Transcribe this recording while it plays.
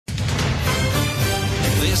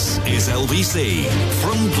is LBC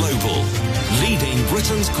from Global, leading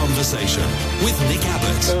Britain's conversation with Nick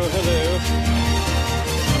Abbott. Oh, hello.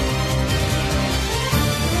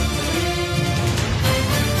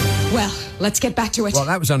 Well, let's get back to it. Well,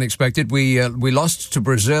 that was unexpected. We lost to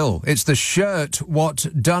Brazil. It's the shirt what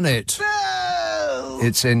done it. No!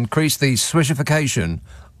 It's increased the swishification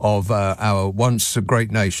of our once great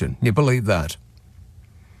nation. You believe that?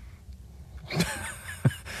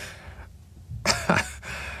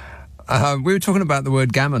 We were talking about the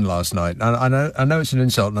word gammon last night. I know it's an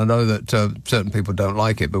insult, and I know that certain people don't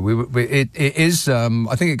like it, but it is.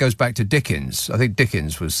 I think it goes back to Dickens. I think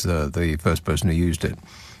Dickens was the first person who used it,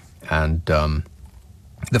 and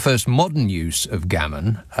the first modern use of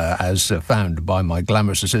gammon, as found by my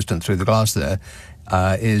glamorous assistant through the glass there,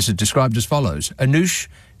 is described as follows: Anoush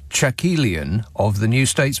Chakelian of the New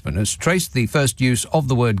Statesman has traced the first use of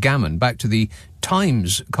the word gammon back to the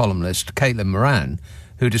Times columnist Caitlin Moran,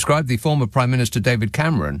 who described the former Prime Minister David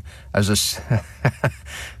Cameron as a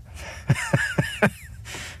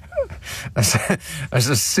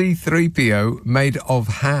C-3PO made of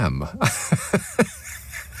ham.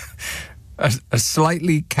 a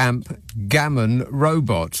slightly camp gammon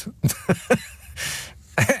robot.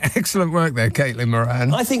 Excellent work there, Caitlin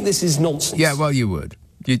Moran. I think this is nonsense. Yeah, well, you would.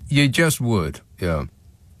 You just would, yeah.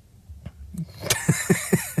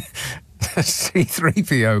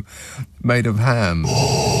 C-3PO made of ham.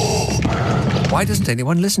 Why doesn't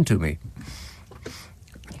anyone listen to me?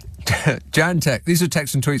 Jan Tech, these are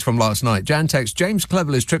texts and tweets from last night. Jan Text, James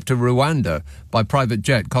Cleverly's trip to Rwanda by private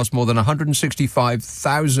jet cost more than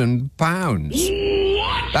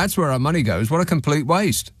 £165,000. That's where our money goes. What a complete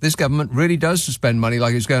waste. This government really does spend money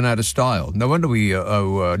like it's going out of style. No wonder we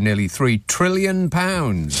owe nearly £3 trillion.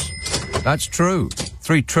 That's true.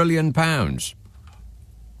 £3 trillion.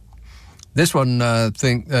 This one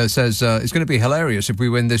says, it's going to be hilarious if we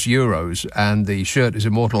win this Euros and the shirt is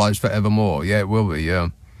immortalised forevermore. Yeah, it will be,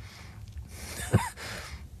 yeah.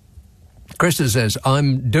 Krista says,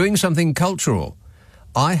 I'm doing something cultural.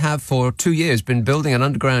 I have for 2 years been building an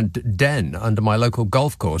underground den under my local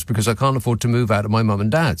golf course because I can't afford to move out of my mum and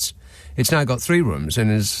dad's. It's now got 3 rooms and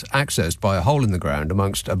is accessed by a hole in the ground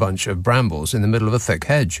amongst a bunch of brambles in the middle of a thick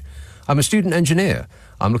hedge. I'm a student engineer.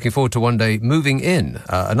 I'm looking forward to one day moving in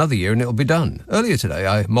another year and it'll be done. Earlier today,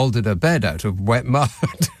 I moulded a bed out of wet mud.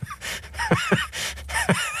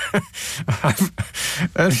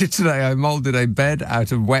 Earlier today, I moulded a bed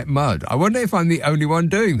out of wet mud. I wonder if I'm the only one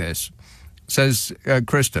doing this, says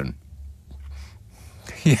Kristen.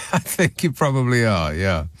 Yeah, I think you probably are,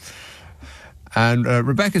 yeah. And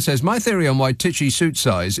Rebecca says, my theory on why Titchy suit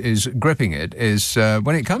size is gripping it is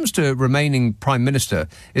when it comes to remaining Prime Minister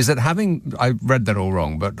is that having... I read that all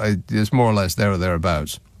wrong, but it's more or less there or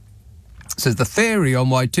thereabouts. It says the theory on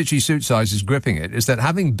why Titchy suit size is gripping it is that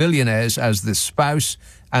having billionaires as the spouse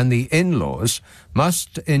and the in-laws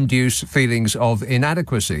must induce feelings of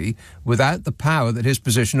inadequacy without the power that his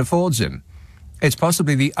position affords him. It's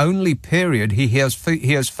possibly the only period he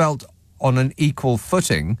has felt on an equal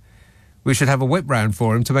footing. We should have a whip round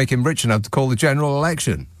for him to make him rich enough to call the general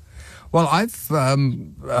election. Well, I've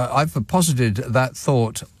posited that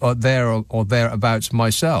thought there or thereabouts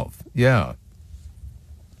myself. Yeah.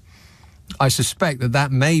 I suspect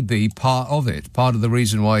that may be part of it, part of the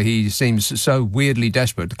reason why he seems so weirdly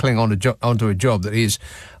desperate to cling onto a job that he's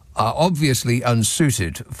obviously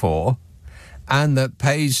unsuited for and that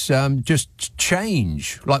pays just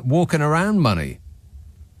change, like walking around money.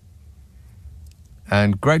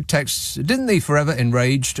 And Greg texts, didn't the forever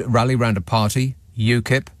enraged rally round a party,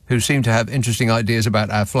 UKIP, who seem to have interesting ideas about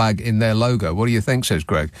our flag in their logo? What do you think, says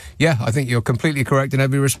Greg? Yeah, I think you're completely correct in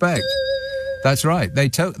every respect. That's right. They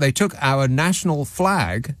took our national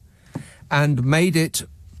flag and made it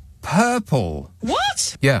purple.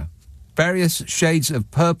 What? Yeah. Various shades of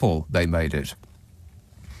purple they made it.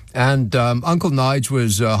 And Uncle Nige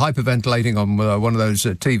was hyperventilating on one of those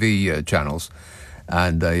TV channels.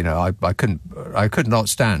 And I could not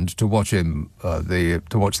stand to watch him to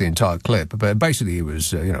watch the entire clip. But basically, he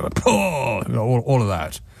was all of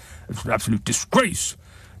that. It's an absolute disgrace,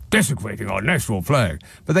 desecrating our national flag.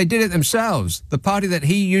 But they did it themselves. The party that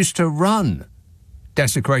he used to run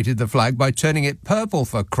desecrated the flag by turning it purple,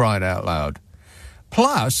 for crying out loud.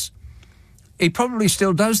 Plus, he probably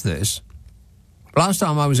still does this. Last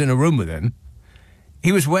time I was in a room with him,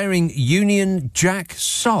 he was wearing Union Jack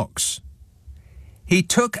socks. He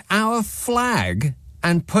took our flag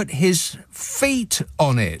and put his feet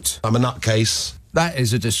on it. I'm a nutcase. That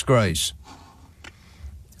is a disgrace.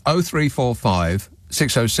 0345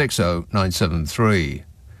 6060 973.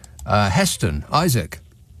 Heston, Isaac.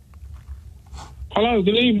 Hello,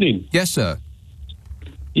 good evening. Yes, sir.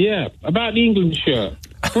 Yeah, about the England shirt.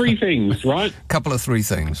 3 things, right? Couple of 3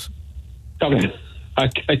 things. Okay,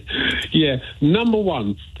 yeah. Number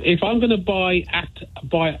 1, if I'm going to buy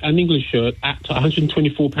an England shirt at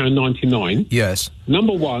 £124.99. Yes.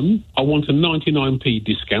 Number 1, I want a 99p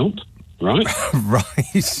discount. Right.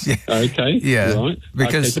 Right. Yeah. Okay. Yeah. Right.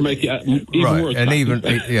 Because to make it even right, more and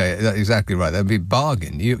attractive. yeah, exactly right. That'd be a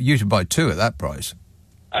bargain. You should buy 2 at that price.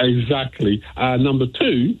 Exactly. Number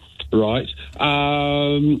 2, right?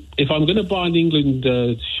 If I'm going to buy an England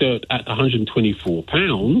shirt at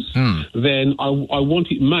 £124, then I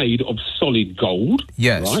want it made of solid gold.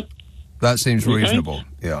 Yes. Right. That seems reasonable.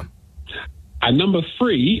 Yeah. And number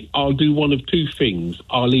 3, I'll do one of 2 things.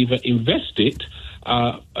 I'll either invest it.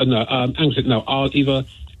 I'll either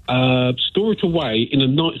store it away in a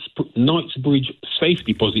Knightsbridge safe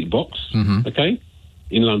deposit box, okay,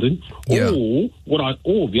 in London, Yeah. or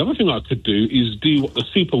the other thing I could do is do what the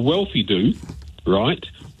super wealthy do, right?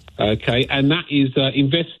 Okay, and that is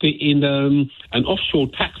invest it in an offshore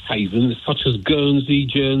tax haven such as Guernsey,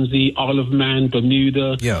 Jersey, Isle of Man,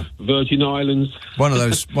 Bermuda, Virgin Islands. One of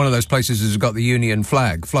those places has got the Union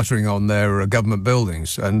flag fluttering on their government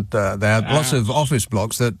buildings, and they have lots of office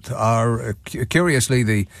blocks that are curiously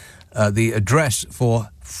the address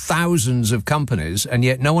for thousands of companies, and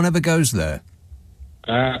yet no one ever goes there.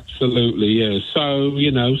 Absolutely, yeah. So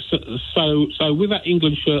so with that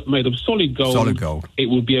England shirt made of solid gold, it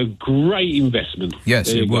would be a great investment. Yes,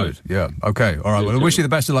 it would. Yeah. Okay. All right. Well, I wish you the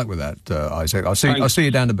best of luck with that, Isaac. I'll see you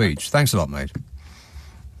down the beach. Thanks a lot, mate.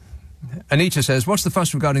 Anita says, "What's the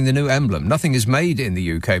fuss regarding the new emblem? Nothing is made in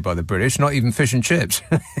the UK by the British, not even fish and chips."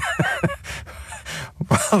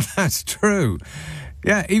 Well, that's true.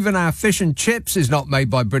 Yeah, even our fish and chips is not made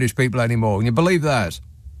by British people anymore. Can you believe that?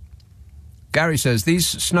 Gary says, these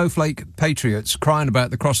snowflake patriots crying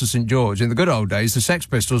about the Cross of St. George. In the good old days, the Sex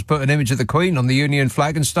Pistols put an image of the Queen on the Union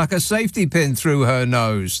flag and stuck a safety pin through her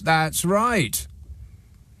nose. That's right.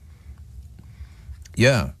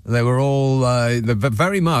 Yeah, they were all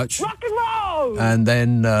very much rock and roll. And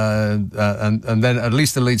then and then at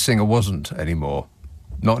least the lead singer wasn't anymore.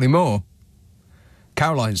 Not anymore.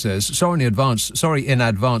 Caroline says, sorry in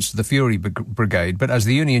advance to the Fury Brigade, but as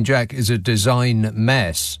the Union Jack is a design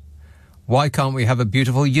mess, why can't we have a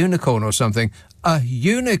beautiful unicorn or something? A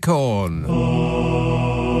unicorn!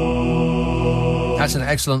 That's an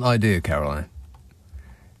excellent idea, Caroline.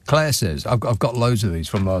 Claire says, I've got loads of these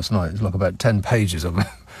from last night. It's like about 10 pages of them.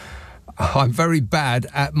 I'm very bad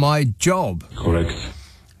at my job. Correct.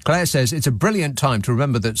 Claire says, it's a brilliant time to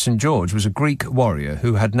remember that St. George was a Greek warrior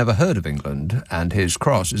who had never heard of England, and his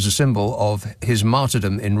cross is a symbol of his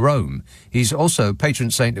martyrdom in Rome. He's also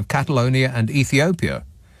patron saint of Catalonia and Ethiopia.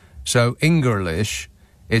 So, English,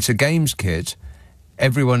 it's a games kit.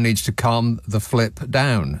 Everyone needs to calm the flip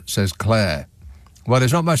down, says Claire. Well,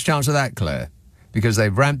 there's not much chance of that, Claire, because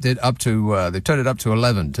they've ramped it up to, they turned it up to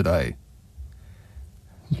 11 today.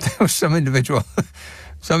 There was some individual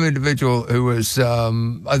who was,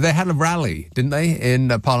 they had a rally, didn't they, in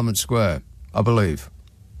Parliament Square, I believe.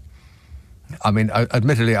 I mean,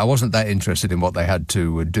 admittedly, I wasn't that interested in what they had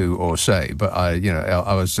to do or say, but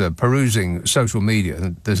I was perusing social media,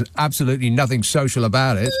 and there's absolutely nothing social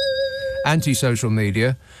about it, anti-social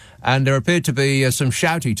media, and there appeared to be some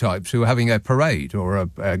shouty types who were having a parade or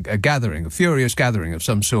a gathering, a furious gathering of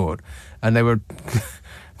some sort, and they were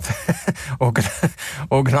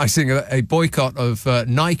organising a boycott of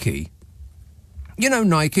Nike. You know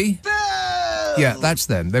Nike? Yeah, that's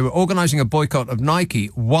them. They were organising a boycott of Nike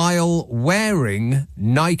while wearing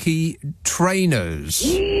Nike trainers.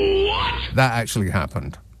 What? That actually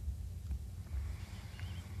happened.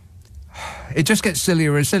 It just gets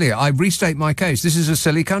sillier and sillier. I restate my case. This is a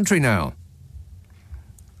silly country now.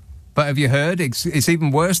 But have you heard? It's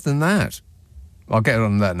even worse than that. I'll get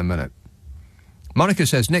on that in a minute. Monica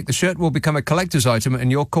says, Nick, the shirt will become a collector's item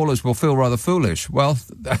and your callers will feel rather foolish. Well,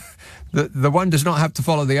 the one does not have to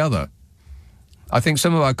follow the other. I think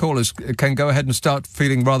some of our callers can go ahead and start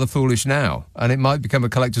feeling rather foolish now, and it might become a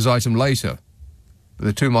collector's item later. But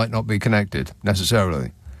the two might not be connected,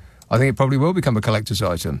 necessarily. I think it probably will become a collector's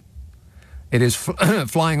item. It is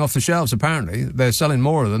flying off the shelves, apparently. They're selling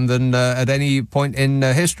more of them than at any point in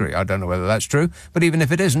history. I don't know whether that's true, but even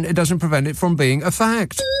if it isn't, it doesn't prevent it from being a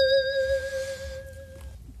fact.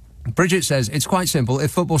 Bridget says, it's quite simple.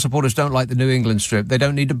 If football supporters don't like the New England strip, they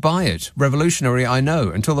don't need to buy it. Revolutionary, I know.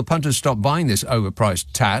 Until the punters stop buying this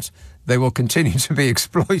overpriced tat, they will continue to be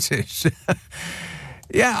exploited.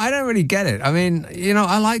 Yeah, I don't really get it. I mean,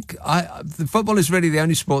 the football is really the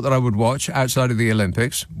only sport that I would watch outside of the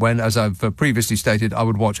Olympics, when, as I've previously stated, I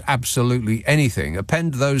would watch absolutely anything.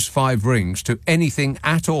 Append those 5 rings to anything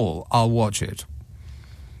at all, I'll watch it.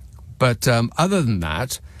 But other than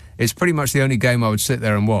that, it's pretty much the only game I would sit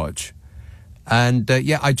there and watch. And,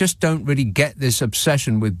 I just don't really get this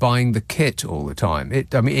obsession with buying the kit all the time.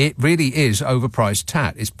 It really is overpriced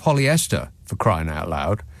tat. It's polyester, for crying out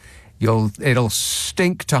loud. It'll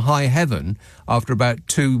stink to high heaven after about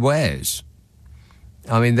 2 wears.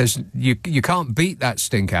 I mean, you can't beat that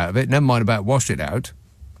stink out of it, never mind about wash it out.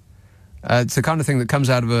 It's the kind of thing that comes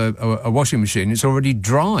out of a washing machine. It's already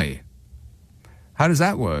dry. How does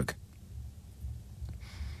that work?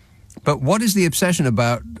 But what is the obsession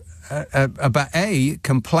about A,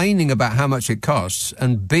 complaining about how much it costs,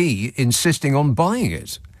 and B, insisting on buying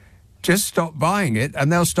it? Just stop buying it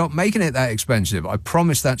and they'll stop making it that expensive. I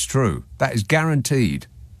promise that's true. That is guaranteed.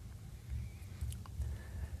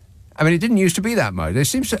 I mean, it didn't used to be that much. It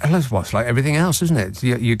seems to, well, it's like everything else, isn't it?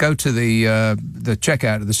 You go to the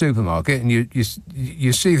checkout of the supermarket and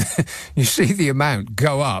you see the amount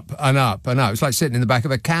go up and up and up. It's like sitting in the back of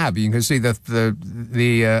a cab. You can see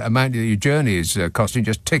the amount that your journey is costing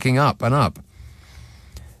just ticking up and up.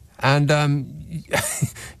 And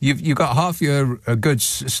you've got half your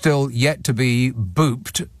goods still yet to be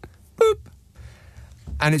booped, boop,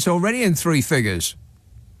 and it's already in 3 figures.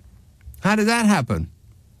 How did that happen?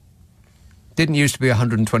 Didn't used to be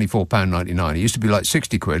 £124.99. It used to be like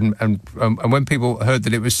 60 quid, and when people heard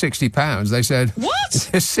that it was £60, they said, "What?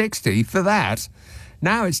 60 for that?"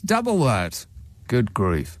 Now it's double that. Good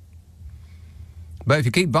grief. But if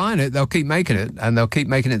you keep buying it, they'll keep making it, and they'll keep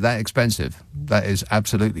making it that expensive. That is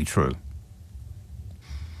absolutely true.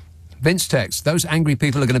 Vince texts, those angry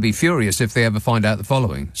people are going to be furious if they ever find out the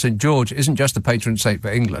following. St. George isn't just the patron saint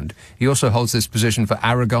for England. He also holds this position for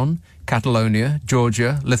Aragon, Catalonia,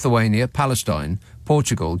 Georgia, Lithuania, Palestine,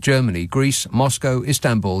 Portugal, Germany, Greece, Moscow,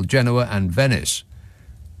 Istanbul, Genoa and Venice.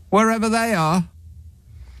 Wherever they are.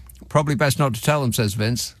 Probably best not to tell them, says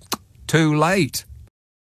Vince. Too late.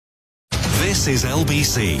 This is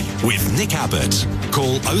LBC with Nick Abbott.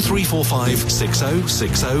 Call 0345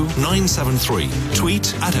 6060 973.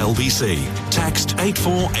 Tweet at LBC. Text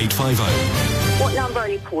 84850. What number are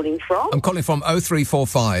you calling from? I'm calling from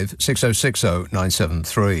 0345 6060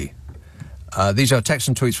 973. These are texts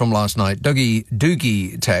and tweets from last night.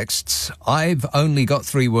 Doogie texts, I've only got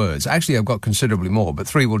 3 words. Actually, I've got considerably more, but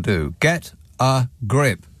 3 will do. Get a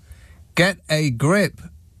grip. Get a grip,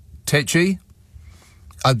 Titchy.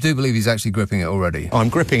 I do believe he's actually gripping it already. I'm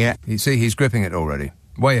gripping it. You see, he's gripping it already.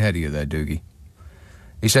 Way ahead of you there, Doogie.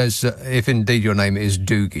 He says, if indeed your name is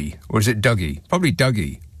Doogie, or is it Dougie? Probably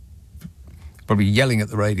Dougie. Probably yelling at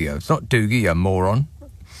the radio. It's not Doogie, you moron.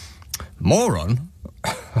 Moron?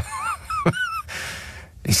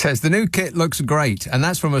 He says, the new kit looks great, and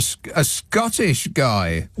that's from a Scottish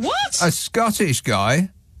guy. What? A Scottish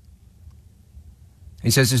guy? He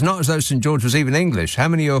says, it's not as though St. George was even English. How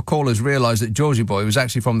many of your callers realise that Georgie Boy was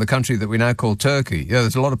actually from the country that we now call Turkey? Yeah,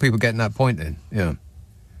 there's a lot of people getting that point in. Yeah.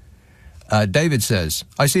 David says,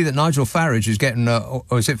 I see that Nigel Farage is getting... or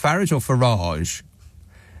is it Farage or Farage?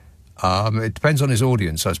 It depends on his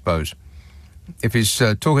audience, I suppose. If he's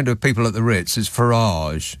talking to people at the Ritz, it's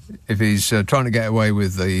Farage. If he's trying to get away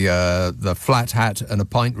with the flat hat and a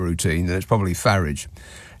pint routine, then it's probably Farage.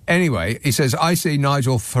 Anyway, he says, I see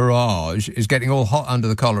Nigel Farage is getting all hot under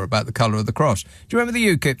the collar about the colour of the cross. Do you remember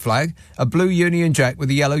the UKIP flag? A blue Union Jack with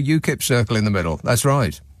a yellow UKIP circle in the middle. That's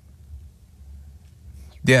right.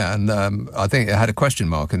 Yeah, and I think it had a question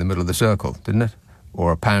mark in the middle of the circle, didn't it?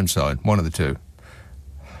 Or a pound sign, one of the two.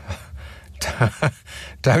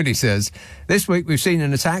 Tony says, this week we've seen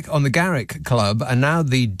an attack on the Garrick Club and now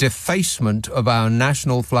the defacement of our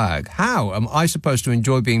national flag. How am I supposed to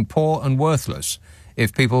enjoy being poor and worthless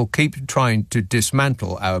if people keep trying to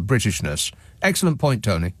dismantle our Britishness? Excellent point,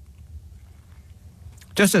 Tony.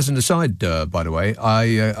 Just as an aside, by the way,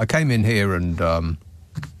 I came in here and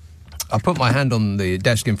I put my hand on the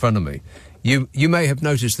desk in front of me. You may have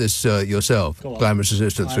noticed this yourself, glamorous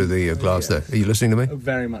assistant through the glass there. Are you listening to me?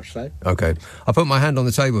 Very much so. Okay. I put my hand on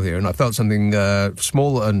the table here and I felt something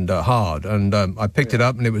small and hard, and I picked it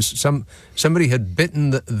up, and it was somebody had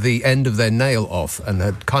bitten the end of their nail off and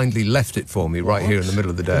had kindly left it for me right here in the middle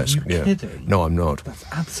of the desk. Are you kidding? No, I'm not. That's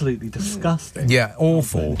absolutely disgusting. Yeah,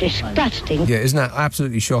 awful. Disgusting. Yeah, isn't that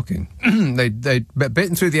absolutely shocking? They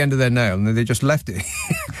bitten through the end of their nail and they just left it,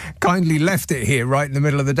 kindly left it here right in the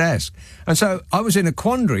middle of the desk. And so I was in a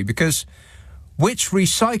quandary because which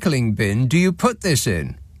recycling bin do you put this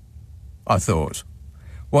in? I thought.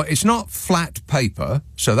 Well, it's not flat paper,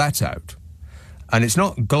 so that's out. And it's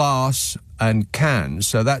not glass and cans,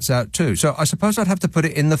 so that's out too. So I suppose I'd have to put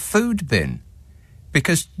it in the food bin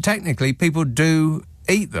because technically people do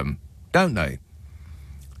eat them, don't they?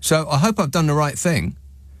 So I hope I've done the right thing.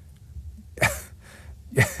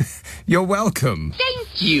 You're welcome.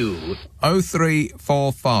 Thank you.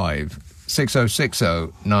 0345 6060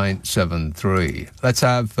 973. Let's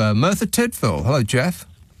have Merthyr Tydfil. Hello, Jeff.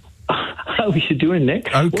 How are you doing,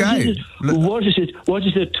 Nick? Okay. What is it? What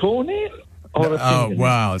is it, toenail? Or a Oh, finger?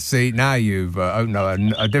 wow. See, now you've opened up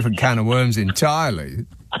a different can of worms entirely.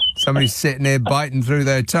 Somebody's sitting here biting through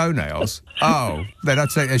their toenails. Oh, they'd have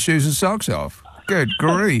to take their shoes and socks off. Good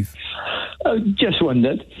grief. Just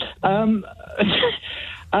wondered.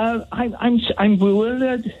 I'm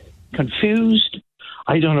bewildered, confused.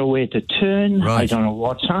 I don't know where to turn. Right. I don't know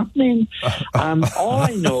what's happening. All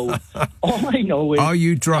I know is... Are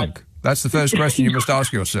you drunk? That's the first question you must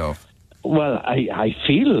ask yourself. Well, I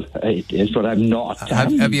feel it is, but I'm not.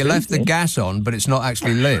 Have you left the gas on, but it's not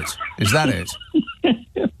actually lit? Is that it?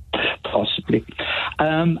 Possibly.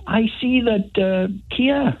 I see that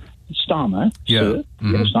Keir Starmer, Yeah.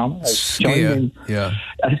 Keir Starmer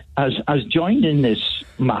has joined in this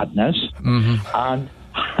madness, and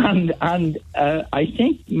I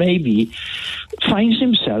think maybe finds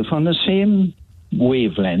himself on the same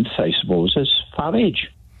wavelength, I suppose, as Farage.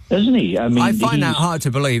 Isn't he? I mean, I find that hard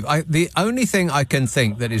to believe. The only thing I can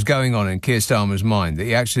think that is going on in Keir Starmer's mind, that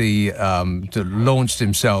he actually launched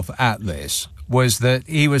himself at this, was that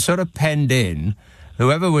he was sort of penned in.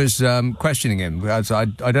 Whoever was questioning him, I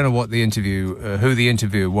don't know what the who the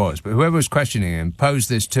interviewer was, but whoever was questioning him posed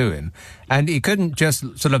this to him, and he couldn't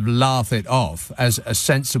just sort of laugh it off as a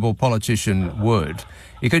sensible politician would.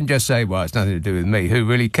 He couldn't just say, "Well, it's nothing to do with me. Who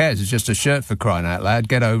really cares? It's just a shirt, for crying out loud.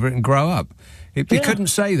 Get over it and grow up." He couldn't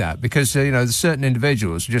say that because, there's certain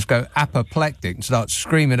individuals who just go apoplectic and start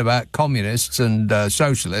screaming about communists and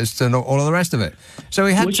socialists and all of the rest of it. So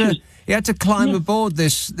he had to climb aboard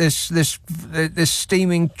this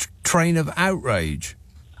steaming train of outrage.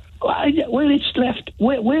 Well, it's left.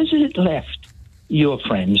 Where's it left? Your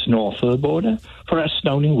friends north of the border. For us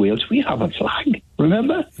down in Wales, we have a flag.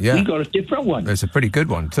 Remember? Yeah. We got a different one. It's a pretty good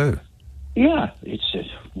one too. Yeah, it's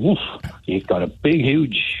you've got a big,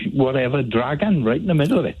 huge, whatever dragon right in the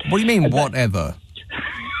middle of it. What do you mean, whatever?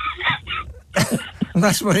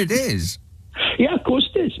 That's what it is. Yeah, of course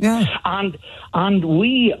it is. Yeah. And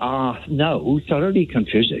we are now thoroughly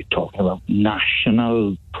confused. They're talking about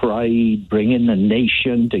national pride, bringing the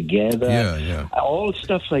nation together. Yeah. All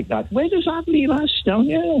stuff like that. Where does that leave us down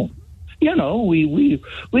here?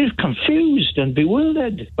 We're confused and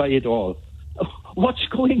bewildered by it all. What's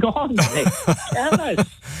going on, Nick? Tell us.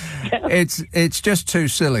 It's just too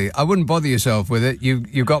silly. I wouldn't bother yourself with it.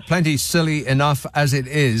 You've got plenty silly enough as it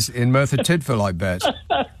is in Merthyr Tydfil, I bet.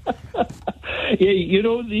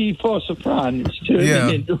 Yeah, the Force of France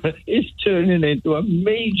is turning into a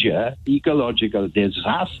major ecological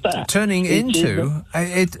disaster.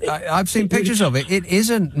 I've seen pictures of it. It is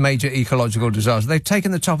a major ecological disaster. They've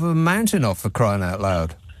taken the top of a mountain off, for crying out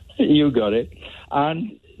loud. You got it.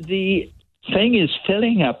 And the thing is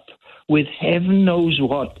filling up with heaven knows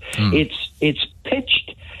what. It's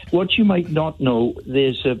pitched. What you might not know,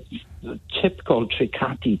 there's a tip called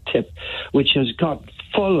Tricati tip, which has got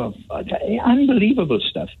full of unbelievable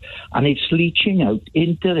stuff, and it's leaching out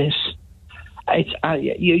into this. It's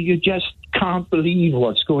you just can't believe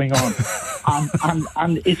what's going on,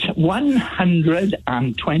 and it's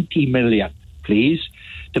 120 million, please,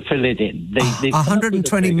 to fill it in.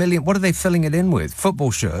 120 million. What are they filling it in with? Football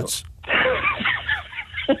shirts.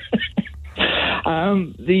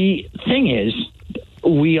 The thing is,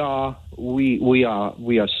 we are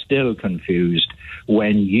still confused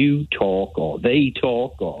when you talk or they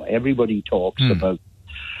talk or everybody talks about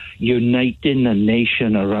uniting the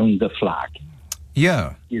nation around the flag.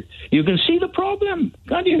 Yeah, you can see the problem,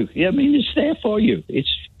 can't you? I mean, it's there for you.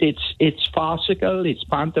 It's farcical. It's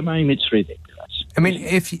pantomime. It's ridiculous. I mean,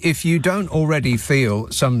 if you don't already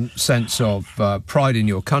feel some sense of pride in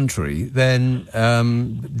your country, then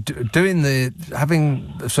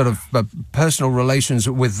having sort of personal relations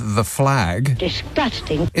with the flag,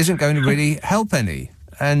 disgusting, isn't going to really help any.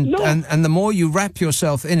 And the more you wrap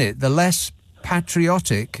yourself in it, the less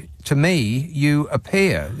patriotic, to me, you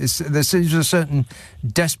appear. There seems a certain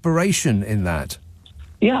desperation in that.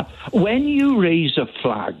 Yeah, when you raise a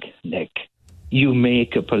flag, Nick, you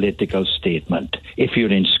make a political statement. If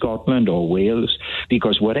you're in Scotland or Wales,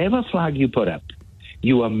 because whatever flag you put up,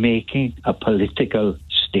 you are making a political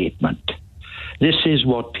statement. This is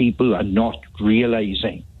what people are not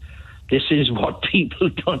realizing. This is what people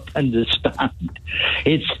don't understand.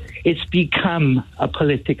 It's become a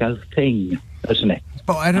political thing, isn't it?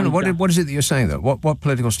 But I don't know, what is it that you're saying, though? What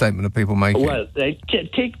political statement are people making? Well,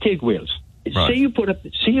 take Wales. Right. Say you put up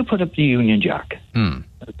the Union Jack.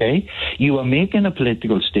 Okay, you are making a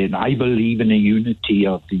political statement. I believe in the unity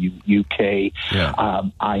of the UK. Yeah.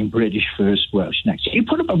 I'm British first, Welsh next. You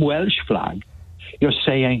put up a Welsh flag, you're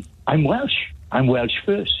saying, I'm Welsh. I'm Welsh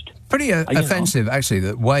first. Pretty offensive, actually,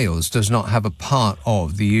 that Wales does not have a part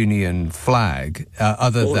of the Union flag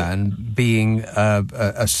other than being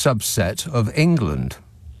a subset of England.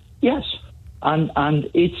 Yes. And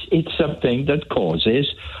it's something that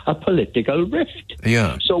causes a political rift.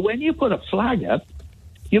 Yeah. So when you put a flag up,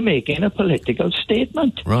 you're making a political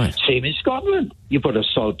statement. Right. Same in Scotland. You put a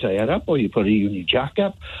saltire up, or you put a Union Jack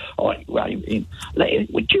up, or I mean,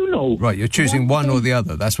 would you know? Right, you're choosing one or the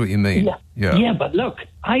other. That's what you mean. Yeah, but look,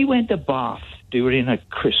 I went to Bath during a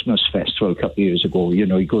Christmas festival a couple of years ago. You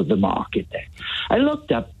know, you go to the market there. I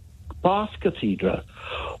looked up Bath Cathedral,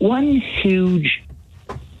 one huge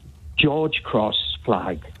George Cross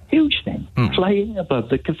flag, huge thing, flying above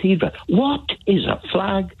the cathedral. What is a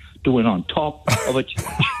flag doing on top of a church?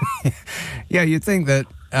 Yeah, you'd think that,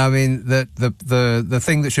 I mean, that the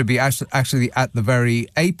thing that should be actually at the very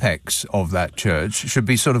apex of that church should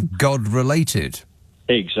be sort of God-related.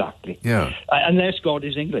 Exactly. Yeah. Unless God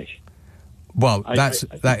is English. Well,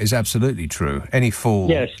 that is absolutely true. Any fool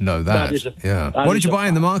know that. What did you buy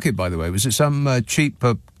in the market, by the way? Was it some cheap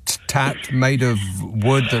tat made of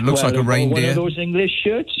wood that looks like a reindeer? One of those English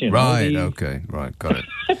shirts, you know. Right, okay, right, got it.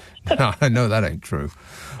 No, that ain't true.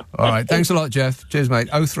 All right, thanks a lot, Jeff. Cheers, mate.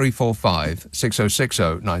 0345 6060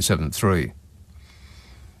 973.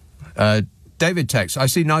 David texts, I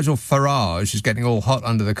see Nigel Farage is getting all hot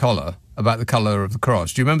under the collar about the colour of the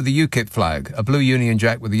cross. Do you remember the UKIP flag? A blue Union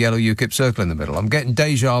Jack with a yellow UKIP circle in the middle. I'm getting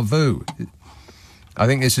déjà vu. I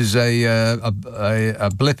think this is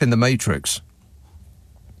a blip in the matrix.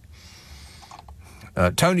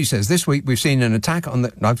 Tony says, this week we've seen an attack on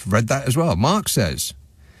the... I've read that as well. Mark says,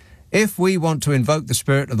 if we want to invoke the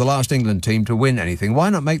spirit of the last England team to win anything, why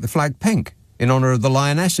not make the flag pink in honour of the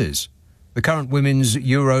Lionesses, the current women's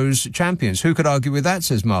Euros champions? Who could argue with that,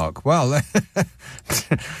 says Mark? Well, I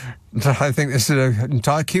think there's an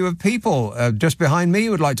entire queue of people just behind me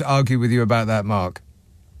who would like to argue with you about that, Mark.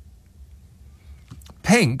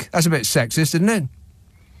 Pink? That's a bit sexist, isn't it?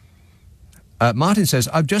 Martin says,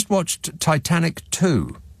 I've just watched Titanic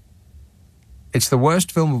 2. It's the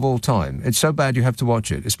worst film of all time. It's so bad you have to watch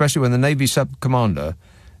it, especially when the Navy sub-commander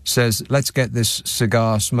says, let's get this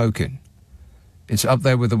cigar smoking. It's up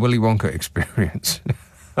there with the Willy Wonka experience.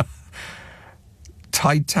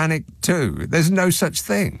 Titanic 2. There's no such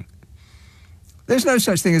thing. There's no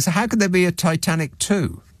such thing as, how could there be a Titanic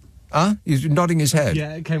 2? Huh? He's nodding his head.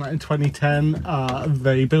 Yeah, it came out in 2010.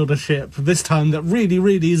 They build a ship, this time that really,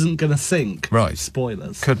 really isn't going to sink. Right.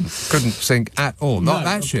 Spoilers. Couldn't sink at all. Not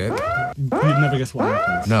that ship. You'd never guess what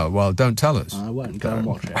happens. No, well, don't tell us. I won't. Go and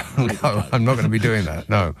watch it. No, I'm not going to be doing that.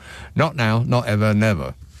 No. Not now, not ever,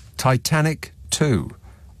 never. Titanic 2.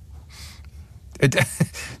 Did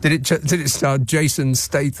it star Jason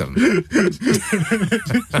Statham?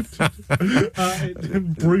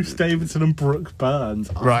 Bruce Davidson and Brooke Burns.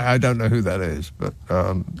 Right, I don't know who that is, but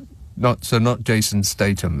not Jason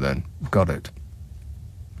Statham then. Got it.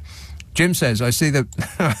 Jim says, I see that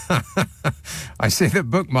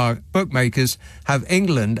bookmakers have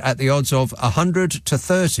England at the odds of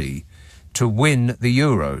 100-30 to win the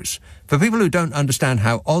Euros. For people who don't understand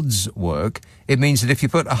how odds work, it means that if you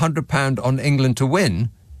put £100 on England to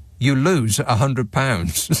win, you lose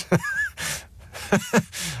 £100.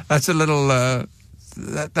 That's a little.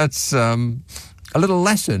 That's a little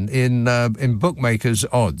lesson in bookmakers'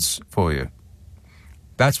 odds for you.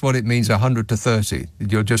 That's what it means, 100-30.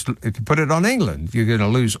 If you put it on England, you're going to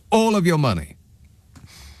lose all of your money.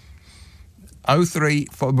 03,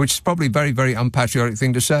 which is probably a very, very unpatriotic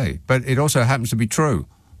thing to say, but it also happens to be true.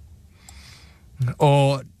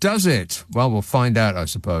 Or does it? Well, we'll find out, I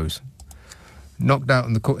suppose. Knocked out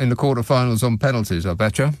in the quarterfinals on penalties, I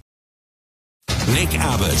betcha. Nick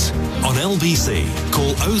Abbott on LBC.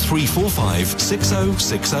 Call 0345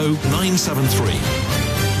 6060 973.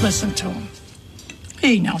 Listen to him.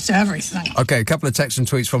 He knows everything. Okay, a couple of texts and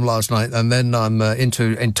tweets from last night, and then I'm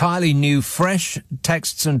into entirely new, fresh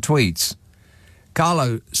texts and tweets.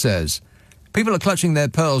 Carlo says, people are clutching their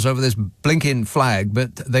pearls over this blinking flag,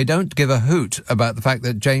 but they don't give a hoot about the fact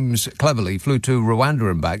that James Cleverly flew to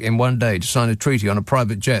Rwanda and back in one day to sign a treaty on a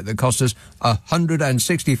private jet that cost us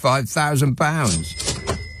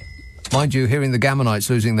 £165,000. Mind you, hearing the Gammonites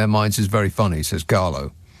losing their minds is very funny, says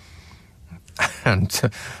Carlo. And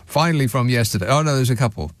finally from yesterday, oh no, there's a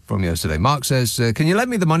couple from yesterday. Mark says, can you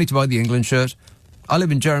lend me the money to buy the England shirt? I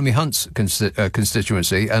live in Jeremy Hunt's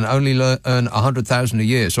constituency and only earn $100,000 a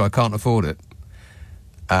year, so I can't afford it.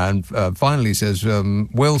 And finally says,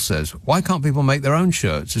 Will says, why can't people make their own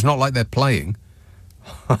shirts? It's not like they're playing.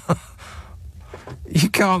 You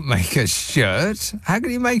can't make a shirt. How can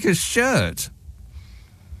you make a shirt?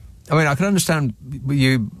 I mean, I can understand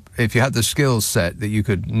you if you had the skill set that you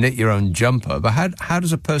could knit your own jumper, but how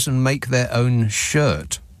does a person make their own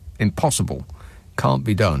shirt? Impossible. Can't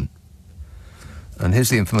be done. And here's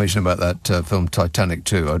the information about that film Titanic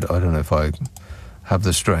 2. I don't know if I have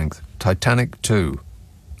the strength. Titanic 2.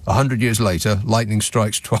 100 years later, lightning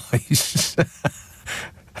strikes twice.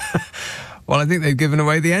 Well, I think they've given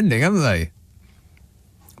away the ending, haven't they?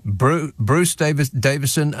 Bruce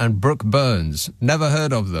Davison and Brooke Burns. Never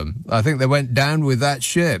heard of them. I think they went down with that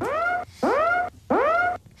ship.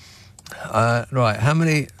 Right, how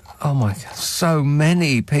many... Oh, my God, so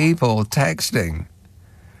many people texting.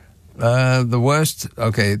 The worst...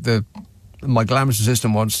 Okay, my glamorous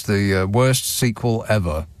assistant wants the worst sequel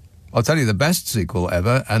ever. I'll tell you the best sequel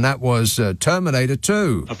ever, and that was Terminator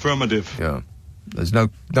 2. Affirmative. Yeah. There's no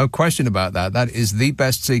question about that. That is the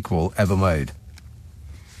best sequel ever made.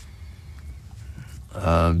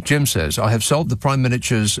 Jim says, I have solved the Prime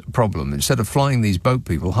Minister's problem. Instead of flying these boat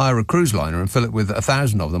people, hire a cruise liner and fill it with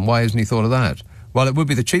 1,000 of them. Why hasn't he thought of that? Well, it would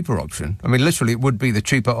be the cheaper option. I mean, literally, it would be the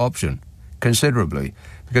cheaper option, considerably.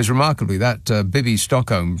 Because remarkably, that Bibby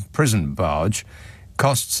Stockholm prison barge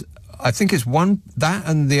costs... I think it's that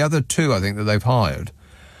and the other two, I think, that they've hired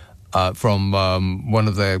from one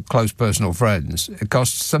of their close personal friends. It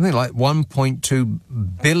costs something like £1.2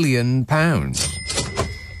 billion.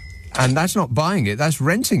 And that's not buying it, that's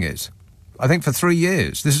renting it. I think for 3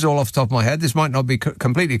 years. This is all off the top of my head. This might not be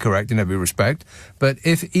completely correct in every respect, but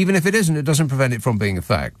even if it isn't, it doesn't prevent it from being a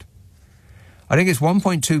fact. I think it's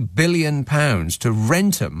 £1.2 billion to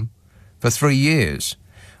rent them for 3 years,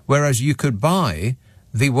 whereas you could buy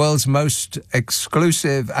the world's most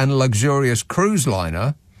exclusive and luxurious cruise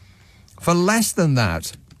liner for less than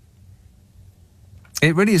that.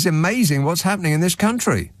 It really is amazing what's happening in this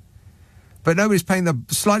country. But nobody's paying the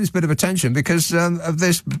slightest bit of attention because of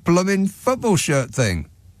this blooming football shirt thing.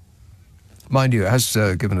 Mind you, it has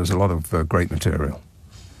given us a lot of great material.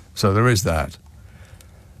 So there is that.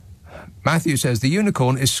 Matthew says, the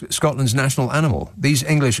unicorn is Scotland's national animal. These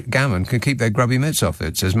English gammon can keep their grubby mitts off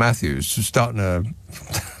it, says Matthew. It's starting a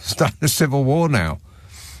civil war now.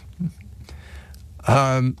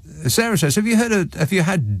 Sarah says, have you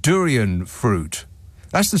had durian fruit?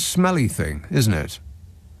 That's the smelly thing, isn't it?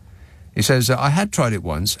 He says, I had tried it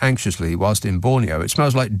once, anxiously, whilst in Borneo. It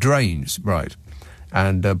smells like drains, right,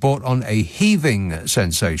 and brought on a heaving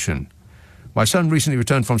sensation. My son recently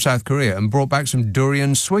returned from South Korea and brought back some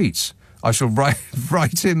durian sweets. I shall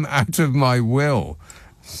write him out of my will,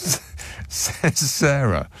 says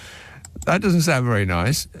Sarah. That doesn't sound very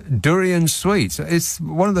nice. Durian sweets. It's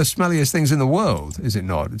one of the smelliest things in the world, is it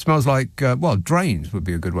not? It smells like, drains would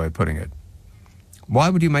be a good way of putting it. Why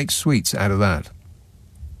would you make sweets out of that?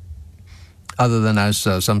 Other than as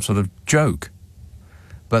some sort of joke.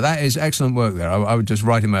 But that is excellent work there. I would just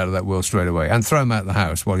write him out of that will straight away and throw him out of the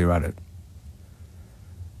house while you're at it.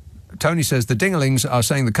 Tony says, the dinglings are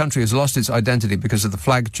saying the country has lost its identity because of the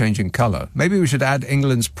flag changing colour. Maybe we should add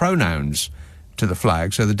England's pronouns to the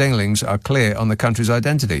flag so the dinglings are clear on the country's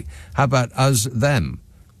identity. How about us, them?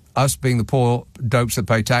 Us being the poor dopes that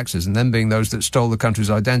pay taxes and them being those that stole the country's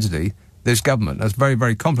identity, this government. That's very,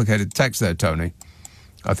 very complicated text there, Tony.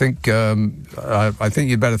 I think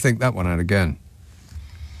you'd better think that one out again.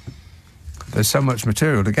 There's so much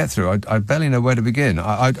material to get through. I barely know where to begin.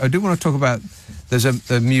 I do want to talk about... There's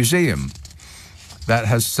a museum that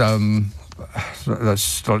has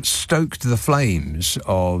stoked the flames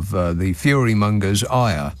of the Fury Mongers'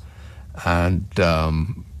 ire. And so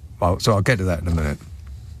I'll get to that in a minute.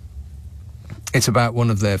 It's about one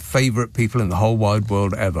of their favourite people in the whole wide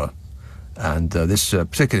world ever. And this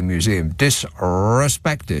particular museum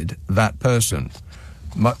disrespected that person.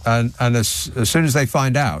 And as soon as they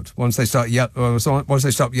find out, once they stop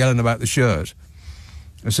yelling about the shirt,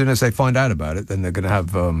 as soon as they find out about it, then they're going to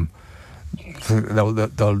have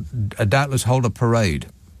they'll doubtless hold a parade.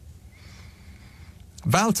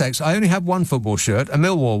 Valtex, I only have one football shirt, a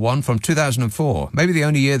Millwall one from 2004. Maybe the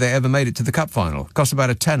only year they ever made it to the cup final. Cost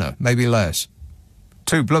about £10, maybe less.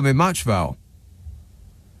 Too blooming much, Val.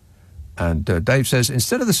 And Dave says,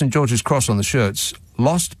 instead of the St George's Cross on the shirts,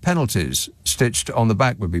 lost on penalties stitched on the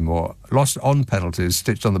back would be more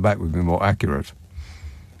accurate.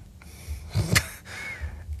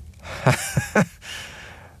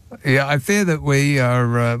 Yeah, I fear that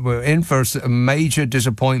we're in for a major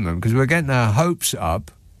disappointment because we're getting our hopes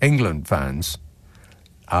up, England fans,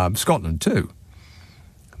 Scotland too.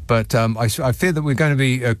 But I fear that we're going to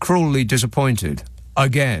be cruelly disappointed,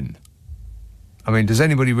 again. I mean, does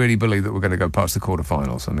anybody really believe that we're going to go past the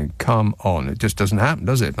quarterfinals? I mean, come on. It just doesn't happen,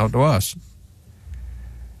 does it? Not to us.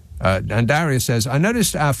 And Darius says, I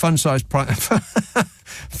noticed our fun-sized Prime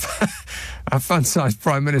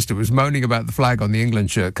Minister was moaning about the flag on the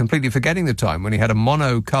England shirt, completely forgetting the time when he had a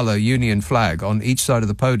mono-colour Union flag on each side of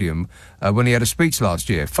the podium when he had a speech last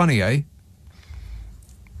year. Funny, eh?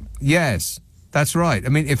 Yes, that's right. I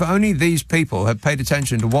mean, if only these people had paid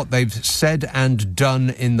attention to what they've said and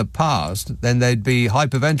done in the past, then they'd be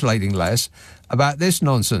hyperventilating less about this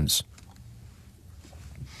nonsense.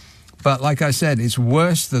 But like I said, it's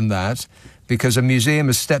worse than that because a museum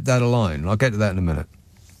has stepped out of line. I'll get to that in a minute.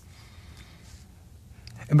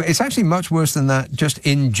 But it's actually much worse than that just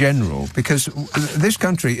in general because this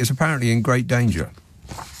country is apparently in great danger.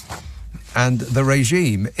 And the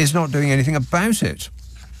regime is not doing anything about it.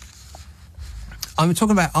 I'm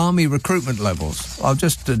talking about army recruitment levels. I'll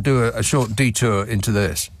just do a short detour into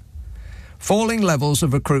this. Falling levels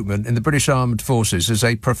of recruitment in the British Armed Forces is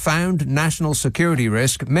a profound national security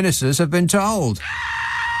risk, ministers have been told.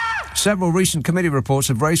 Several recent committee reports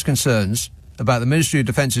have raised concerns about the Ministry of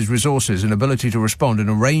Defence's resources and ability to respond in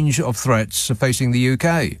a range of threats facing the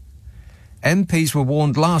UK. MPs were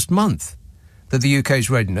warned last month that the UK's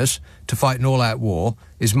readiness to fight an all-out war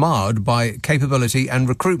is marred by capability and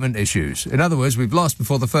recruitment issues. In other words, we've lost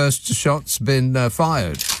before the first shot's been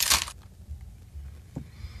fired.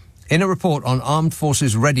 In a report on armed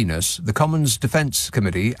forces readiness, the Commons Defence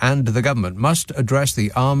Committee and the government must address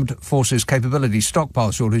the armed forces capability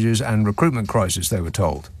stockpile shortages and recruitment crisis, they were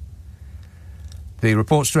told. The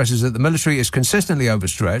report stresses that the military is consistently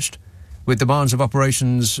overstretched, with demands of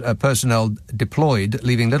operations personnel deployed,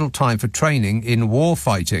 leaving little time for training in war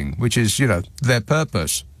fighting, which is, their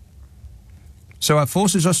purpose. So our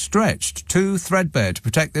forces are stretched, too threadbare to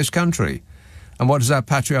protect this country. And what does our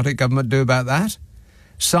patriotic government do about that?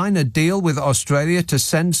 Sign a deal with Australia to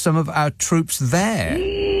send some of our troops there.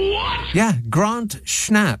 What? Yeah, Grant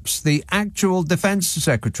Shnaps, the actual Defence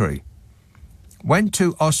Secretary, went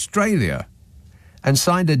to Australia and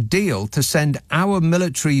signed a deal to send our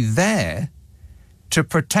military there to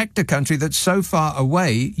protect a country that's so far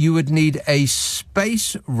away you would need a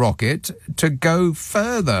space rocket to go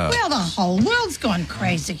further. Well, the whole world's gone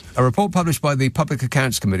crazy. A report published by the Public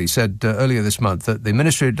Accounts Committee said earlier this month that the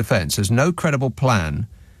Ministry of Defence has no credible plan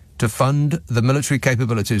to fund the military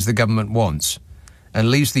capabilities the government wants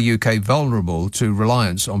and leaves the UK vulnerable to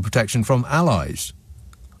reliance on protection from allies.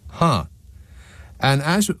 And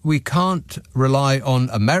as we can't rely on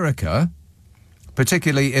America,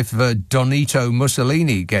 particularly if Donito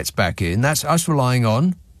Mussolini gets back in, that's us relying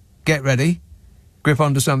on, get ready, grip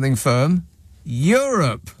onto something firm,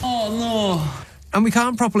 Europe. Oh, no. And we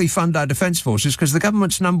can't properly fund our defence forces because the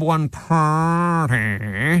government's number one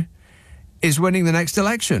priority is winning the next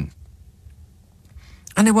election.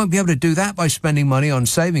 And they won't be able to do that by spending money on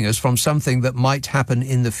saving us from something that might happen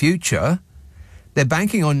in the future. They're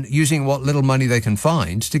banking on using what little money they can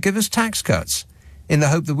find to give us tax cuts in the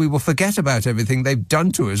hope that we will forget about everything they've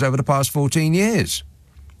done to us over the past 14 years.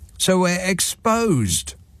 So we're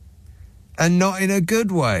exposed, and not in a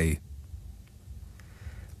good way.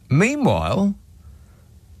 Meanwhile,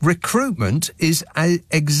 recruitment is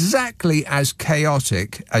exactly as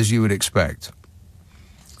chaotic as you would expect.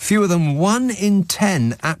 Fewer than 1 in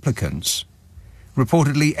 10 applicants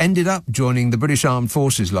reportedly ended up joining the British Armed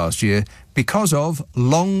Forces last year because of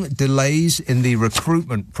long delays in the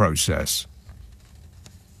recruitment process.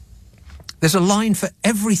 There's a line for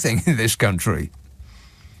everything in this country.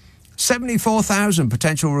 74,000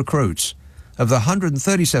 potential recruits of the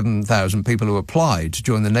 137,000 people who applied to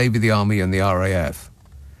join the Navy, the Army and the RAF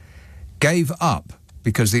gave up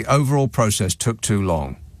because the overall process took too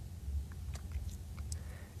long.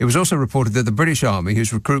 It was also reported that the British Army,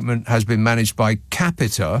 whose recruitment has been managed by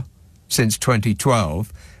capita since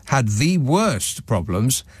 2012, had the worst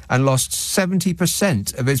problems and lost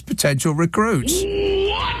 70% of its potential recruits.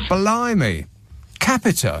 What? Blimey.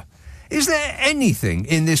 Capita. Is there anything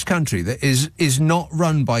in this country that is not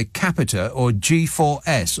run by Capita or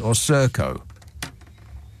G4S or Serco?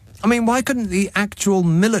 I mean, why couldn't the actual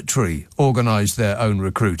military organise their own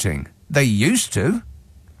recruiting? They used to.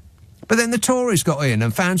 But then the Tories got in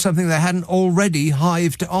and found something they hadn't already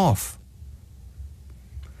hived off.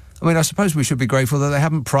 I mean, I suppose we should be grateful that they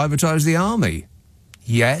haven't privatised the army.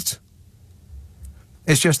 Yet.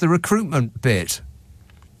 It's just the recruitment bit.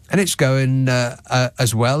 And it's going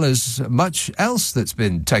as well as much else that's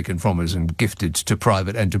been taken from us and gifted to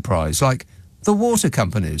private enterprise, like the water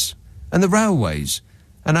companies and the railways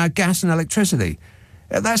and our gas and electricity.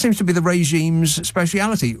 That seems to be the regime's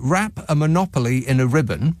speciality. Wrap a monopoly in a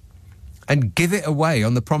ribbon and give it away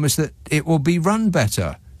on the promise that it will be run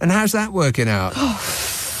better. And how's that working out?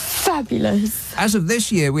 Fabulous. As of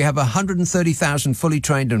this year, we have 130,000 fully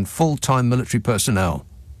trained and full-time military personnel,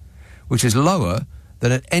 which is lower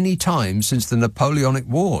than at any time since the Napoleonic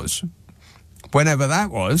Wars, whenever that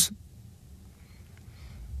was.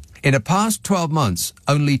 In the past 12 months,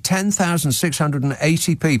 only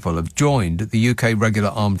 10,680 people have joined the UK regular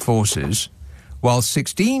armed forces, while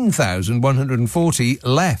 16,140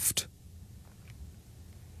 left.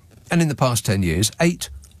 And in the past 10 years,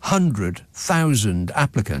 800,000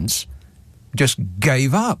 applicants just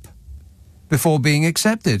gave up before being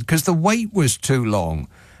accepted because the wait was too long.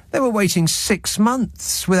 They were waiting 6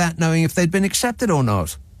 months without knowing if they'd been accepted or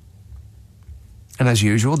not. And as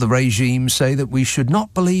usual, the regime say that we should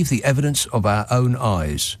not believe the evidence of our own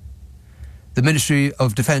eyes. The Ministry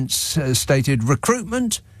of Defence stated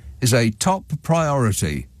recruitment is a top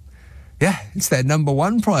priority. Yeah, it's their number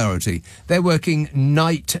one priority. They're working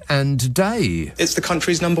night and day. It's the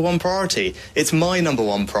country's number one priority. It's my number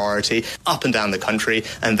one priority up and down the country,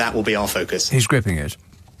 and that will be our focus. He's gripping it.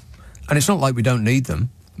 And it's not like we don't need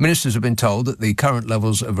them. Ministers have been told that the current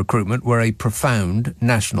levels of recruitment were a profound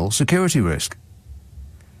national security risk.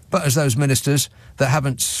 But as those ministers that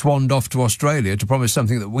haven't swanned off to Australia to promise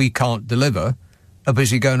something that we can't deliver are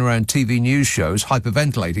busy going around TV news shows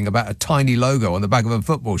hyperventilating about a tiny logo on the back of a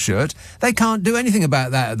football shirt, they can't do anything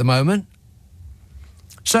about that at the moment.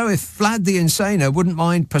 So if Vlad the Insaner wouldn't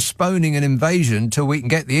mind postponing an invasion till we can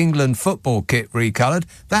get the England football kit recoloured,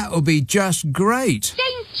 that would be just great.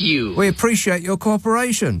 Thank you. We appreciate your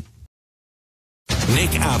cooperation.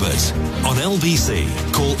 Nick Abbott on LBC.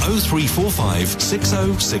 Call 0345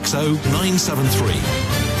 6060 973.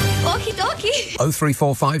 Okie dokie.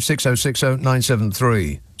 0345 6060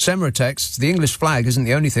 973. Semra texts, the English flag isn't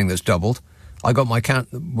the only thing that's doubled. I got my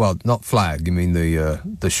well, not flag, you mean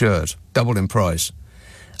the shirt, doubled in price.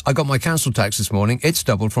 I got my council tax this morning. It's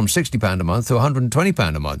doubled from £60 a month to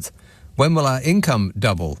 £120 a month. When will our income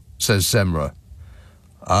double, says Semra.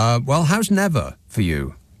 Well, how's never for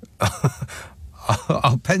you?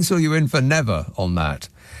 I'll pencil you in for never on that.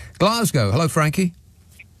 Glasgow, hello, Frankie.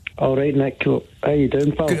 All right, Nick. How you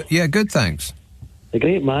doing, pal? Good, yeah, good, thanks. The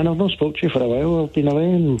great man. I've not spoke to you for a while. I've been away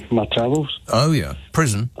in my travels. Oh, yeah.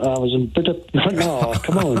 Prison? I was in Budapest. No,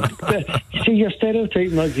 come on. You see, you're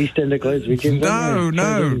stereotyping us East End of Glaswegians.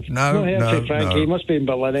 No, Frankie. He must be in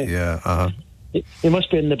Berlin, eh? Yeah, He must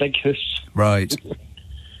be in the big house. Right.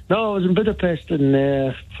 No, I was in Budapest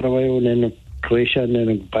and for a while, and then Croatia, and then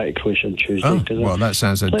I'm back to Croatia on Tuesday. Oh, well, that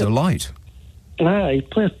sounds a delight. I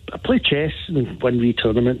play chess and win wee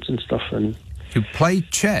tournaments and stuff. And you play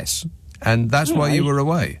chess, and that's why you were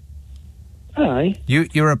away? Aye.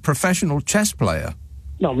 You're a professional chess player?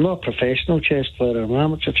 No, I'm not a professional chess player. I'm an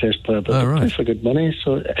amateur chess player, but I play for good money.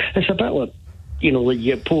 So it's a bit like, you know, like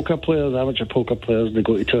you get poker players, amateur poker players, they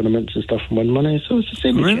go to tournaments and stuff and win money. So it's the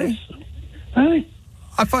same with chess. Aye.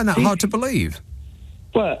 I find that hard to believe.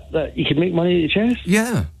 What? That you can make money at chess?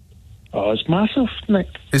 Yeah. Oh, it's massive, Nick.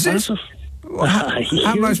 Is it? Massive.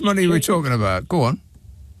 How much money are we talking about? Go on.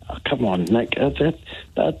 Oh, come on, Nick. I've got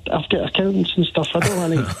accountants and stuff. I don't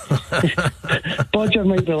want to... Bodger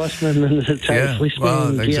might be listening and trying to fleece me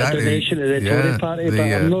and give a donation to the Tory party, but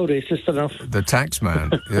I'm not racist enough. The tax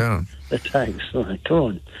man, yeah. The tax. Oh, come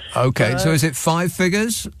on. OK, so is it 5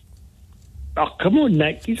 figures? Oh, come on,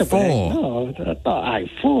 Nick. He's a 4. No,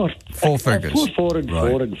 4. 4 figures. 4 and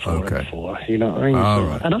 4 and 4 and 4. You know what I mean? All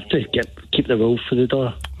right. Enough to keep the wolf for the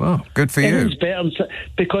door. Well, good for you. It's better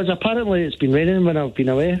because apparently it's been raining when I've been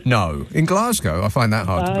away. No, in Glasgow, I find that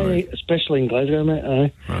hard to believe. Especially in Glasgow, mate.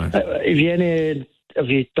 Aye. Right. Have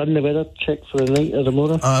you done the weather check for the night or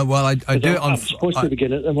tomorrow? Well, I do. I'm supposed to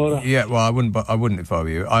begin it tomorrow. Yeah, well, I wouldn't if I were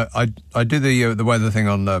you. I do the weather thing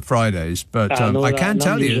on Fridays, but I can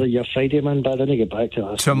tell you. Usually you're Friday man, but I didn't get back to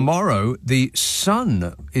that. Tomorrow the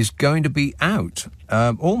sun is going to be out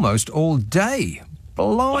almost all day.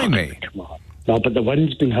 Blimey! Oh, come on. No, but the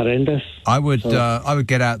wind's been horrendous. I would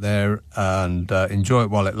get out there and enjoy it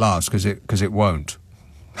while it lasts because it won't.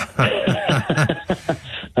 I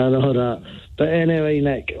know that. But anyway,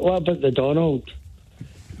 Nick, what about the Donald?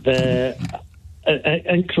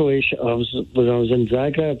 In Croatia, I was in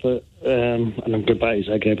Zagreb, and I'm going back to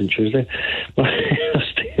Zagreb on Tuesday. I was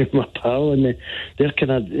staying with my pal, and they're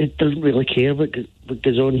kind of, it doesn't really care what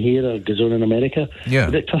goes on here or goes on in America. Yeah.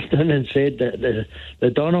 But they turned in and said that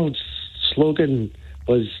the Donald's slogan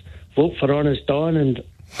was "Vote for Honest Don" and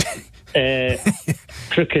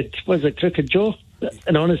Crooked Joe,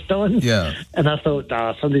 an Honest Don. Yeah. And I thought,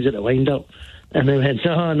 somebody's at the wind up. And I went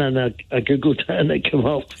on, and I googled it, and it came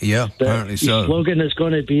up. Yeah, apparently so. The slogan is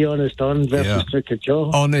going to be Honest Don versus Crooked Joe.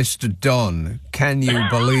 Honest Don. Can you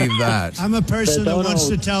believe that? I'm a person that wants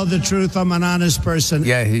to tell the truth. I'm an honest person.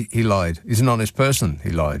 Yeah, he lied. He's an honest person.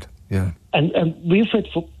 He lied. Yeah. And we've had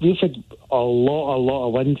a lot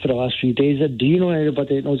of wind for the last few days. Do you know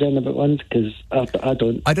anybody that knows anything about wind? Because I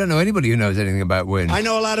don't. I don't know anybody who knows anything about wind. I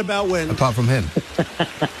know a lot about wind. Apart from him.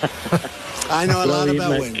 I know a lot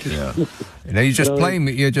about wind. Yeah. You know,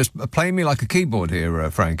 you're just playing me like a keyboard here,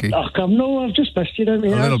 Frankie. Oh, come, no, I've just missed you down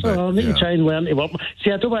here. A little bit, I need to try and learn to work.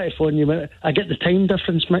 See, I don't want to phone you. I get the time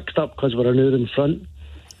difference mixed up because we're an hour in front.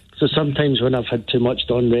 So sometimes when I've had too much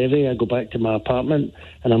Don Revy, I go back to my apartment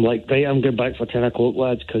and I'm like, right, I'm going back for 10 o'clock,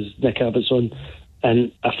 lads, because Nick Abbot's on.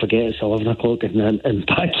 And I forget it's 11 o'clock and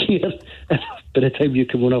back here. By the time you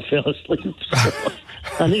come on, I fell asleep. So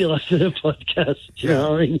I need to listen to the podcast. Do you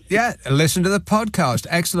know what I mean? Yeah, listen to the podcast.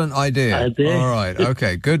 Excellent idea. I do. All right,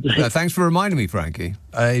 okay, good. Thanks for reminding me, Frankie.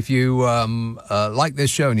 If you like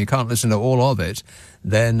this show and you can't listen to all of it,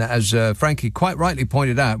 then as Frankie quite rightly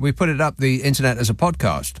pointed out, we put it up the internet as a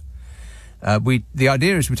podcast. The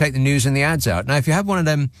idea is we take the news and the ads out. Now, if you have one of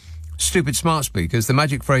them stupid smart speakers, the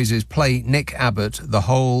magic phrase is play Nick Abbott, the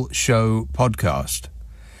whole show podcast.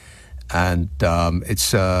 And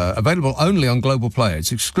it's available only on Global Player.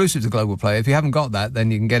 It's exclusive to Global Player. If you haven't got that, then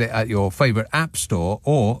you can get it at your favourite app store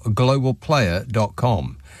or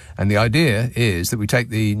globalplayer.com. And the idea is that we take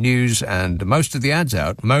the news and most of the ads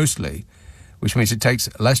out, mostly, which means it takes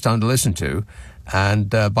less time to listen to. And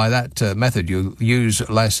by that method, you'll use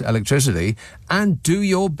less electricity and do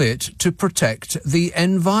your bit to protect the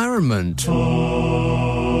environment. All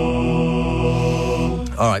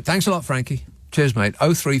right, thanks a lot, Frankie. Cheers, mate.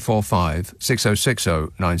 0345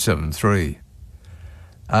 6060 973.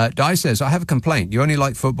 Di says, I have a complaint. You only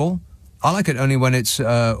like football? I like it only when it's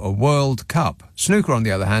a World Cup. Snooker, on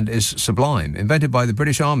the other hand, is sublime, invented by the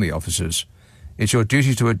British Army officers. It's your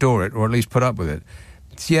duty to adore it, or at least put up with it.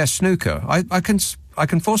 Yes, snooker. I can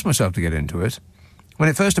force myself to get into it. When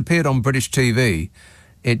it first appeared on British TV,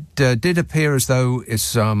 it did appear as though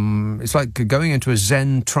it's like going into a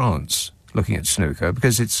Zen trance looking at snooker,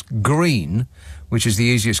 because it's green, which is the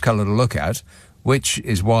easiest colour to look at, which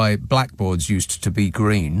is why blackboards used to be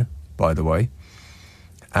green, by the way.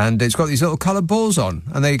 And it's got these little coloured balls on,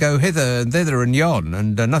 and they go hither and thither and yon,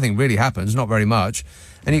 and nothing really happens, not very much,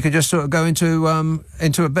 and you can just sort of go into a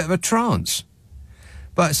bit of a trance.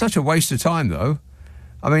 But it's such a waste of time, though.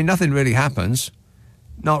 I mean, nothing really happens.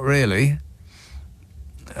 Not really.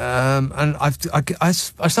 And I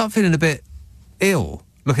start feeling a bit ill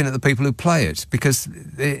looking at the people who play it, because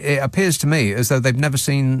it appears to me as though they've never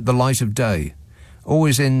seen the light of day.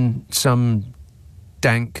 Always in some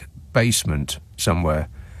dank basement somewhere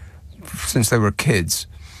since they were kids.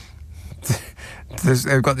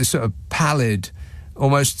 They've got this sort of pallid,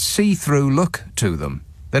 almost see-through look to them.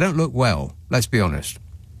 They don't look well, let's be honest.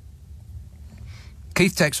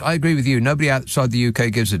 Keith texts, I agree with you. Nobody outside the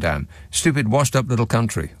UK gives a damn. Stupid, washed-up little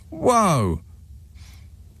country. Whoa!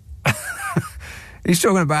 He's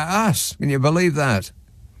talking about us. Can you believe that?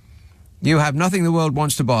 You have nothing the world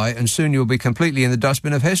wants to buy, and soon you'll be completely in the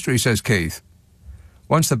dustbin of history, says Keith.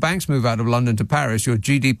 Once the banks move out of London to Paris, your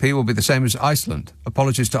GDP will be the same as Iceland.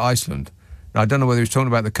 Apologies to Iceland. Now, I don't know whether he's talking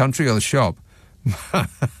about the country or the shop.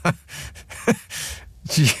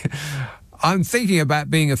 I'm thinking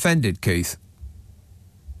about being offended, Keith.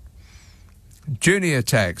 Junior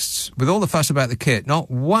texts, with all the fuss about the kit, not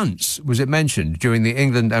once was it mentioned during the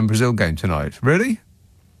England and Brazil game tonight. Really?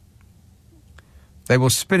 They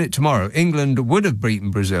will spin it tomorrow. England would have beaten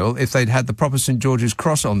Brazil if they'd had the proper St George's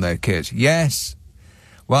cross on their kit. Yes.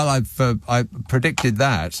 Well, I predicted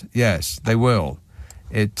that. Yes, they will.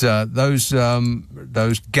 Those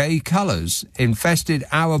gay colours infested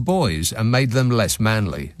our boys and made them less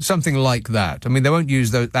manly. Something like that. I mean, they won't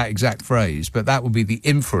use that exact phrase, but that will be the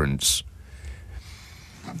inference.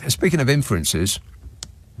 Speaking of inferences,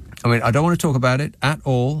 I mean, I don't want to talk about it at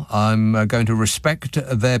all. I'm going to respect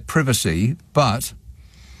their privacy, but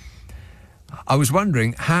I was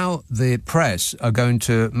wondering how the press are going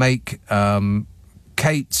to make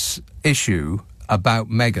Kate's issue about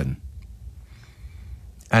Meghan.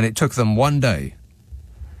 And it took them one day.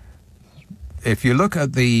 If you look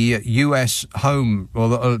at the US Home,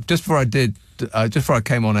 well, just before I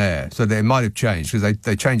came on air, so they might have changed because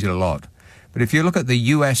they change it a lot. But if you look at the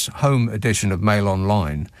US Home edition of Mail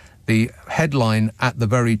Online, the headline at the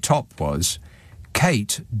very top was,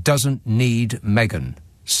 Kate doesn't need Meghan,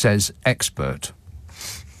 says expert.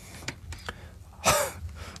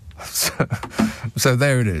 So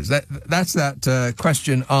there it is. That's that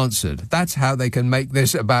question answered. That's how they can make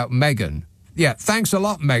this about Meghan. Yeah, thanks a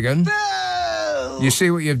lot, Megan. No! You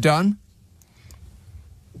see what you've done?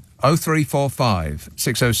 0345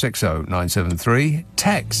 6060 973.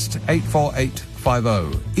 Text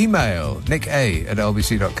 84850. Email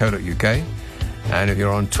nica@lbc.co.uk. And if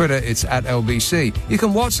you're on Twitter, it's @LBC. You can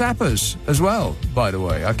WhatsApp us as well, by the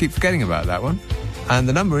way. I keep forgetting about that one. And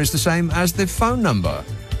the number is the same as the phone number.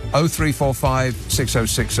 0345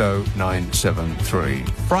 6060 973.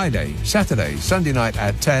 Friday, Saturday, Sunday night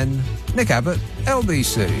at 10. Nick Abbott,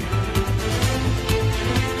 LBC.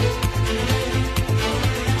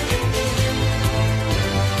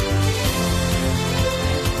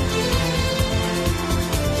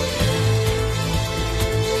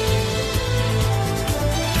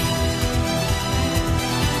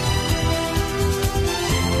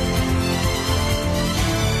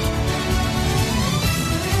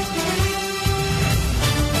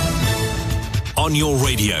 On your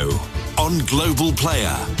radio, on Global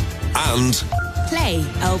Player, and Play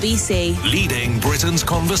LBC. leading Britain's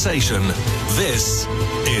conversation. This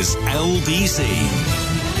is LBC.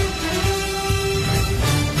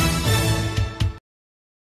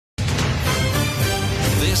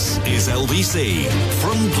 This is LBC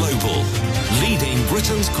from Global, leading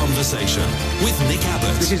Britain's conversation with Nick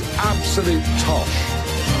Abbott. This is absolute tosh.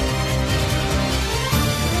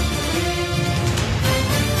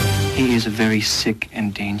 He is a very sick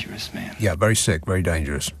and dangerous man. Yeah, very sick, very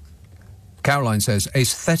dangerous. Caroline says,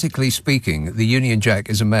 aesthetically speaking, the Union Jack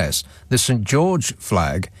is a mess. The St. George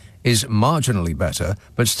flag is marginally better,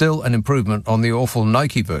 but still an improvement on the awful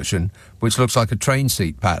Nike version, which looks like a train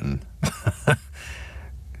seat pattern.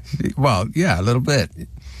 Well, yeah, a little bit.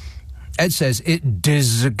 Ed says, it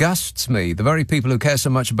disgusts me. The very people who care so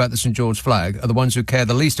much about the St. George flag are the ones who care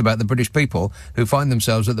the least about the British people, who find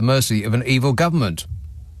themselves at the mercy of an evil government.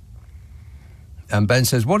 And Ben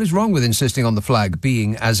says, what is wrong with insisting on the flag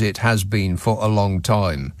being as it has been for a long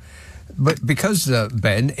time? But because,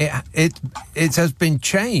 Ben, it has been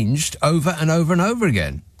changed over and over and over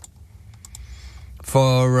again.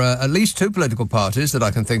 For at least two political parties that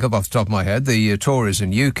I can think of off the top of my head, the Tories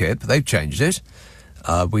and UKIP, they've changed it.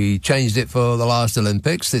 We changed it for the last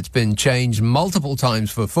Olympics. It's been changed multiple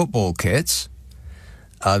times for football kits.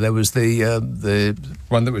 There was the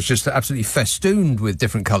one that was just absolutely festooned with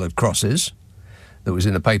different coloured crosses. That was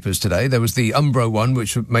in the papers today. There was the Umbro one,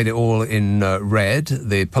 which made it all in red.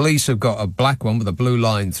 The police have got a black one with a blue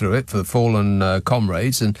line through it for the fallen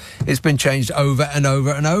comrades, and it's been changed over and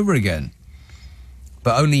over and over again.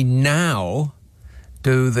 But only now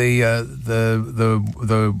do the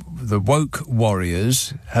woke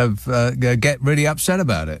warriors have get really upset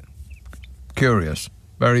about it. Curious,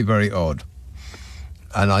 very, very odd.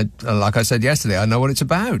 And like I said yesterday, I know what it's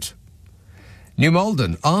about. New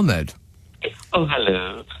Malden, Ahmed. Oh,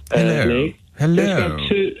 hello. Hello. Nick. Hello. I've got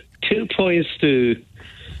two points to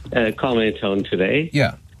comment on today.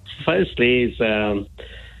 Yeah. Firstly is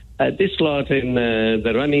this lot they're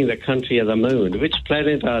running the country at the moon. Which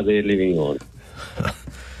planet are they living on?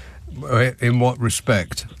 In what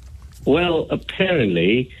respect? Well,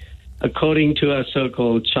 apparently, according to our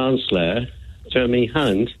so-called Chancellor, Jeremy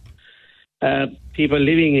Hunt, people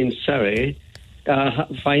living in Surrey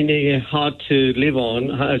finding it hard to live on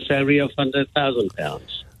a salary of £100,000.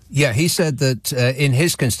 Yeah, he said that in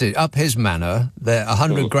his up his manor, that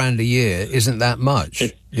 100 grand a year isn't that much.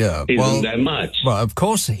 Yeah, Isn't that much? Well, of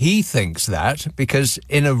course he thinks that, because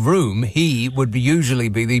in a room he would usually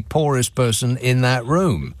be the poorest person in that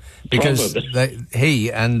room, because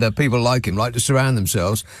he and people like him like to surround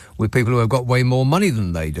themselves with people who have got way more money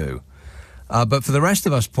than they do. But for the rest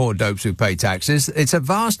of us poor dopes who pay taxes, it's a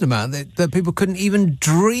vast amount that people couldn't even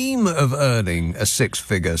dream of earning a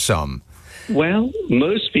six-figure sum. Well,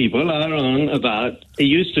 most people are on about, it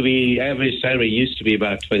used to be, average salary used to be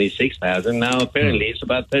about 26,000. Now apparently it's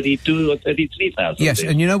about 32 or 33,000. Yes,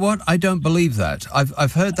 and you know what? I don't believe that.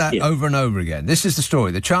 I've heard that over and over again. This is the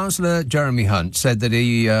story. The Chancellor, Jeremy Hunt, said that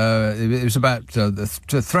it was about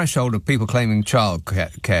the threshold of people claiming child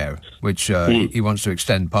care, which he wants to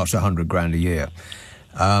extend past 100 grand a year.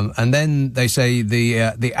 And then they say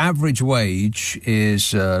the average wage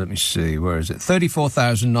is, let me see, where is it?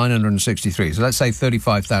 34,963. So let's say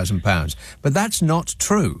 £35,000. But that's not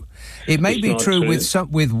true. It may be true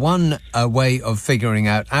with one way of figuring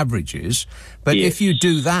out averages, but if you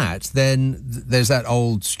do that, then there's that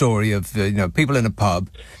old story of people in a pub.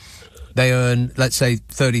 They earn, let's say,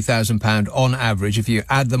 £30,000 on average if you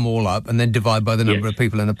add them all up and then divide by the number of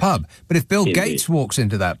people in a pub. But if Bill Gates walks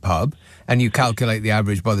into that pub and you calculate the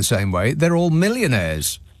average by the same way, they're all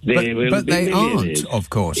millionaires But they aren't, of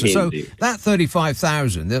course. So Indeed. that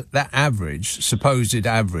 35,000, that average, supposed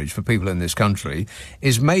average for people in this country,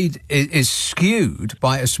 is skewed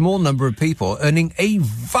by a small number of people earning a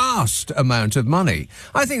vast amount of money.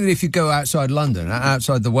 I think that if you go outside London,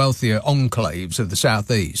 outside the wealthier enclaves of the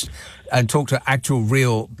southeast, and talk to actual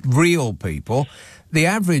real people, the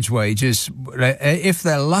average wage is, if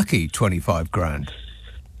they're lucky, 25 grand.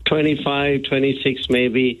 25, 26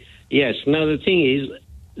 maybe. Yes. Now, the thing is,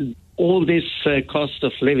 all this cost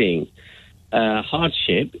of living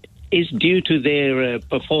hardship is due to their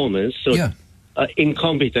performance or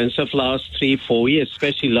incompetence of last 3-4 years,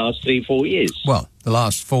 especially last 3-4 years. Well, the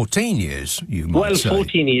last 14 years, you might say.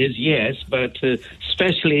 14 years, yes, but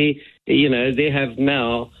especially, they have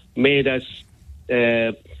now made us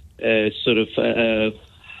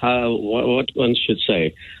what one should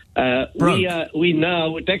say. Taxpayer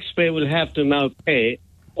will have to now pay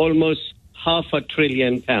almost £500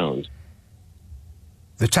 billion.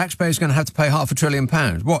 The taxpayer's going to have to pay £500 billion.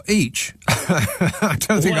 What, each? I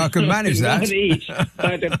don't think I can manage that. Not each,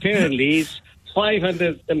 but apparently it's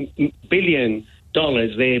 $500 billion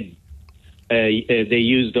they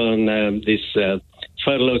used on this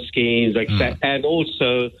furlough schemes, and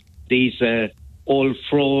also these all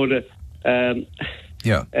fraud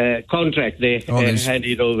contract they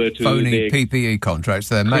handed over to phony PPE contracts.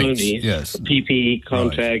 Their mates, yes, PPE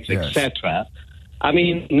contracts, right. etc. I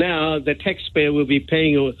mean, now the taxpayer will be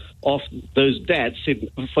paying off those debts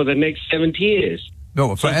for the next 70 years.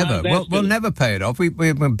 No, forever. We'll never pay it off. We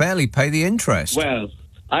barely pay the interest. Well,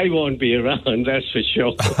 I won't be around, that's for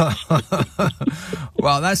sure.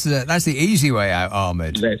 Well, that's the easy way out,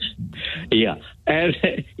 Ahmed. Yeah. And,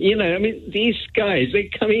 these guys, they're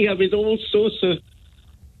coming up with all sorts of,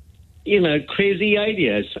 crazy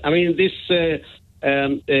ideas. I mean, this deal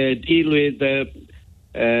with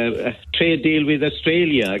trade deal with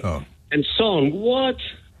Australia and so on. What?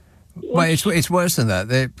 Well, it's worse than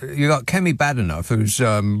that. You got Kemi Badenoch, who's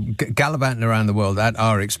gallivanting around the world at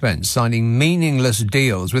our expense, signing meaningless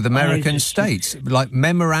deals with American states, like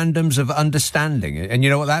memorandums of understanding. And you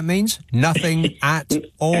know what that means? Nothing at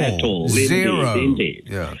all. At all. Zero. Indeed.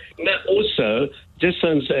 Yeah. Now, also, just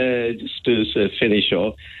to finish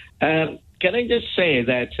off, can I just say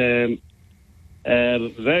that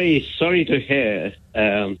very sorry to hear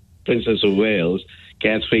Princess of Wales,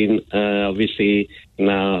 Catherine, obviously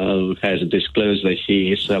now has disclosed that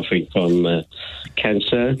she is suffering from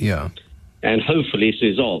cancer. Yeah. And hopefully it's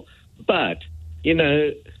resolved. But,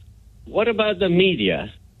 what about the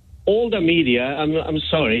media? All the media, I'm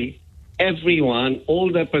sorry, everyone,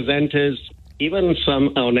 all the presenters, even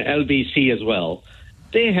some on LBC as well,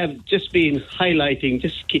 they have just been highlighting,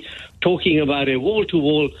 talking about a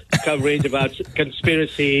wall-to-wall coverage about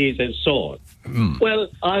conspiracies and so on. Well,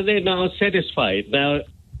 are they now satisfied? Now,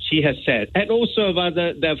 she has said. And also about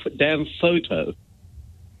the damn photo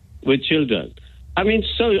with children. I mean,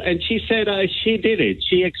 and she said she did it.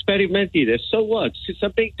 She experimented it. So what? It's a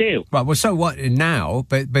big deal. Right, well, so what now?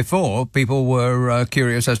 But before, people were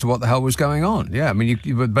curious as to what the hell was going on. Yeah, I mean,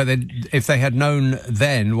 if they had known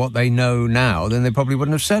then what they know now, then they probably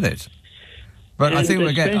wouldn't have said it. But I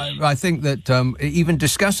think that even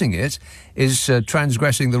discussing it is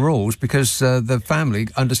transgressing the rules because the family,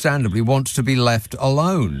 understandably, wants to be left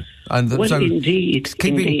alone. And indeed,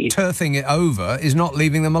 turfing it over is not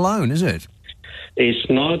leaving them alone, is it? It's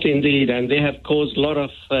not indeed, and they have caused a lot of,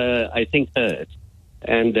 I think, hurt.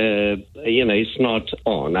 And, it's not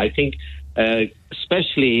on. I think,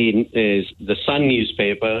 especially in the Sun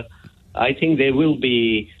newspaper, I think they will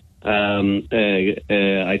be...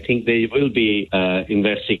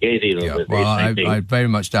 investigated over this. Well, I very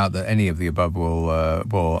much doubt that any of the above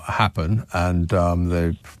will happen, and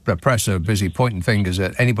the press are busy pointing fingers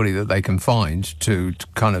at anybody that they can find to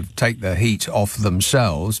kind of take the heat off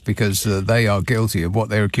themselves because they are guilty of what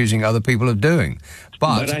they're accusing other people of doing.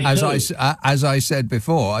 But as I said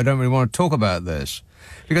before, I don't really want to talk about this.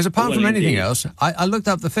 Because apart from anything else, I looked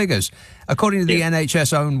up the figures. According to the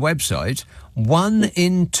NHS own website, 1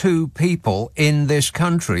 in 2 people in this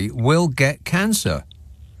country will get cancer.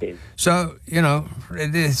 So,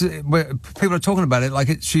 people are talking about it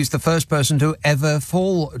like she's the first person to ever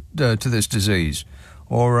fall to this disease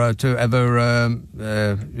or to ever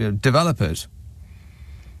develop it.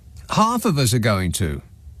 Half of us are going to.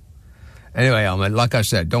 Anyway, Ahmed, like I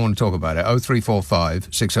said, don't want to talk about it. 0345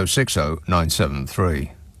 6060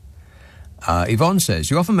 973. Yvonne says,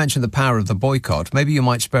 you often mention the power of the boycott. Maybe you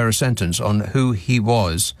might spare a sentence on who he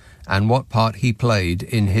was and what part he played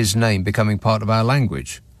in his name becoming part of our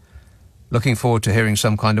language. Looking forward to hearing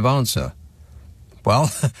some kind of answer.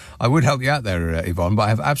 Well, I would help you out there, Yvonne, but I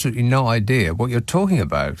have absolutely no idea what you're talking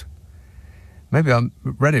about. Maybe I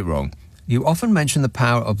read it wrong. You often mention the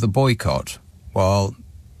power of the boycott. Well,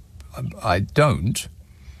 I don't.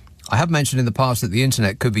 I have mentioned in the past that the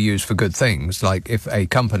internet could be used for good things, like if a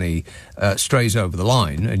company strays over the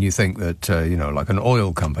line and you think that, like an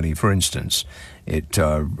oil company, for instance, it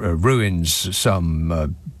ruins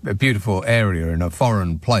some beautiful area in a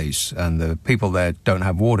foreign place and the people there don't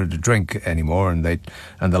have water to drink anymore and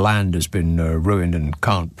the land has been ruined and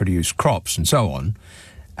can't produce crops and so on,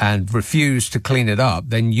 and refuse to clean it up,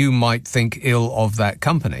 then you might think ill of that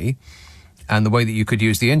company. And the way that you could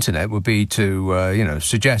use the internet would be to,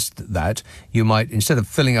 suggest that you might, instead of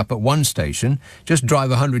filling up at one station, just drive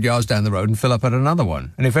 100 yards down the road and fill up at another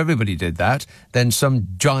one. And if everybody did that, then some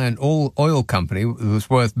giant oil company that's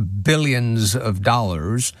worth billions of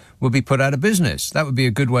dollars would be put out of business. That would be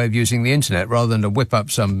a good way of using the internet rather than to whip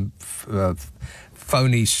up some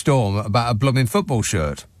phony storm about a blooming football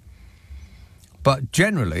shirt. But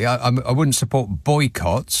generally, I wouldn't support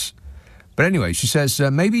boycotts. But anyway, she says,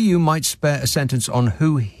 maybe you might spare a sentence on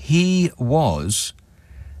who he was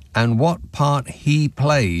and what part he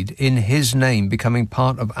played in his name becoming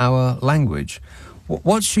part of our language.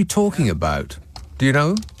 What's she talking about? Do you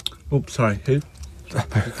know? Oops, sorry, who?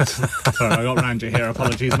 Sorry, I got round it here.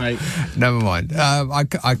 Apologies, mate. Never mind. I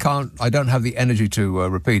don't have the energy to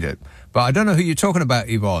repeat it. But I don't know who you're talking about,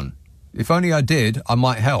 Yvonne. If only I did, I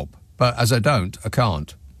might help. But as I don't, I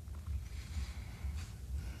can't.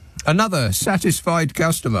 Another satisfied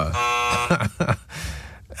customer.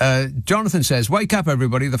 Jonathan says, wake up,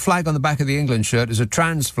 everybody. The flag on the back of the England shirt is a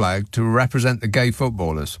trans flag to represent the gay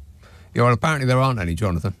footballers. Yeah, well, apparently there aren't any,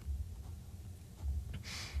 Jonathan.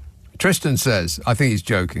 Tristan says, I think he's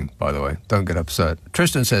joking, by the way. Don't get upset.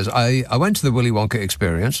 Tristan says, I went to the Willy Wonka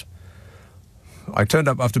experience. I turned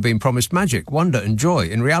up after being promised magic, wonder and joy.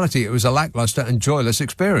 In reality, it was a lackluster and joyless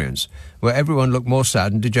experience where everyone looked more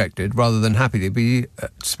sad and dejected rather than happy to be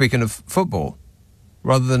speaking of football.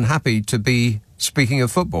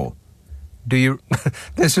 Do you...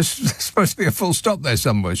 There's supposed to be a full stop there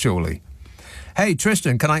somewhere, surely. Hey,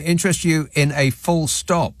 Tristan, can I interest you in a full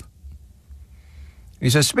stop? He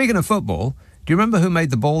says, speaking of football, do you remember who made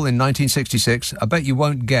the ball in 1966? I bet you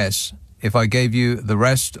won't guess if I gave you the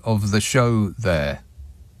rest of the show there.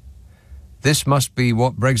 This must be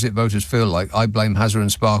what Brexit voters feel like. I blame Hazard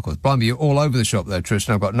and Sparkles. Blimey, you're all over the shop there,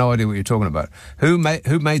 Tristan. I've got no idea what you're talking about. Who made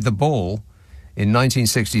the ball in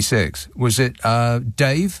 1966? Was it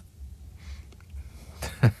Dave?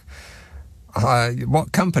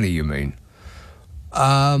 What company you mean?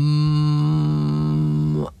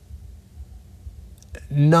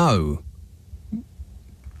 No.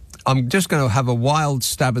 I'm just going to have a wild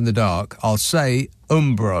stab in the dark. I'll say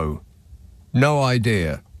Umbro. No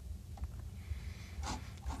idea.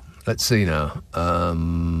 Let's see now.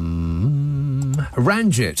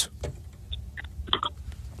 Ranjit.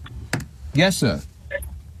 Yes, sir.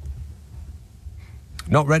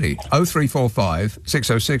 Not ready. 0345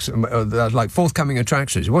 606, like forthcoming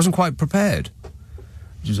attractions. It wasn't quite prepared,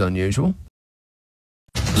 which is unusual.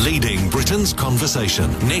 Leading Britain's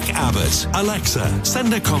conversation. Nick Abbot. Alexa,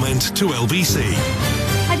 send a comment to LBC.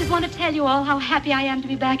 I just want to tell you all how happy I am to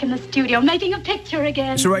be back in the studio, making a picture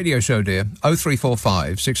again. It's a radio show, dear.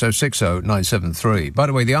 0345 6060 973. By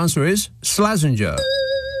the way, the answer is Slazenger.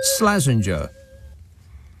 Slazenger.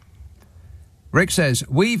 Rick says,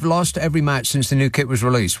 we've lost every match since the new kit was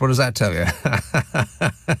released. What does that tell you?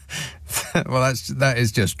 Well, that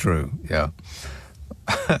is just true, yeah.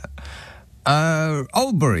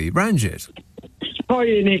 Oldbury, Ranjit. Hi,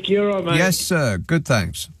 Nick. You're all right, mate. Yes, sir. Good,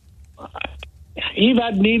 thanks. You've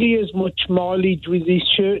had nearly as much mileage with this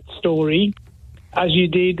shirt story as you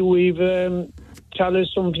did with Tell Us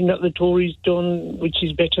Something That the Tories Done, which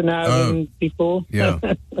is better now than before. Yeah.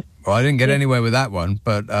 Well, I didn't get anywhere with that one,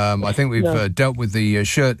 but I think we've dealt with the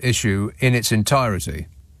shirt issue in its entirety.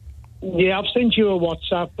 Yeah, I've sent you a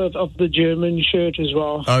WhatsApp of the German shirt as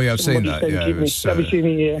well. Oh, yeah, I've seen that. Yeah, have you seen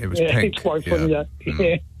it? Yeah. It was pink. It's quite funny, that.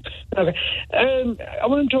 Yeah. Okay. I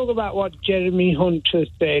want to talk about what Jeremy Hunt has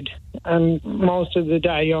said. And most of the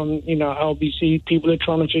day on, LBC, people are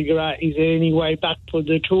trying to figure out, is there any way back for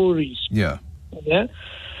the Tories? Yeah. Yeah.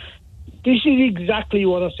 This is exactly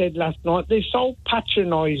what I said last night. They're so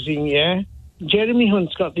patronising, yeah? Jeremy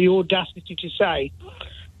Hunt's got the audacity to say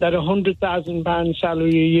that £100,000 salary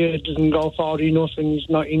a year doesn't go far enough and it's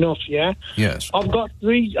not enough, yeah? Yes. I've got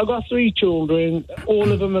three children.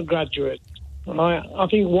 All of them are graduates. Right? I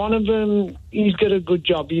think one of them, he's got a good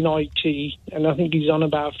job in IT, and I think he's on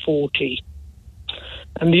about 40.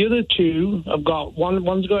 And the other two have got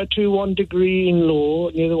one's got a 2-1 degree in law,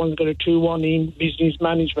 and the other one's got a 2-1 in business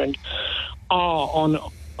management, are on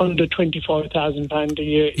under £25,000 a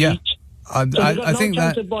year each. I think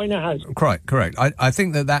chance that of buying a house. Correct. I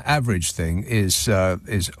think that average thing is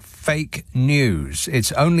fake news.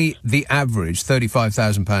 It's only the average,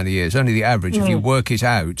 £35,000 a year. It's only the average if you work it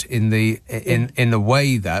out in the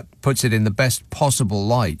way that puts it in the best possible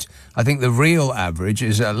light. I think the real average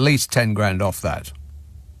is at least 10 grand off that.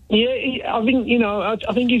 Yeah, I think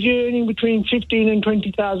I think if you're earning between £15,000 and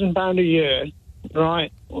 £20,000 a year,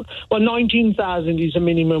 right? Well, 19,000 is a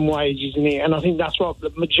minimum wage, isn't it? And I think that's what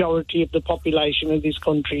the majority of the population of this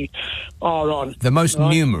country are on. The most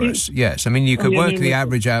numerous, yes. I mean, you could work the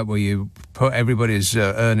average out where you put everybody's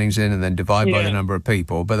earnings in and then divide by the number of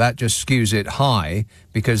people, but that just skews it high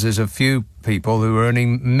because there's a few people who are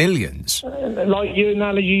earning millions. Like your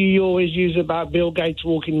analogy you always use about Bill Gates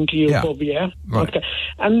walking into your pub, yeah? Right. Okay.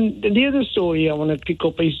 And the other story I want to pick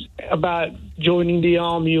up is about joining the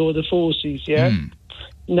army or the forces, yeah?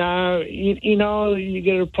 Now, you know, you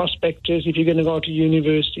get a prospectus if you're going to go to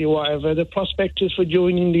university or whatever. The prospectus for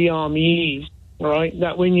joining the army is, right,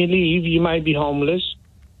 that when you leave, you may be homeless,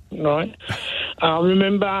 right? I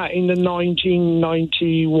remember in the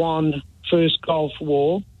 1991 First Gulf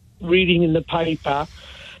War, reading in the paper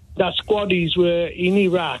that squaddies were in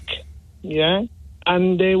Iraq, yeah?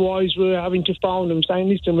 And their wives were having to phone them saying,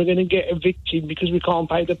 listen, we're going to get evicted because we can't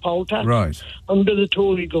pay the poll tax. Right. Under the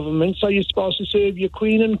Tory government. So you're supposed to serve your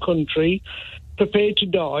queen and country, prepared to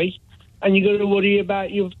die, and you've got to worry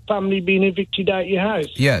about your family being evicted out your house.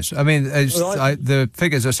 Yes, I mean, the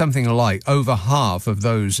figures are something like over half of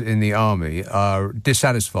those in the army are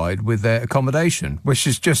dissatisfied with their accommodation, which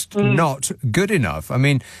is just not good enough. I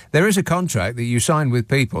mean, there is a contract that you sign with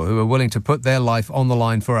people who are willing to put their life on the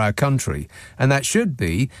line for our country, and that should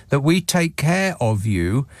be that we take care of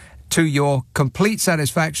you to your complete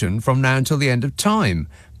satisfaction from now until the end of time.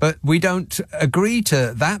 But we don't agree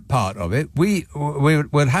to that part of it.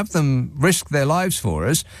 We'll have them risk their lives for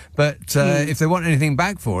us, but if they want anything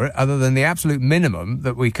back for it, other than the absolute minimum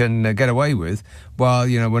that we can get away with, well,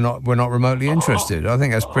 you know, we're not remotely interested. I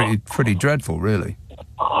think that's pretty dreadful, really.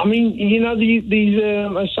 I mean, you know, these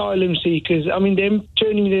asylum seekers, I mean, them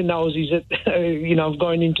turning their noses at,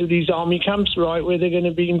 going into these army camps, right, where they're going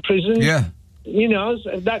to be in prison. Yeah. You know,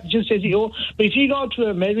 that just says it all. But if you go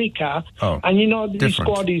to America and, you know, these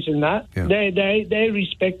squaddies and that, they're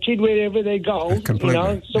respected wherever they go. Completely.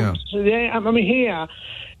 You know? So I mean, here,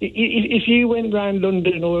 if you went around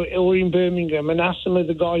London or in Birmingham and asked some of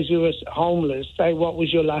the guys who are homeless, say, what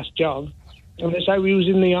was your last job? And they say, we was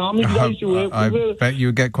in the army. I bet you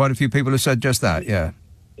would get quite a few people who said just that, yeah.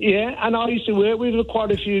 Yeah, and I used to work with quite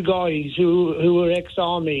a few guys who were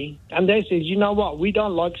ex-army, and they said, you know what, we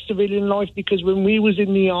don't like civilian life because when we was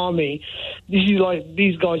in the army, this is like,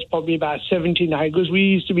 these guys probably about 70 now, because we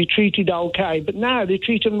used to be treated okay, but now they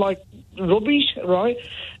treat them like rubbish, right?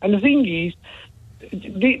 And the thing is,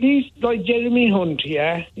 these, like Jeremy Hunt,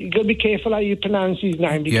 yeah, you got to be careful how you pronounce his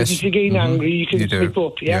name, because if you're getting angry, you can slip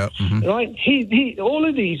up, yeah? Right? He, all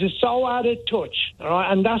of these are so out of touch, all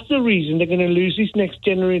right? And that's the reason they're going to lose this next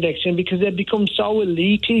general election, because they've become so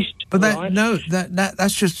elitist. But right?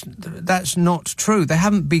 that's not true. They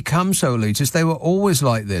haven't become so elitist. They were always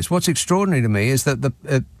like this. What's extraordinary to me is that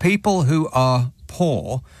the people who are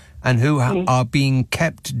poor and who are being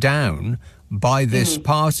kept down by this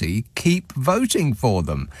party keep voting for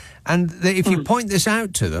them. And if you point this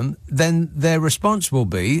out to them, then their response will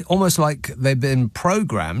be almost like they've been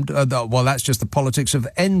programmed, well, that's just the politics of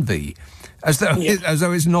envy, as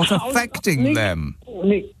though it's not affecting them.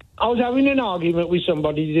 Nick, I was having an argument with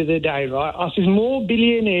somebody the other day, right? I said more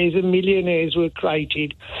billionaires and millionaires were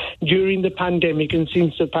created during the pandemic and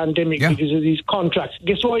since the pandemic because of these contracts.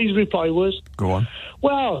 Guess what his reply was? Go on.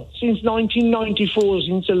 Well, since 1994,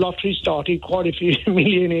 since the lottery started, quite a few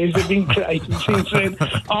millionaires have been created since then.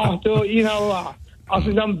 I thought, you know what? I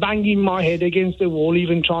said, I'm banging my head against the wall,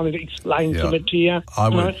 even trying to explain something to you. I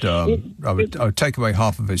would take away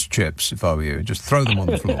half of his chips if I were you. Just throw them on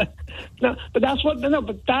the floor. But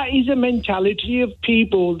that is a mentality of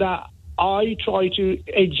people that I try to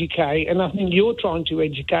educate, and I think you're trying to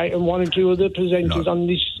educate, and one or two other presenters on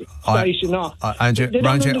this station are.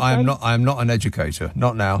 Ranjit, I am not an educator.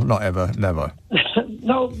 Not now, not ever, never.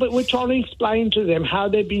 No, but we're trying to explain to them how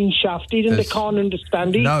they're being shafted, and they can't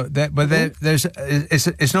understand it. No,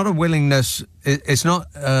 it's not a willingness. It's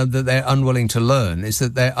not that they're unwilling to learn. It's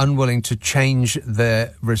that they're unwilling to change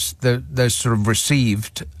their sort of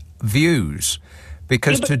received views.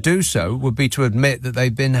 Because to do so would be to admit that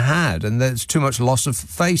they've been had, and there's too much loss of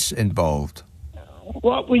face involved.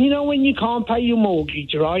 Well, when you can't pay your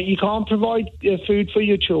mortgage, right? You can't provide food for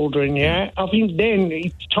your children, yeah? I think then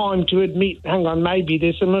it's time to admit, hang on, maybe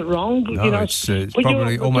there's something wrong. No, it's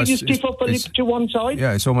probably almost... Put your stiff upper lip to one side.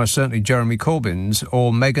 Yeah, it's almost certainly Jeremy Corbyn's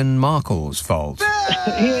or Meghan Markle's fault.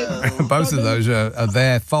 Both of those are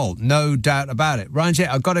their fault, no doubt about it. Ryan,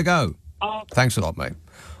 I've got to go. Thanks a lot, mate.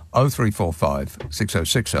 0345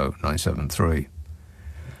 6060 973.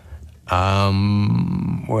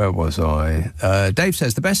 Where was I? Dave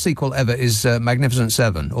says the best sequel ever is Magnificent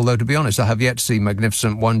 7, although to be honest I have yet to see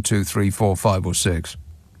Magnificent 1, 2, 3, 4, 5 or 6.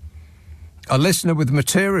 A listener with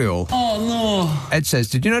material. Oh no. Ed says,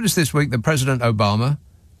 did you notice this week that President Obama...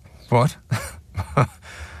 What?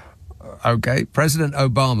 Okay, President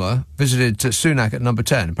Obama visited Sunak at number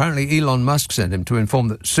 10. Apparently Elon Musk sent him to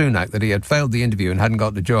inform Sunak that he had failed the interview and hadn't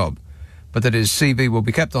got the job, but that his CV will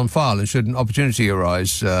be kept on file, and should an opportunity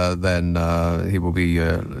arise, then he will be.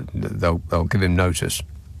 They'll give him notice.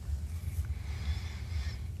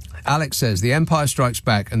 Alex says The Empire Strikes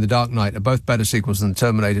Back and The Dark Knight are both better sequels than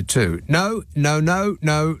Terminator 2. No.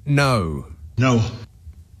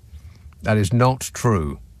 That is not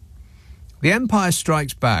true. The Empire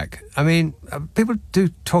Strikes Back, I mean, people do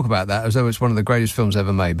talk about that as though it's one of the greatest films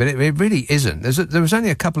ever made, but it really isn't. There was only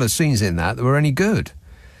a couple of scenes in that were any good.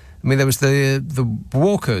 I mean, there was the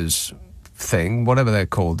walkers thing, whatever they're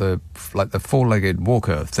called, like the four-legged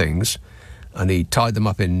walker things, and he tied them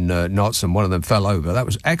up in knots and one of them fell over. That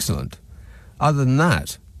was excellent. Other than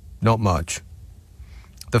that, not much.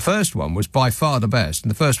 The first one was by far the best, and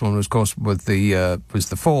the first one was, of course, was the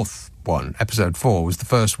fourth one. Episode 4 was the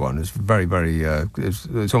first one. It's very, very...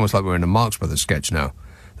 it's almost like we're in a Marx Brothers sketch now.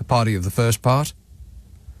 The party of the first part.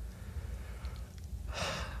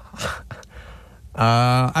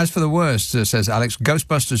 As for the worst, says Alex,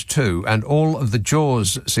 Ghostbusters 2 and all of the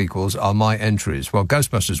Jaws sequels are my entries. Well,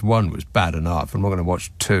 Ghostbusters 1 was bad enough. I'm not going to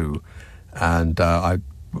watch 2. And I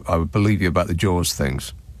would believe you about the Jaws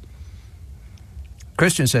things.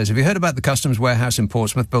 Christian says, have you heard about the customs warehouse in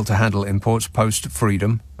Portsmouth built to handle imports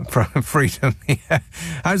post-freedom? Freedom, yeah.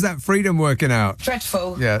 How's that freedom working out?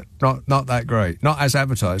 Dreadful. Yeah, not that great. Not as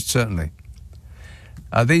advertised, certainly.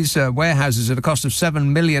 These warehouses at a cost of £7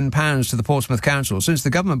 million to the Portsmouth Council. Since the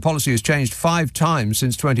government policy has changed 5 times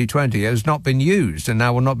since 2020, it has not been used and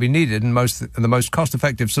now will not be needed, and the most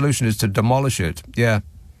cost-effective solution is to demolish it. Yeah.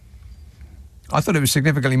 I thought it was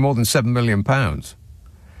significantly more than £7 million.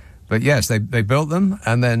 But yes, they built them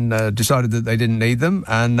and then decided that they didn't need them,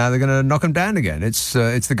 and now they're going to knock them down again. It's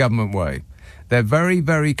the government way. They're very,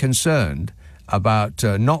 very concerned about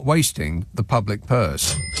not wasting the public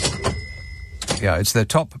purse. Yeah, it's their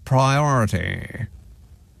top priority.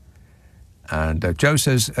 And Joe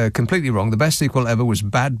says, completely wrong, the best sequel ever was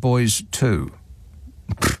Bad Boys 2.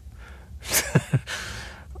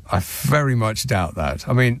 I very much doubt that.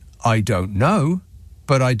 I mean, I don't know,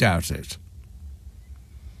 but I doubt it.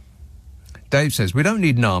 Dave says, we don't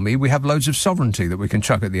need an army, we have loads of sovereignty that we can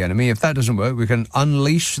chuck at the enemy. If that doesn't work, we can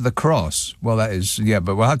unleash the cross. Well, that is, yeah,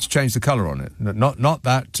 but we'll have to change the colour on it. Not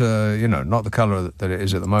that, not the colour that it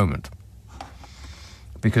is at the moment.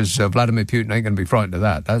 Because Vladimir Putin ain't going to be frightened of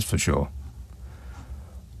that, that's for sure.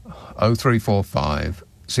 0345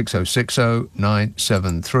 6060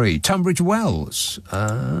 973. Tunbridge Wells.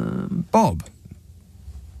 Bob.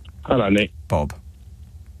 Hello, Nick. Bob.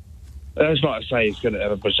 It's like I say, it's going to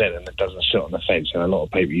have a presenter that doesn't sit on the fence, and a lot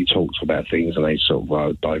of people, you talk about things and they sort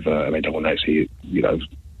of divert, and they don't want to actually,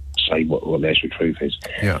 say what the actual truth is.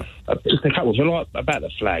 Yeah. Just a couple of things about the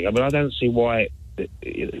flag. I mean, I don't see why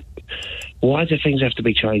do things have to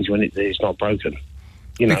be changed when it's not broken?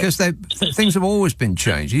 Because things have always been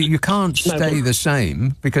changed. You can't stay the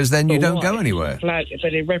same, because then you don't go anywhere. Flag,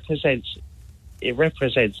 but it represents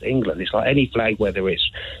England. It's like any flag, whether it's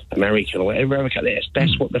American or whatever.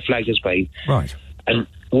 That's what the flag has been. Right. And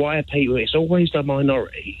why are people... It's always the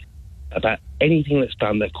minority about anything that's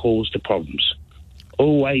done that caused the problems.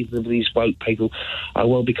 Always these woke people,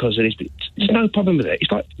 because of this. There's no problem with it.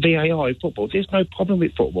 It's like VAR in football. There's no problem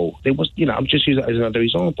with football. There was, I'm just using that as another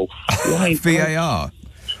example. Why VAR?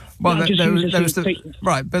 Well,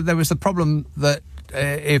 there was the problem that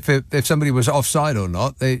if somebody was offside or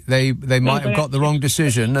not, they might have got the wrong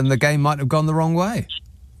decision and the game might have gone the wrong way.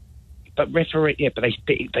 But referee, but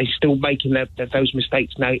they still making those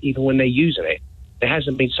mistakes now, even when they're using it. It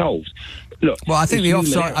hasn't been solved. Look, well, I think the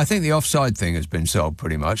offside thing has been solved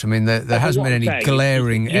pretty much. I mean, there hasn't been any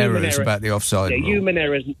glaring errors about the offside rule. Human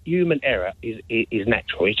error is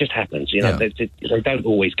natural. It just happens. They don't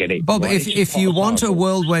always get it. Bob, right? if you want a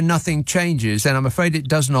world where nothing changes, then I'm afraid it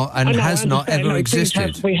does not and has not ever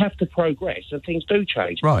existed. We have to progress, and things do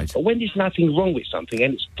change. Right. But when there's nothing wrong with something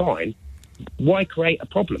and it's fine, Why create a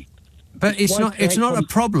problem? But it's not a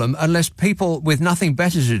problem unless people with nothing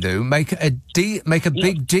better to do make a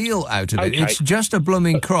big deal out of it. Okay. It's just a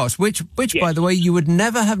blooming cross, which by the way, you would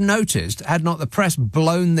never have noticed had not the press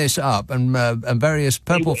blown this up and various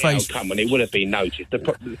purple-faced... Oh, come on, it would have been noticed.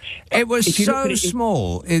 It was so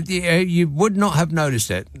small, you would not have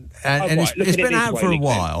noticed it. And it's been out for a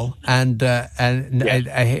while, and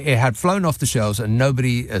it had flown off the shelves, and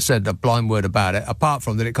nobody said a blind word about it, apart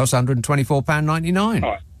from that it cost £124.99.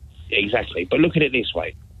 All right. Exactly, but look at it this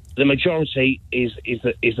way: the majority is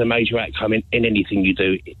the major outcome in anything you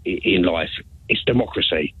do in life. It's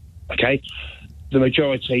democracy, okay? The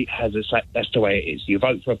majority has a say. That's the way it is. You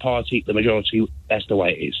vote for a party, the majority. That's the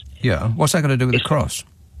way it is. Yeah. What's that going to do with the cross?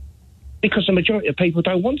 Because the majority of people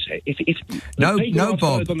don't want it. No,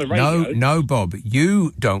 Bob. No, Bob.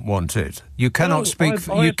 You don't want it. You cannot speak.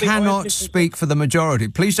 You cannot speak for the majority.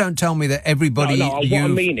 Please don't tell me that everybody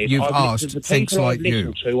you've asked thinks like you. I've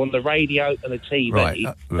listened to on the radio and the TV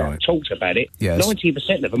that talked about it. Yes.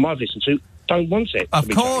 90% of them I've listened to don't want it. Of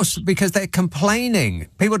course, because they're complaining.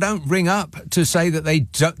 People don't ring up to say that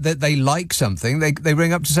they like something. They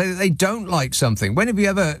ring up to say that they don't like something. When have you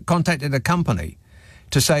ever contacted a company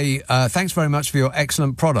to say, thanks very much for your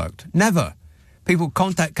excellent product? Never. People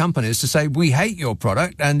contact companies to say, we hate your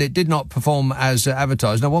product and it did not perform as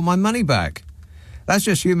advertised. I want my money back. That's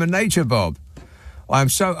just human nature, Bob. I'm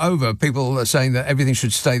so over people saying that everything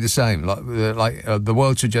should stay the same, like the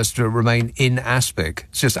world should just remain in aspic.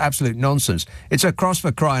 It's just absolute nonsense. It's a cross,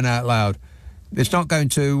 for crying out loud. It's not going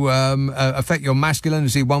to affect your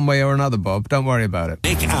masculinity one way or another, Bob. Don't worry about it.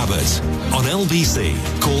 Nick Abbot on LBC.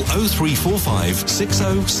 Call 0345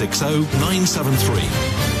 6060 973.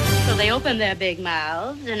 So they opened their big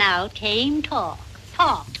mouths and out came talk.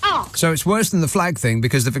 Talk. So it's worse than the flag thing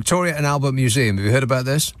because the Victoria and Albert Museum, have you heard about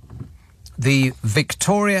this? The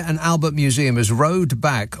Victoria and Albert Museum has rowed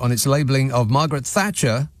back on its labelling of Margaret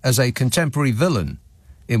Thatcher as a contemporary villain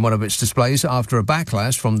in one of its displays after a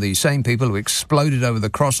backlash from the same people who exploded over the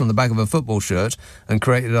cross on the back of a football shirt and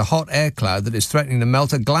created a hot air cloud that is threatening to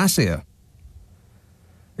melt a glacier.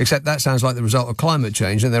 Except that sounds like the result of climate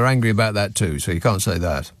change, and they're angry about that too, so you can't say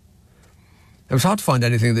that. It was hard to find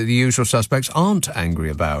anything that the usual suspects aren't angry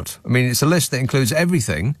about. I mean, it's a list that includes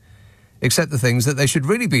everything except the things that they should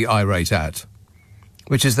really be irate at,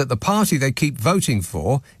 which is that the party they keep voting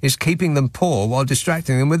for is keeping them poor while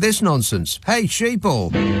distracting them with this nonsense. Hey,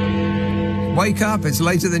 sheeple! Wake up, it's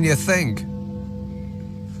later than you think.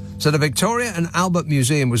 So the Victoria and Albert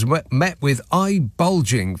Museum was met with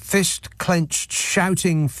eye-bulging, fist-clenched,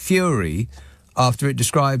 shouting fury after it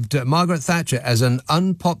described Margaret Thatcher as an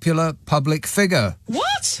unpopular public figure.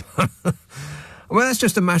 What? Well, that's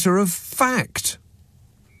just a matter of fact.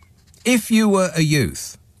 If you were a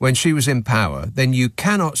youth when she was in power, then you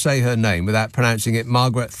cannot say her name without pronouncing it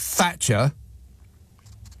Margaret Thatcher.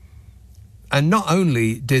 And not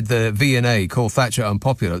only did the V&A call Thatcher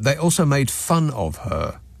unpopular, they also made fun of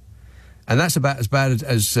her. And that's about as bad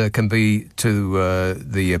as can be to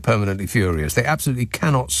the permanently furious. They absolutely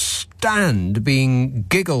cannot stand being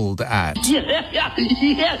giggled at.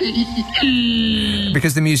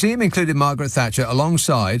 Because the museum included Margaret Thatcher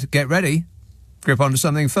alongside, get ready, grip onto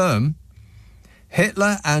something firm,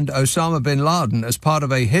 Hitler and Osama bin Laden as part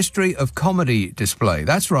of a history of comedy display.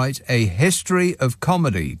 That's right, a history of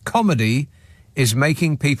comedy. Comedy is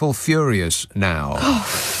making people furious now. Oh,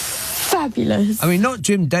 fabulous. I mean, not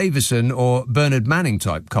Jim Davison or Bernard Manning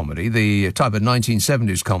type comedy, the type of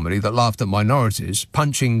 1970s comedy that laughed at minorities,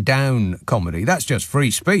 punching down comedy. That's just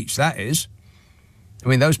free speech, that is. I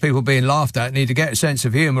mean, those people being laughed at need to get a sense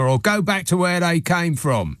of humour or go back to where they came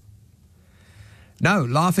from. No,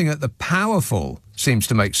 laughing at the powerful seems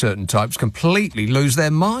to make certain types completely lose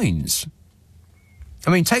their minds.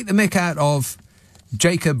 I mean, take the mick out of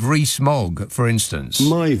Jacob Rees-Mogg, for instance.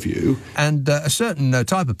 My view. And a certain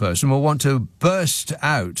type of person will want to burst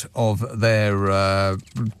out of their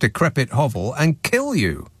decrepit hovel and kill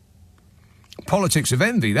you. Politics of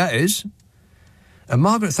envy, that is. And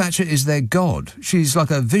Margaret Thatcher is their god. She's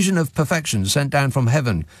like a vision of perfection sent down from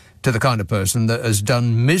heaven to the kind of person that has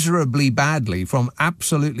done miserably badly from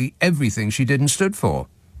absolutely everything she did and stood for.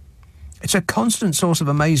 It's a constant source of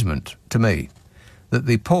amazement to me that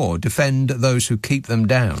the poor defend those who keep them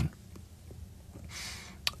down.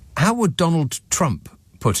 How would Donald Trump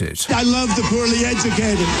put it? I love the poorly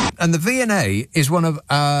educated. And the V&A is one of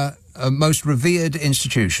our most revered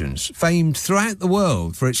institutions, famed throughout the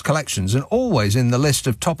world for its collections and always in the list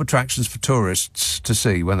of top attractions for tourists to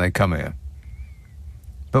see when they come here.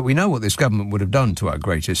 But we know what this government would have done to our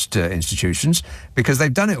greatest institutions because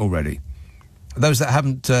they've done it already. those that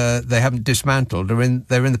haven't dismantled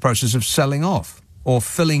they're in the process of selling off or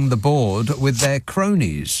filling the board with their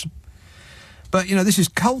cronies. But, this is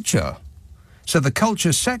culture. So the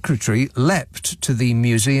culture secretary leapt to the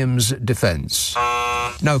museum's defence.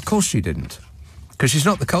 No, of course she didn't. Because she's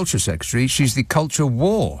not the culture secretary, she's the culture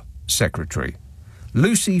war secretary.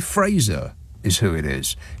 Lucy Fraser is who it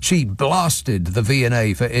is. She blasted the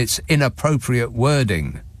V&A for its inappropriate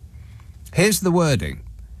wording. Here's the wording.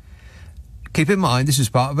 Keep in mind, this is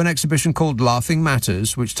part of an exhibition called Laughing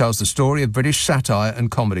Matters, which tells the story of British satire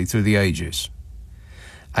and comedy through the ages.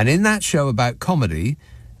 And in that show about comedy,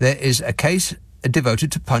 there is a case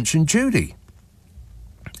devoted to Punch and Judy.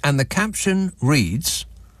 And the caption reads,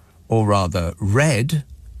 or rather read,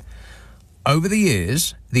 over the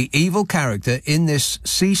years, the evil character in this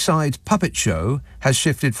seaside puppet show has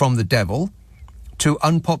shifted from the devil to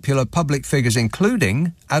unpopular public figures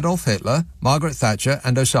including Adolf Hitler, Margaret Thatcher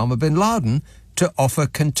and Osama bin Laden to offer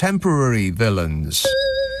contemporary villains.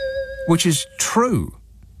 Which is true.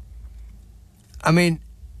 I mean,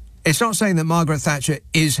 it's not saying that Margaret Thatcher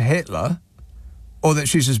is Hitler or that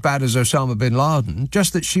she's as bad as Osama bin Laden,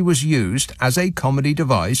 just that she was used as a comedy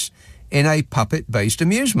device in a puppet-based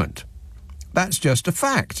amusement. That's just a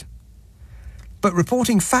fact. But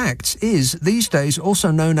reporting facts is, these days,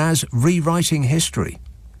 also known as rewriting history.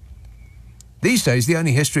 These days, the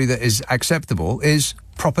only history that is acceptable is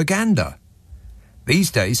propaganda.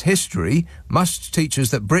 These days, history must teach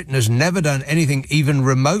us that Britain has never done anything even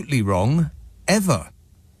remotely wrong, ever.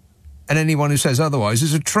 And anyone who says otherwise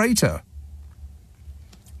is a traitor.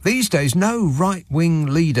 These days, no right-wing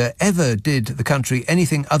leader ever did the country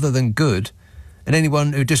anything other than good, and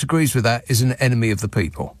anyone who disagrees with that is an enemy of the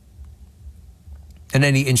people. And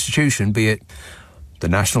any institution, be it the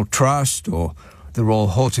National Trust or the Royal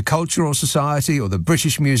Horticultural Society or the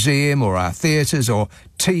British Museum or our theatres or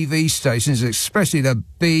TV stations, especially the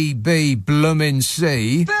BB Bloomin'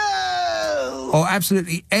 C, or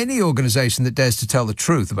absolutely any organisation that dares to tell the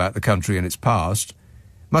truth about the country and its past,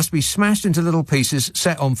 must be smashed into little pieces,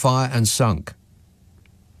 set on fire and sunk.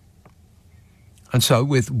 And so,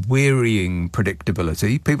 with wearying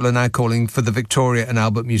predictability, people are now calling for the Victoria and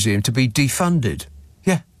Albert Museum to be defunded.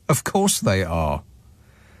 Yeah, of course they are.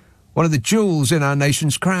 One of the jewels in our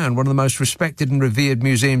nation's crown, one of the most respected and revered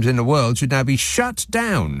museums in the world, should now be shut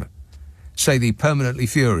down, say the permanently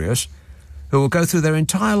furious, who will go through their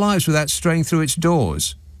entire lives without straying through its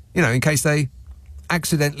doors, in case they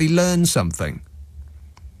accidentally learn something.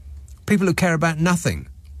 People who care about nothing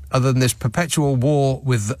other than this perpetual war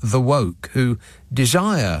with the woke, who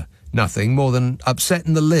desire nothing more than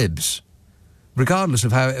upsetting the libs, regardless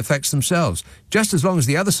of how it affects themselves. Just as long as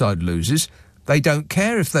the other side loses, they don't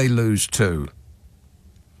care if they lose too.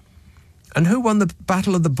 And who won the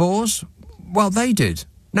Battle of the Boers? Well, they did,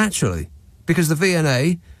 naturally, because the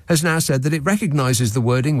V&A has now said that it recognises the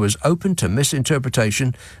wording was open to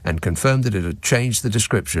misinterpretation and confirmed that it had changed the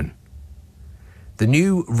description. The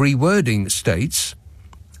new rewording states,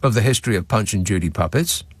 of the history of Punch and Judy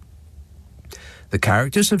puppets, the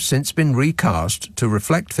characters have since been recast to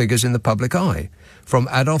reflect figures in the public eye, from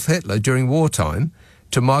Adolf Hitler during wartime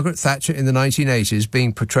to Margaret Thatcher in the 1980s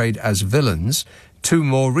being portrayed as villains, to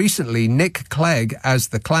more recently Nick Clegg as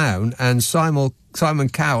the clown and Simon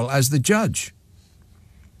Cowell as the judge.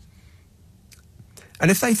 And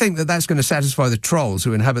if they think that that's going to satisfy the trolls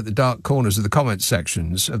who inhabit the dark corners of the comment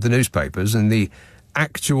sections of the newspapers and the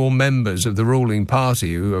actual members of the ruling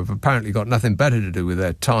party who have apparently got nothing better to do with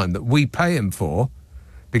their time that we pay them for,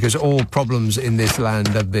 because all problems in this land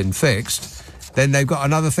have been fixed, then they've got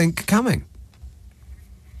another thing coming.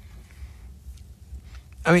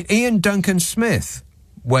 I mean, Ian Duncan Smith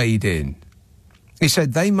weighed in. He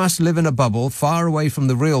said they must live in a bubble far away from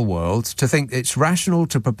the real world to think it's rational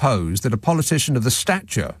to propose that a politician of the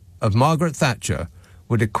stature of Margaret Thatcher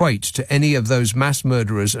would equate to any of those mass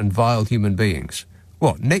murderers and vile human beings.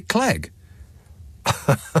 What, Nick Clegg?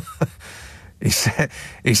 He said,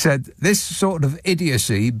 this sort of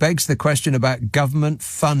idiocy begs the question about government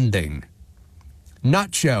funding.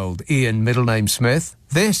 Nutshelled, Ian Middlename Smith,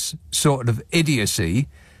 this sort of idiocy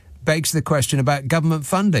begs the question about government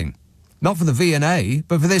funding. Not for the V&A,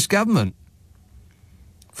 but for this government.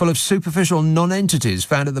 Full of superficial non-entities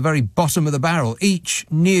found at the very bottom of the barrel, each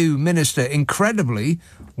new minister incredibly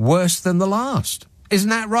worse than the last. Isn't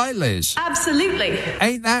that right, Liz? Absolutely.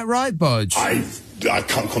 Ain't that right, Bodge? I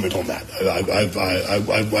can't comment on that.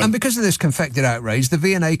 And because of this confected outrage, the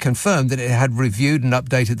V&A confirmed that it had reviewed and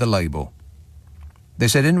updated the label. They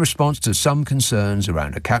said in response to some concerns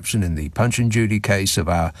around a caption in the Punch and Judy case of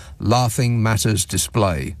our Laughing Matters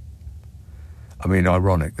display. I mean,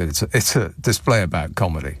 ironic that it's a display about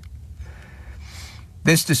comedy.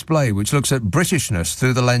 This display, which looks at Britishness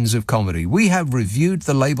through the lens of comedy. We have reviewed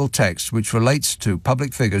the label text which relates to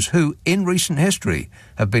public figures who, in recent history,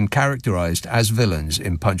 have been characterised as villains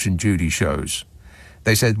in Punch and Judy shows.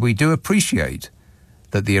 They said, we do appreciate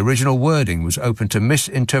that the original wording was open to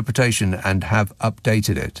misinterpretation and have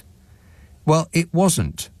updated it. Well, it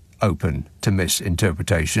wasn't open to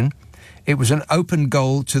misinterpretation. It was an open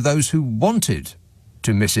goal to those who wanted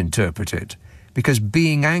to misinterpret it, because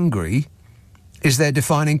being angry is their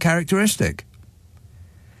defining characteristic.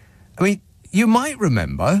 I mean, you might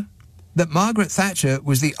remember that Margaret Thatcher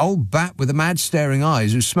was the old bat with the mad staring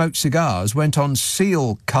eyes who smoked cigars, went on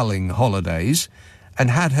seal-culling holidays, and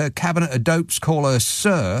had her cabinet of dopes call her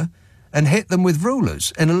Sir, and hit them with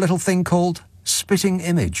rulers in a little thing called spitting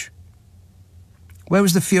image. Where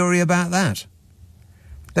was the fury about that?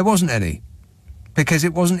 There wasn't any, because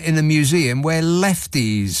it wasn't in the museum where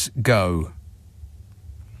lefties go.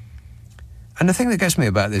 And the thing that gets me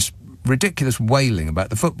about this ridiculous wailing about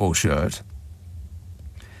the football shirt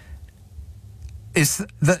is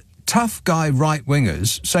that tough guy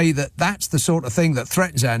right-wingers say that that's the sort of thing that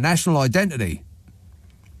threatens our national identity.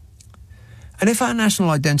 And if our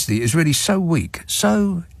national identity is really so weak,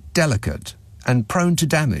 so delicate and prone to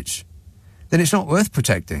damage, then it's not worth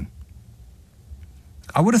protecting.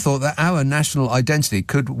 I would have thought that our national identity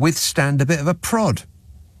could withstand a bit of a prod.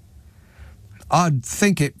 I'd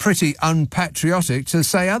think it pretty unpatriotic to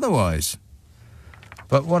say otherwise.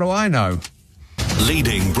 But what do I know?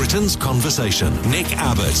 Leading Britain's conversation. Nick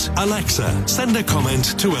Abbott. Alexa, send a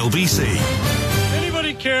comment to LBC.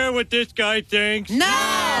 Anybody care what this guy thinks?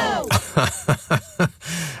 No!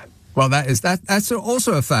 Well, that's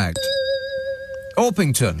also a fact.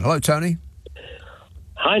 Orpington. Hello, Tony.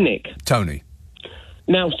 Hi, Nick. Tony.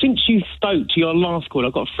 Now, since you spoke to your last call,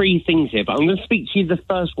 I've got 3 things here, but I'm going to speak to you the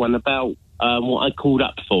first one about what I called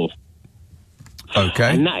up for.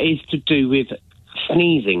 Okay. And that is to do with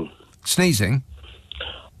sneezing. Sneezing?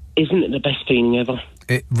 Isn't it the best feeling ever?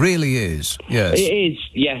 It really is, yes. It is,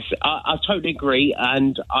 yes. I totally agree.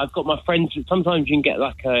 And I've got my friends, sometimes you can get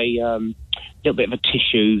like a little bit of a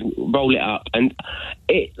tissue, roll it up, and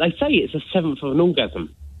they say it's a 7th of an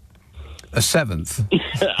orgasm. A 7th?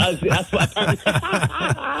 That's what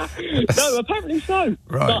apparently... No, apparently so.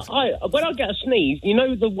 Right. But when I get a sneeze, you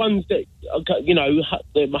know the ones that,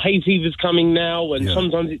 the hay fever's coming now, and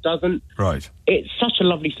sometimes it doesn't. Right. It's such a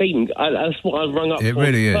lovely feeling. That's what I rung up It for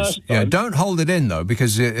really is. first Yeah, time. don't hold it in, though,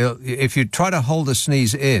 because if you try to hold a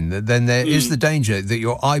sneeze in, then there is the danger that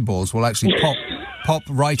your eyeballs will actually pop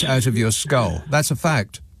right out of your skull. That's a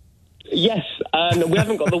fact. Yes, and we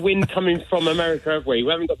haven't got the wind coming from America, have we?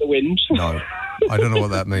 We haven't got the wind. No, I don't know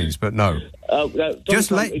what that means, but no. About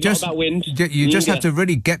wind. You just have to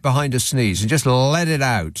really get behind a sneeze and just let it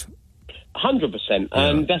out. 100%,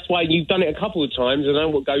 and that's why you've done it a couple of times. I know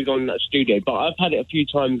what goes on in that studio, but I've had it a few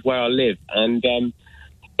times where I live, and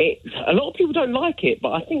a lot of people don't like it,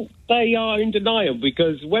 but I think they are in denial,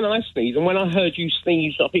 because when I sneeze, and when I heard you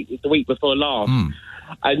sneeze, I think it was the week before last,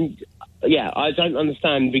 and... Yeah, I don't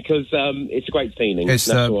understand, because it's a great feeling. It's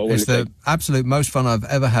the absolute most fun I've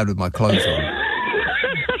ever had with my clothes on.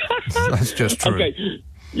 That's just true. Okay,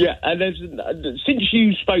 yeah, and since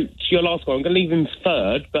you spoke to your last one, I'm going to leave him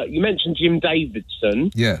third, but you mentioned Jim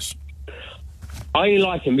Davidson. Yes. I only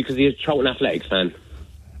like him because he's a Charlton Athletics fan.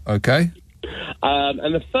 Okay.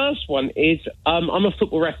 And the first one is I'm a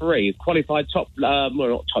football referee, qualified not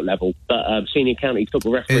top level, but senior county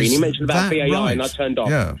football referee. And you mentioned about VAR, right? And I turned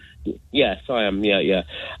off. Yeah. Yes, I am. Yeah.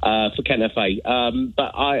 For Kent FA.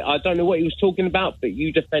 But I don't know what he was talking about, but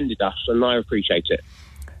you defended us, and I appreciate it.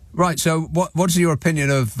 Right. So, what's your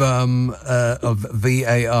opinion of VAR?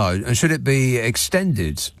 And should it be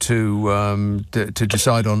extended to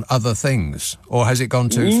decide on other things, or has it gone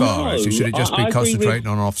too far? Should it just be concentrating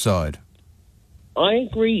on offside? I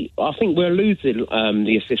agree. I think we're losing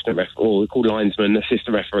the assistant referee, or we call linesmen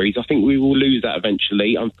assistant referees. I think we will lose that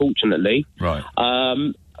eventually, unfortunately. Right.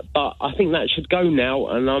 But I think that should go now.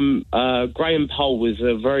 And Graham Poll was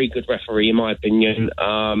a very good referee, in my opinion,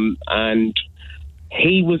 and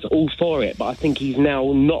he was all for it. But I think he's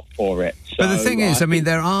now not for it. So but the thing is, I mean,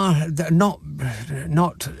 there are not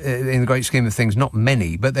in the great scheme of things, not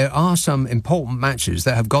many, but there are some important matches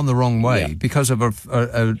that have gone the wrong way because of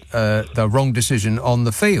the wrong decision on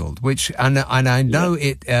the field. Which and I know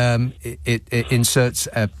it inserts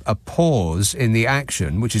a pause in the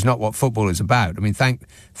action, which is not what football is about. I mean,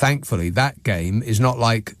 thankfully, that game is not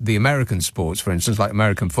like the American sports, for instance, like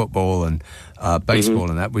American football and baseball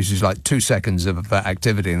and that, which is like 2 seconds of combat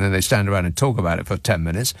activity, and then they stand around and talk about it for 10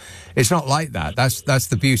 minutes. It's not like that. That's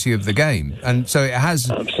the beauty of the game. And so it has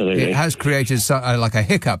created like a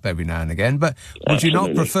hiccup every now and again. But would you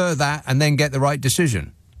not prefer that and then get the right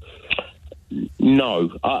decision? No,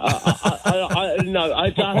 I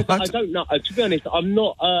don't know. To be honest, I'm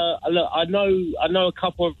not. I know a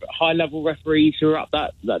couple of high-level referees who are up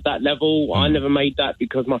that level. I never made that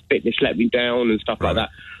because my fitness let me down and stuff like that.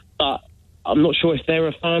 But I'm not sure if they're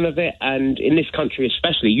a fan of it. And in this country,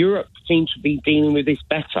 especially, Europe seems to be dealing with this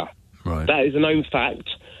better. Right. That is a known fact.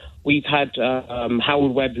 We've had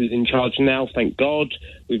Howard Webb, who's in charge now, thank God.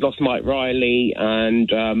 We've lost Mike Riley, and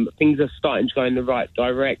things are starting to go in the right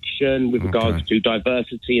direction with regards to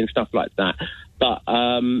diversity and stuff like that. But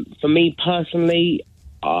for me personally,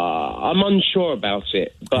 I'm unsure about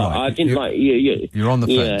it. But I didn't like... You're on the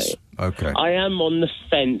fence. Okay. I am on the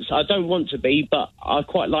fence. I don't want to be, but I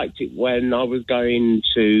quite liked it when I was going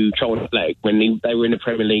to Charlton Athletic, when they were in the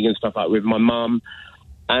Premier League and stuff like that with my mum.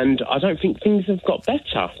 And I don't think things have got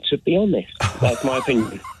better, to be honest. That's my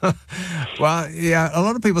opinion. Well, yeah, a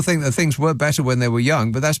lot of people think that things were better when they were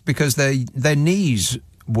young, but that's because their knees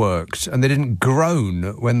worked and they didn't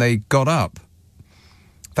groan when they got up.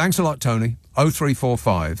 Thanks a lot, Tony.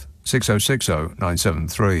 0345 6060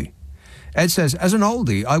 973. Ed says, as an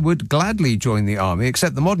oldie, I would gladly join the army,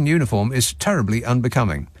 except the modern uniform is terribly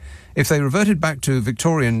unbecoming. If they reverted back to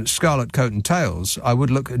Victorian scarlet coat and tails, I would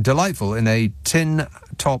look delightful in a tin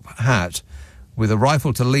top hat with a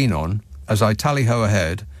rifle to lean on as I tally-ho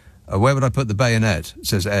ahead. Where would I put the bayonet,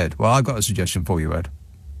 says Ed. Well, I've got a suggestion for you, Ed.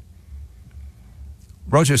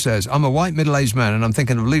 Roger says, I'm a white middle-aged man and I'm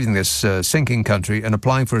thinking of leaving this sinking country and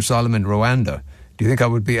applying for asylum in Rwanda. Do you think I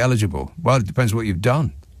would be eligible? Well, it depends what you've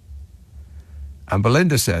done. And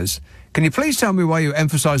Belinda says, can you please tell me why you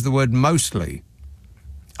emphasise the word mostly?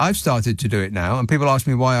 I've started to do it now, and people ask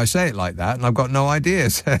me why I say it like that, and I've got no idea,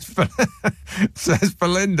 says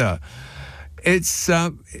Belinda. It's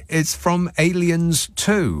from Aliens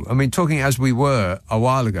 2. I mean, talking as we were a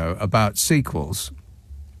while ago about sequels,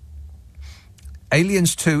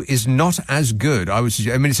 Aliens 2 is not as good, I would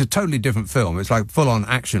suggest. I mean, it's a totally different film. It's like a full-on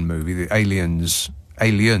action movie, the Aliens,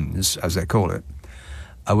 as they call it.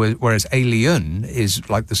 Whereas Alien is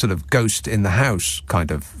like the sort of ghost in the house kind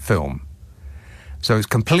of film. So it's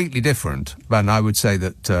completely different, and I would say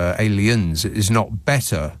that Aliens is not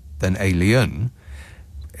better than Alien.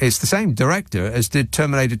 It's the same director as did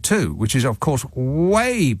Terminator 2, which is, of course,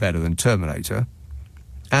 way better than Terminator,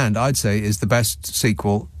 and I'd say is the best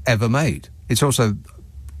sequel ever made. It's also,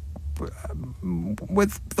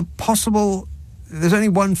 with the possible... There's only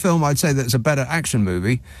one film I'd say that's a better action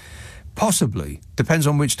movie, possibly. Depends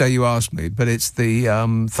on which day you ask me, but it's the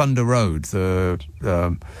Thunder Road,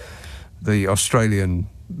 the Australian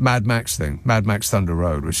Mad Max thing, Mad Max Thunder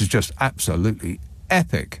Road, which is just absolutely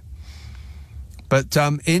epic. But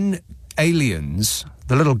in Aliens,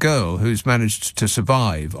 the little girl who's managed to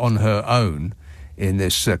survive on her own in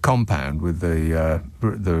this compound with the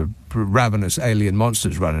ravenous alien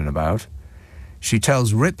monsters running about, she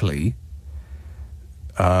tells Ripley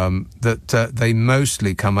that they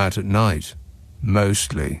mostly come out at night.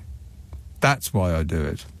 Mostly. That's why I do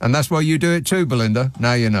it. And that's why you do it too, Belinda.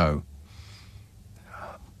 Now you know.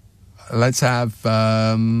 Let's have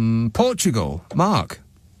Portugal. Mark.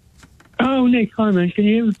 Oh, Nick, hi, man. Can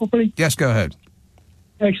you hear me properly? Yes, go ahead.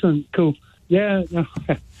 Excellent, cool. Yeah,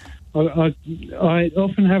 I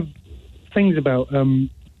often have things about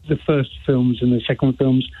the first films and the second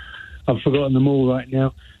films. I've forgotten them all right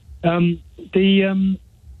now.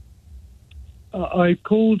 I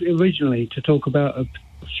called originally to talk about a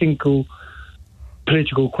single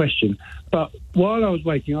political question, but while I was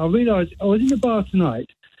waiting, I realised I was in the bar tonight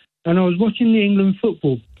and I was watching the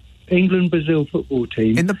England-Brazil football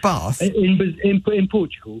team. In the bath? In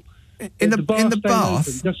Portugal. In the bath?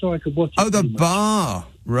 Open, just so I could watch it. Oh, the bar.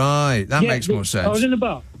 Right, that makes more sense. I was in the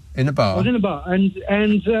bar. In the bar? I was in the bar,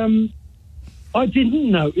 and I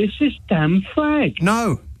didn't notice this damn flag.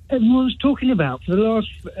 No. Everyone's talking about for the last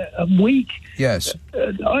week. Yes.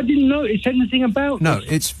 I didn't notice anything about No,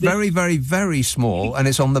 this. it's very, very, very small, and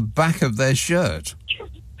it's on the back of their shirt.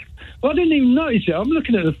 Well, I didn't even notice it. I'm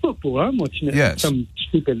looking at the football. I'm watching it. Yes. Some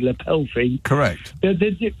stupid lapel thing. Correct.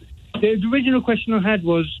 The original question I had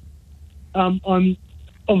was, I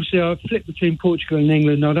flip between Portugal and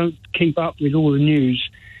England. I don't keep up with all the news.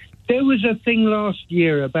 There was a thing last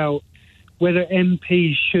year about whether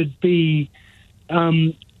MPs should be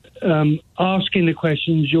asking the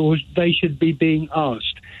questions or they should be being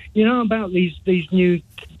asked. You know about these new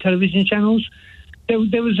television channels?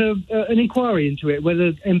 there was an inquiry into it,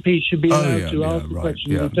 whether MPs should be allowed to ask the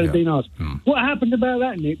questions instead of being asked. What happened about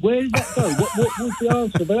that, Nick? Where did that go? what was the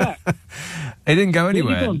answer for that? It didn't go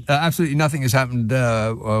anywhere. Absolutely nothing has happened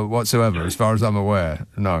whatsoever, as far as I'm aware.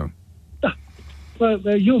 No. Well,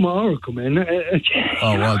 you're my oracle, man. I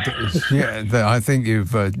think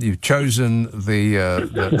you've chosen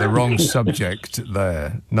the wrong subject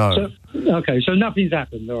there. No. So nothing's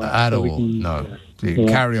happened, all right. At all, no. You can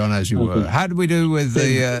carry on as you were. How did we do with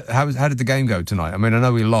the... how did the game go tonight? I mean, I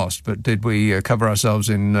know we lost, but did we cover ourselves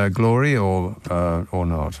in glory or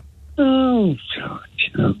not? Oh, God.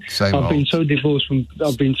 Same I've old. been so divorced from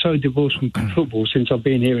football since I've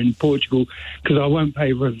been here in Portugal, because I won't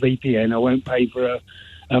pay for a VPN, I won't pay for a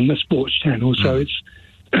sports channel, so it's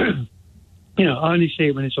I only see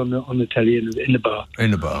it when it's on the telly in the bar.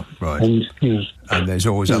 In the bar, right? And and there's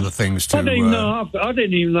always other things to. I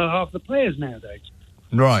didn't even know half the players nowadays.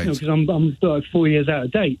 Right. Because I'm like 4 years out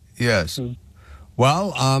of date. Yes.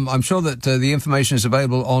 Well, I'm sure that the information is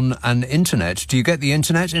available on an internet. Do you get the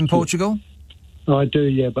internet in Portugal? I do,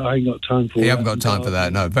 yeah, but I ain't got time for that. You haven't got time for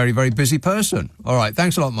that, no. Very, very busy person. All right,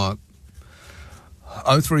 thanks a lot, Mark.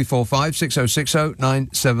 0345 6060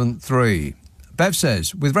 973. Bev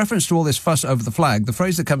says, with reference to all this fuss over the flag, the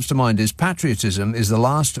phrase that comes to mind is patriotism is the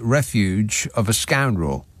last refuge of a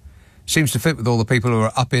scoundrel. Seems to fit with all the people who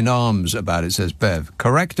are up in arms about it, says Bev.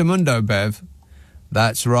 Correctamundo, Bev.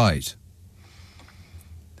 That's right.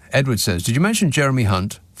 Edward says, did you mention Jeremy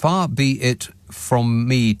Hunt? Far be it from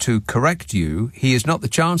me to correct you. He is not the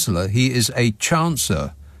Chancellor. He is a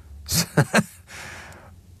chancer.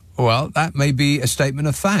 Well, that may be a statement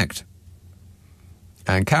of fact.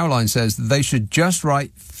 And Caroline says they should just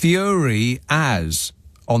write Fury as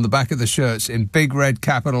on the back of the shirts in big red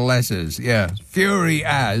capital letters. Yeah, Fury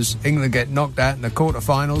as England get knocked out in the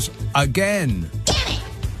quarterfinals again.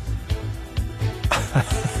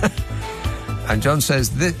 And John says,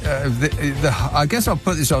 I guess I'll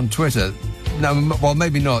put this on Twitter. No, well,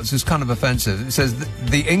 maybe not. It's just kind of offensive. It says,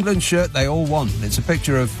 the England shirt they all want. It's a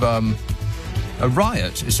picture of a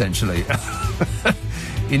riot, essentially.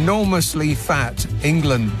 Enormously fat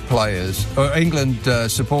England players, or England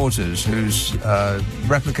supporters, whose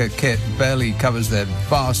replica kit barely covers their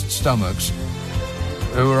vast stomachs,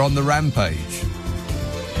 who are on the rampage.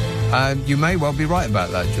 You may well be right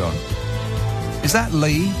about that, John. Is that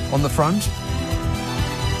Lee on the front?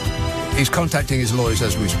 He's contacting his lawyers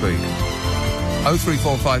as we speak.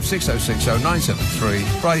 0345 6060 973.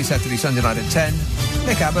 Friday, Saturday, Sunday night at 10.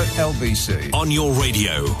 Nick Abbot, LBC. On your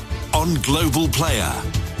radio, on Global Player,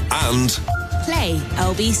 and Play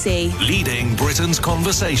LBC. leading Britain's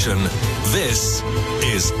conversation. This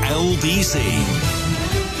is LBC.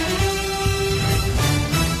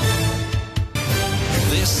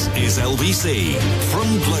 This is LBC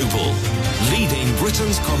from Global, leading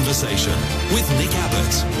Britain's conversation with Nick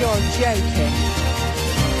Abbott. You're joking.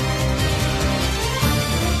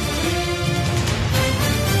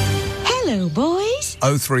 Hello, boys.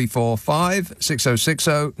 0345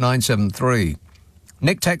 6060 973.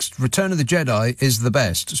 Nick texts, Return of the Jedi is the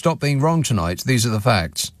best. Stop being wrong tonight. These are the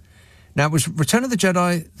facts. Now, was Return of the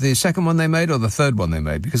Jedi the second one they made or the third one they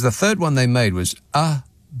made? Because the third one they made was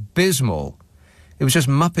abysmal. It was just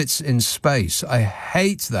Muppets in space. I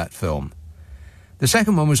hate that film. The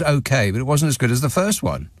second one was okay, but it wasn't as good as the first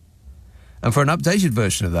one. And for an updated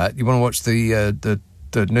version of that, you want to watch the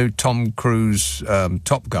new Tom Cruise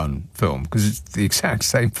Top Gun film, because it's the exact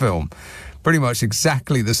same film. Pretty much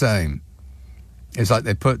exactly the same. It's like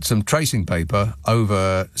they put some tracing paper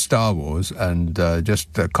over Star Wars and just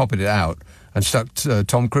copied it out and stuck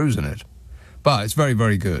Tom Cruise in it. But it's very,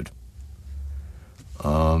 very good.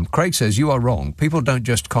 Craig says, you are wrong. People don't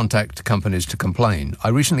just contact companies to complain. I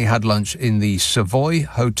recently had lunch in the Savoy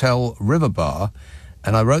Hotel River Bar,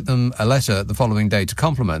 and I wrote them a letter the following day to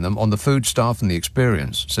compliment them on the food, staff and the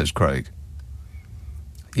experience, says Craig.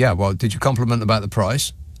 Yeah, well, did you compliment them about the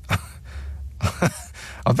price?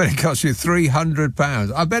 I bet it cost you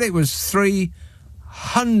 £300. I bet it was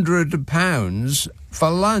 £300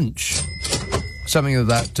 for lunch. Something of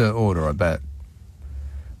that order, I bet.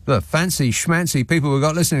 The fancy schmancy people we've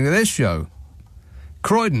got listening to this show.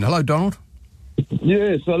 Croydon, hello, Donald.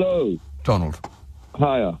 Yes, hello. Donald.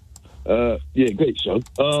 Hiya. Yeah, great show.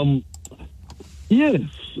 Yes,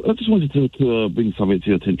 I just wanted to bring something to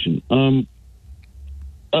your attention.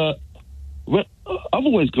 Well, I've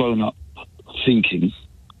always grown up thinking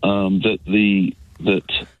that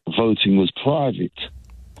voting was private.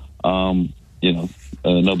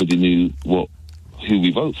 Nobody knew who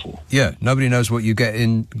we vote for. Yeah, nobody knows what you get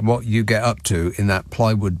up to in that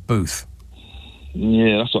plywood booth.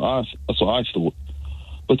 Yeah, that's what I thought.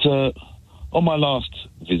 But on my last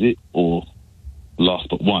visit, or last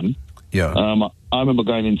but one, I remember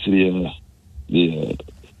going into the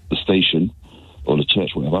station or the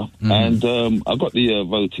church, whatever, and I got the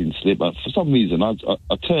voting slip. But for some reason, I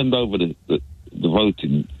turned over the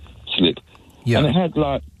voting slip, and it had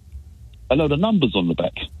like a load of numbers on the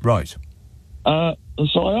back. Right. And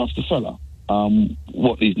so I asked the fella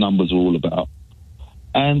what these numbers were all about,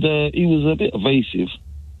 and he was a bit evasive.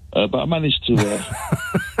 But I managed to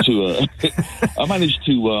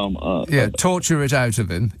torture it out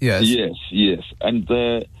of him. Yes. Yes. And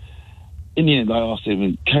in the end, I asked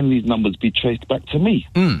him, "Can these numbers be traced back to me?"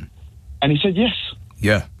 And he said yes.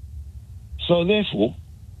 Yeah. So therefore,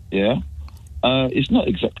 it's not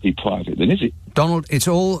exactly private, then, is it? Donald, it's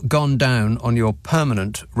all gone down on your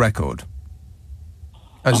permanent record.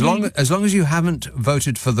 As long as you haven't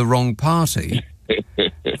voted for the wrong party,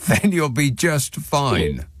 then you'll be just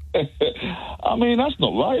fine. I mean, that's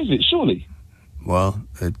not right, is it? Surely. Well,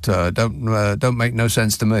 it don't make no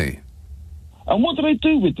sense to me. And what do they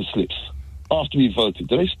do with the slips after you voted?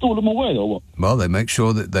 Do they store them away or what? Well, they make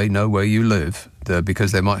sure that they know where you live,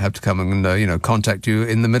 because they might have to come and contact you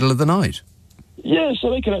in the middle of the night. Yeah, so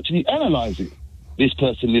they can actually analyse it. This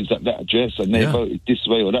person lives at that address and they voted this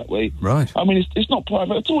way or that way. Right. I mean, it's not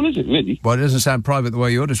private at all, is it, really? Well, it doesn't sound private the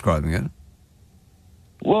way you're describing it.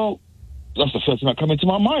 Well, that's the first thing that came into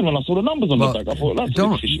my mind when I saw the numbers on the back. I thought, that's a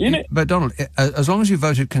bit fishy, isn't it? But, Donald, as long as you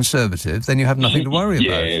voted Conservative, then you have nothing to worry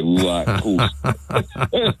about. Yeah, right, of course.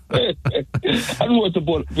 I just wanted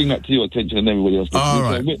to bring that to your attention and everybody else. All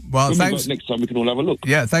right. Well, thanks. Next time we can all have a look.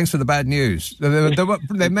 Yeah, thanks for the bad news.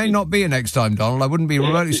 There may not be a next time, Donald. I wouldn't be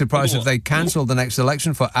remotely surprised if they cancelled the next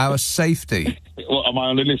election for our safety. Well, am I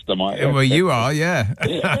on the list, am I? Well, you are, yeah.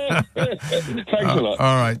 Thanks a lot.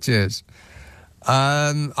 All right, cheers.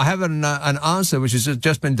 I have an answer which has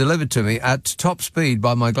just been delivered to me at top speed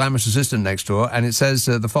by my glamorous assistant next door, and it says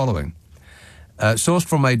the following. Sourced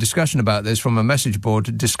from a discussion about this from a message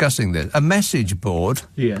board discussing this. A message board?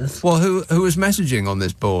 Yes. Well, who is messaging on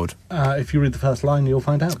this board? If you read the first line, you'll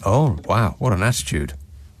find out. Oh, wow. What an attitude.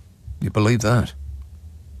 You believe that?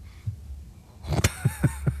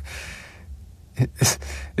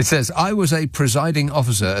 It says, I was a presiding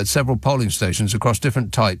officer at several polling stations across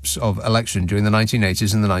different types of election during the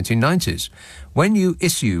 1980s and the 1990s. When you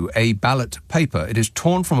issue a ballot paper, it is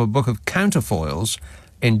torn from a book of counterfoils,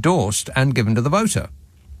 endorsed and given to the voter.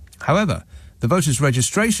 However, the voter's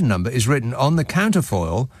registration number is written on the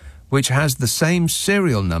counterfoil, which has the same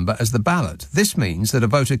serial number as the ballot. This means that a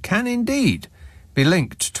voter can indeed be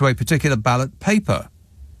linked to a particular ballot paper.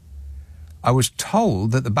 I was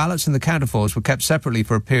told that the ballots and the counterfoils were kept separately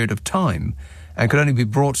for a period of time and could only be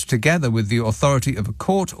brought together with the authority of a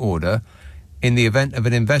court order in the event of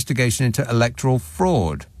an investigation into electoral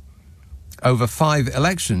fraud. Over 5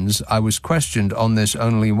 elections, I was questioned on this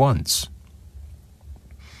only once.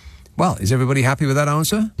 Well, is everybody happy with that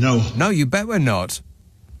answer? No. No, you bet we're not.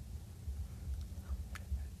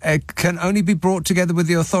 It can only be brought together with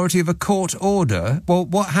the authority of a court order. Well,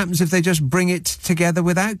 what happens if they just bring it together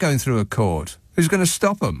without going through a court? Who's going to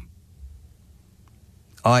stop them?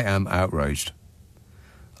 I am outraged.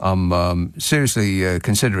 I'm seriously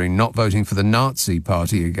considering not voting for the Nazi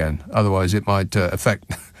Party again. Otherwise, it might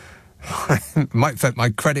affect my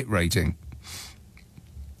credit rating.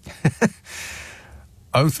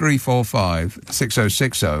 0345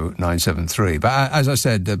 6060 973. But as I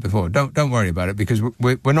said before, don't worry about it, because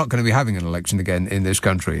we're not going to be having an election again in this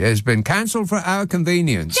country. It has been cancelled for our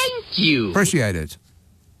convenience. Thank you. Appreciate it.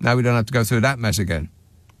 Now we don't have to go through that mess again.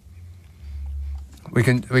 We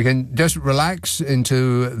can just relax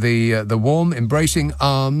into the warm, embracing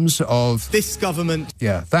arms of this government.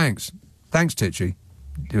 Yeah, thanks, Titchy.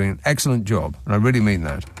 Doing an excellent job, and I really mean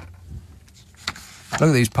that. Look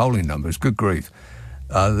at these polling numbers. Good grief.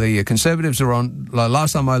 The Conservatives are on,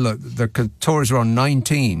 last time I looked, the Tories are on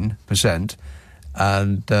 19%,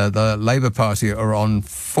 and the Labour Party are on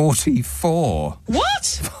 44%.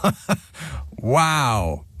 What?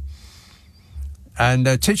 Wow. And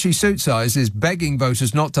Titchy Suit Size is begging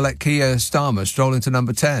voters not to let Keir Starmer stroll into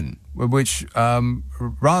number 10, which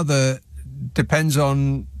rather depends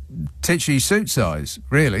on Titchy Suit Size,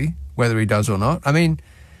 really, whether he does or not. I mean,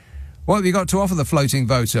 what have you got to offer the floating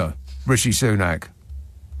voter, Rishi Sunak?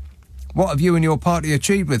 What have you and your party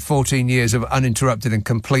achieved with 14 years of uninterrupted and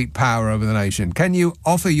complete power over the nation? Can you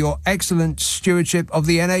offer your excellent stewardship of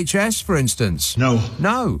the NHS, for instance? No.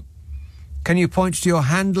 No. Can you point to your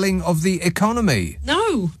handling of the economy?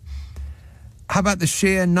 No. How about the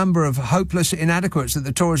sheer number of hopeless inadequates that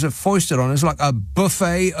the Tories have foisted on us like a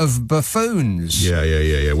buffet of buffoons? Yeah.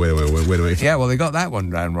 Wait. Yeah, well, they got that one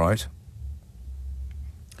down right.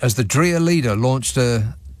 as the Dreer leader launched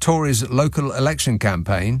a Tories' local election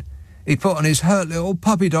campaign, he put on his hurt little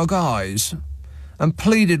puppy dog eyes and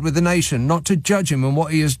pleaded with the nation not to judge him on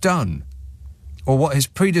what he has done or what his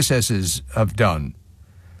predecessors have done,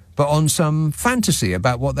 but on some fantasy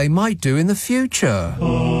about what they might do in the future.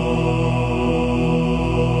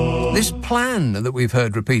 This plan that we've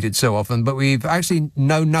heard repeated so often, but we've actually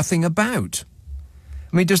know nothing about.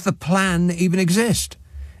 I mean, does the plan even exist?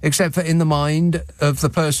 Except for in the mind of the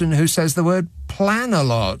person who says the word plan a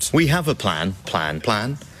lot. We have a plan,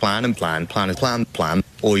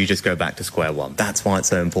 or you just go back to square one. That's why it's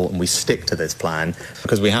so important we stick to this plan,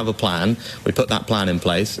 because we have a plan, we put that plan in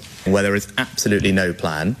place, where there is absolutely no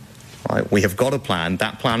plan. Right? We have got a plan,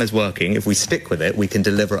 that plan is working. If we stick with it, we can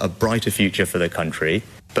deliver a brighter future for the country.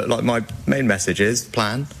 But like my main message is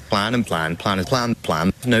plan, no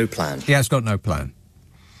plan. He has got no plan.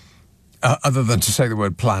 Other than to say the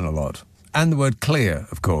word plan a lot. And the word clear,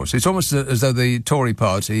 of course. It's almost as though the Tory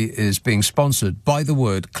party is being sponsored by the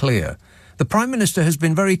word clear. The Prime Minister has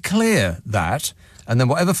been very clear that, and then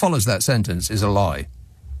whatever follows that sentence is a lie.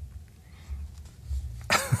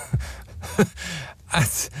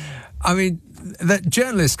 I mean, that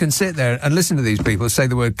journalists can sit there and listen to these people say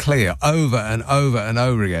the word clear over and over and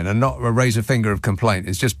over again and not raise a finger of complaint.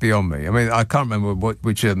 It's just beyond me. I mean, I can't remember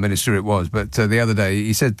which minister it was, but the other day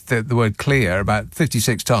he said the word clear about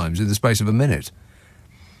 56 times in the space of a minute.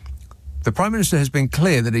 The Prime Minister has been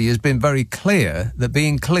clear that he has been very clear that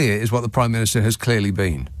being clear is what the Prime Minister has clearly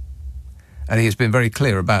been. And he has been very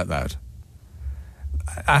clear about that.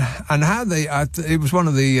 And how it was one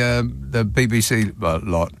of the BBC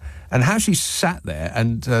lot, and how she sat there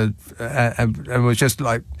and was just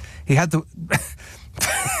like, he had the,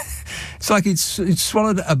 it's like he'd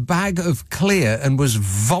swallowed a bag of clear and was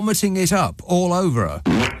vomiting it up all over her.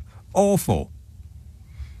 Awful.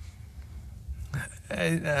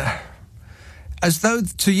 As though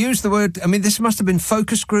to use the word, I mean, this must have been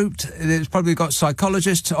focus grouped. It's probably got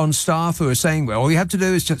psychologists on staff who are saying, well, all you have to do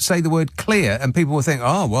is just say the word clear, and people will think,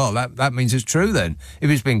 oh, well, that means it's true then. If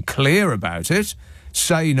it's been clear about it,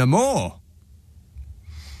 say no more.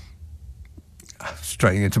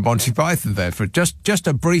 Straying into Monty Python there for just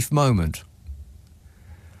a brief moment.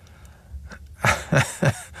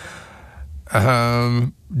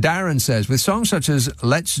 Darren says, with songs such as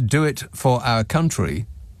Let's Do It For Our Country...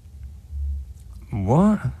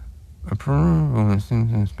 What?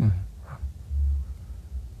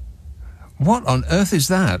 What on earth is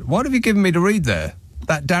that? What have you given me to read there?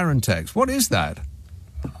 That Darren text. What is that?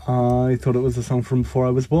 I thought it was a song from before I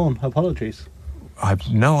was born. Apologies. I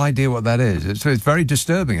have no idea what that is. It's very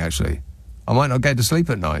disturbing, actually. I might not get to sleep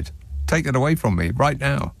at night. Take it away from me right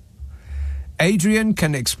now. Adrian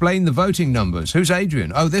can explain the voting numbers. Who's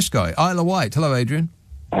Adrian? Oh, this guy. Isle of Wight. Hello, Adrian.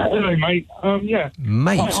 Hello, mate. Yeah.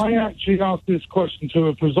 Mate. I actually asked this question to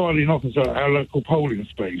a presiding officer at our local polling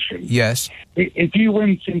station. Yes. If you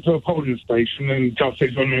went into a polling station and just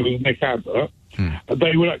said your name was Nick Abbott,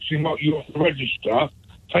 they would actually mark you off the register,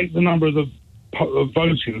 take the number of the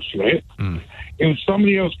voting slip. If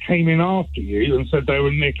somebody else came in after you and said they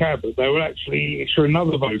were Nick Abbott, they would actually issue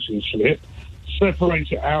another voting slip, separate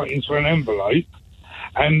it out into an envelope,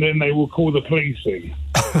 and then they will call the police in.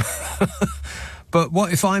 But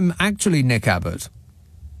what if I'm actually Nick Abbott?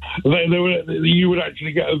 You would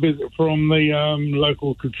actually get a visit from the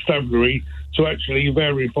local constabulary to actually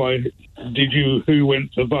verify who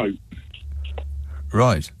went to vote.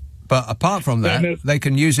 Right. But apart from that, they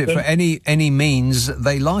can use it for any means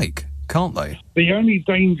they like, can't they? The only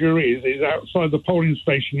danger is outside the polling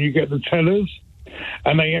station you get the tellers,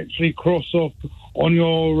 and they actually cross off on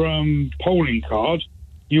your polling card,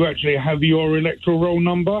 you actually have your electoral roll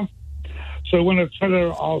number. So when a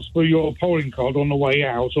teller asks for your polling card on the way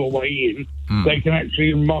out or way in, they can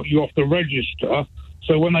actually mark you off the register.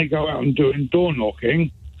 So when they go out and doing door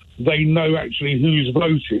knocking, they know actually who's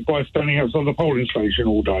voted by standing outside the polling station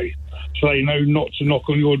all day. So they know not to knock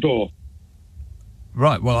on your door.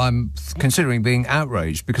 Right, well, I'm considering being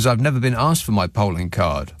outraged because I've never been asked for my polling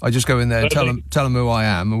card. I just go in there and tell them who I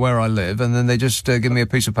am and where I live, and then they just give me a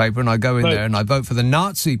piece of paper and I go in there and I vote for the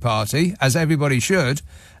Nazi Party, as everybody should,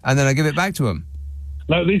 and then I give it back to them.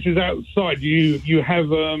 No, this is outside. You have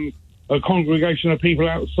a congregation of people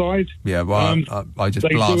outside. Yeah, well, I just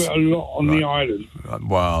they blast. do it a lot on the island.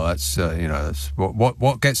 Well, that's that's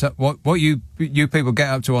what gets up. What you people get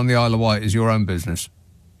up to on the Isle of Wight is your own business.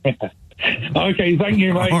 Okay, thank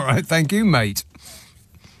you, mate. All right, thank you, mate.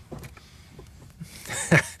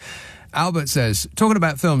 Albert says, talking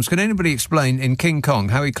about films, can anybody explain in King Kong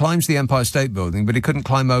how he climbs the Empire State Building, but he couldn't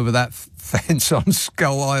climb over that fence on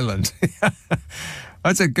Skull Island?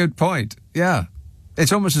 That's a good point. Yeah.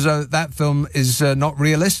 It's almost as though that film is not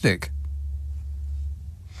realistic.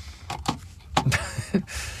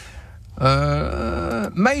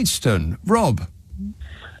 Maidstone, Rob.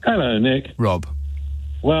 Hello, Nick. Rob.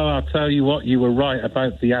 Well, I'll tell you what, you were right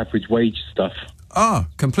about the average wage stuff. Ah,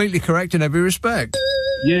 completely correct in every respect.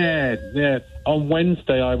 Yeah. On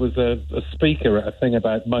Wednesday, I was a speaker at a thing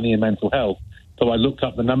about money and mental health, so I looked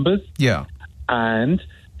up the numbers. Yeah. And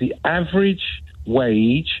the average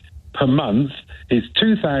wage per month is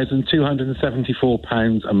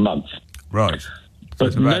 £2,274 a month. Right.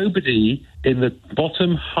 But nobody in the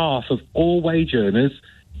bottom half of all wage earners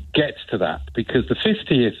gets to that, because the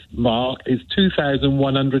 50th mark is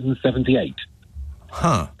 2,178.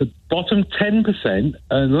 Huh. The bottom 10%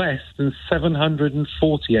 earn less than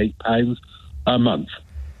 £748 a month.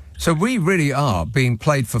 So we really are being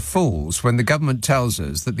played for fools when the government tells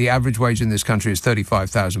us that the average wage in this country is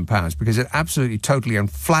 £35,000, because it absolutely, totally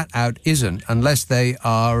and flat out isn't, unless they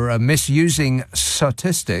are misusing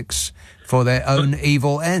statistics for their own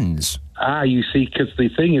evil ends. You see, because the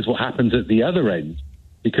thing is what happens at the other end.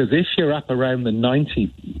 Because if you're up around the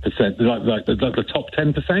 90%, like the top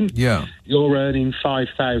 10%, yeah, you're earning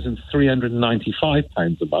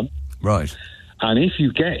 £5,395 a month. Right. And if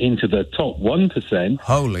you get into the top 1%...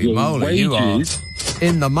 Holy moly, you are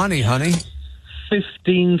in the money, honey.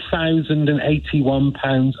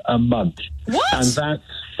 £15,081 a month. What? And that's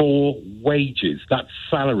for wages. That's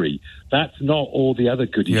salary. That's not all the other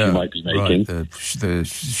goodies you might be making. Right. The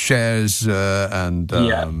shares and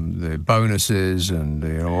the bonuses and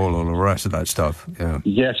all the rest of that stuff.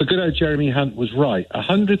 Yeah, so good old Jeremy Hunt was right.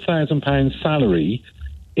 £100,000 salary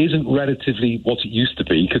isn't relatively what it used to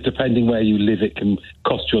be, because depending where you live, it can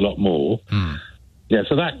cost you a lot more. Yeah,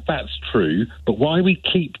 so that's true. But why we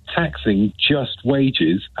keep taxing just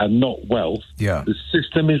wages and not wealth, the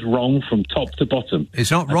system is wrong from top to bottom.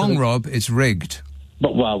 It's not wrong, Rob, it's rigged.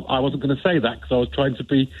 But, well, I wasn't going to say that because I was trying to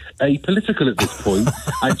be apolitical at this point.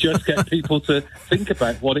 I just get people to think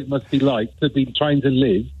about what it must be like to be trying to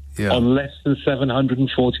live on less than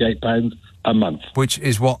 £748 a month. Which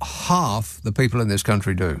is what half the people in this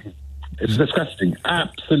country do. It's disgusting.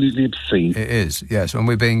 Absolutely obscene. It is, yes. And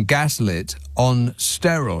we're being gaslit on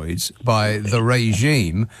steroids by the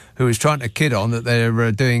regime, who is trying to kid on that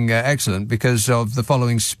they're doing excellent because of the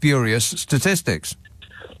following spurious statistics.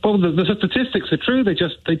 Well, the statistics are true. They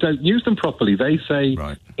don't use them properly. They say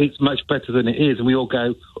it's much better than it is, and we all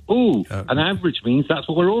go, an average means that's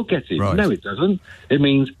what we're all getting. Right. No, it doesn't. It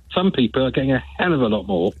means some people are getting a hell of a lot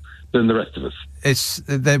more than the rest of us.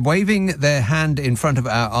 They're waving their hand in front of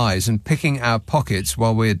our eyes and picking our pockets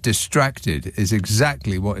while we're distracted is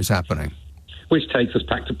exactly what is happening. Which takes us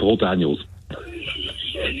back to Paul Daniels.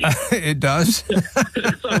 It does.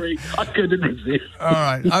 Sorry, I couldn't resist. All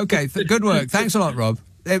right, okay, good work. Thanks a lot, Rob.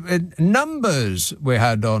 Numbers we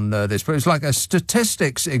had on this, but it's like a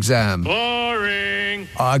statistics exam. Boring.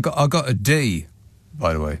 I got a D,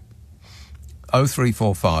 by the way.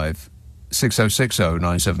 0345 6060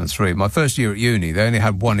 973. My first year at uni, they only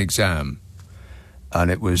had one exam,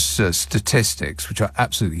 and it was statistics, which I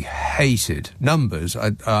absolutely hated. Numbers,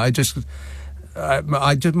 my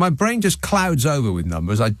brain just clouds over with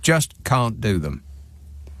numbers. I just can't do them.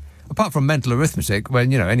 Apart from mental arithmetic,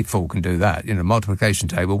 when, any fool can do that. Multiplication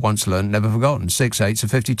table, once learned, never forgotten. 6 8s are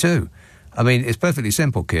 52. I mean, it's perfectly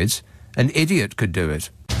simple, kids. An idiot could do it.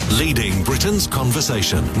 Leading Britain's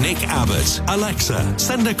conversation. Nick Abbot. Alexa,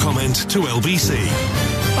 send a comment to LBC.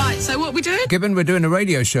 Right, so what we doing? Given we're doing a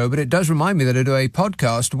radio show, but it does remind me that I do a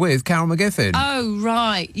podcast with Carol McGiffin. Oh,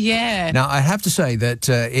 right, yeah. Now, I have to say that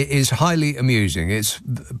it is highly amusing. It's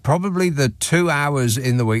probably the 2 hours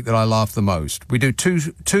in the week that I laugh the most. We do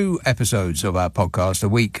two episodes of our podcast a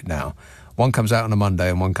week now. One comes out on a Monday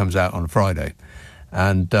and one comes out on a Friday.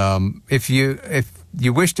 And if you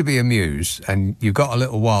wish to be amused and you've got a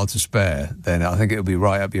little while to spare, then I think it'll be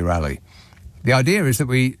right up your alley. The idea is that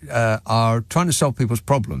we are trying to solve people's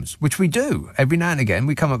problems, which we do. Every now and again,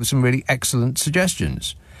 we come up with some really excellent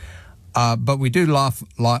suggestions. But we do laugh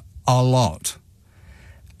a lot.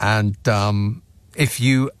 And if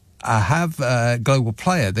you have a Global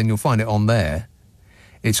Player, then you'll find it on there.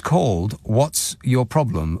 It's called What's Your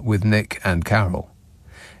Problem with Nick and Carol?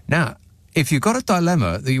 Now, if you've got a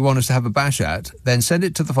dilemma that you want us to have a bash at, then send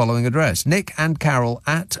it to the following address,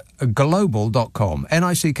 nickandcarol@global.com,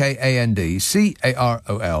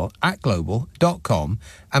 nickandcarol @global.com,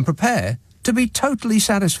 and prepare to be totally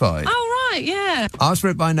satisfied. Oh, right, yeah. Ask for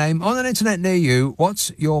it by name on an internet near you.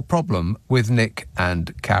 What's your problem with Nick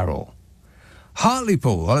and Carol?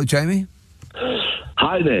 Hartlepool. Hello, Jamie.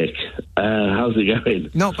 Hi, Nick. How's it going?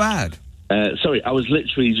 Not bad. Sorry, I was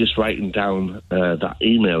literally just writing down that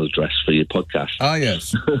email address for your podcast. Ah,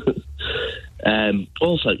 yes.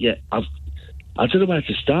 Also, yeah, I don't know where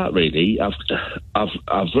to start. Really, I've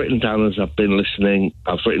written down as I've been listening.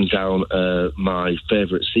 I've written down my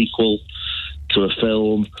favourite sequel to a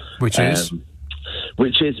film, which is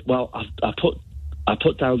well, I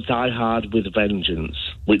put down Die Hard with a Vengeance,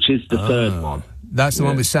 which is the third one. That's the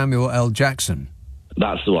one with Samuel L. Jackson.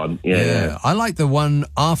 That's the one. Yeah. I like the one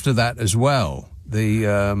after that as well. The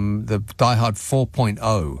Die Hard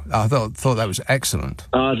 4.0. I thought that was excellent.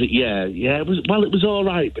 Yeah. It was. Well, it was all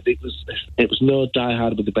right, but it was no Die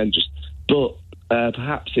Hard with a Vengeance. But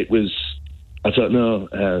perhaps it was. I don't know.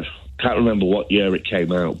 Can't remember what year it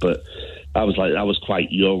came out, but I was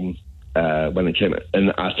quite young when it came out,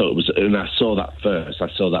 and I thought it was. And I saw that first. I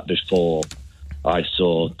saw that before I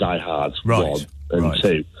saw Die Hard 1 and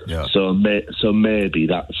 2. Yeah. So maybe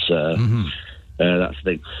that's. That's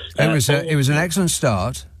the thing. It was an excellent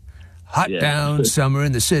start. Hot down summer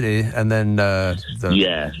in the city, and then the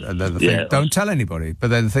thing, don't tell anybody. But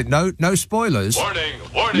then the thing, no spoilers. Warning!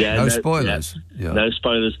 No spoilers. Yeah. No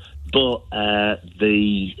spoilers. But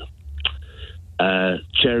the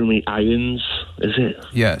Jeremy Irons, is it?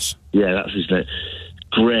 Yes. Yeah, that's his name.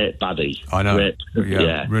 Great baddie. I know.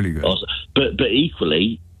 Yeah, really good. Awesome. But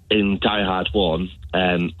equally in Die Hard 1,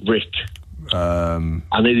 Rick. I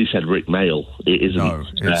nearly said Rick Mail. It isn't. No,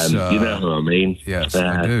 it's, you know what I mean? Yes,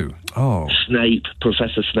 I do. Oh, Snape,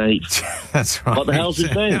 Professor Snape. That's right. What the hell's his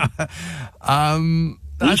name?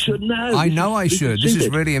 You should know. I know I should. This is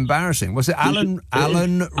really embarrassing. Was it Alan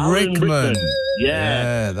Rickman?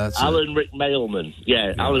 Yeah, that's Alan Rick Mailman.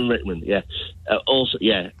 Yeah, Alan Rickman. Yeah. Also,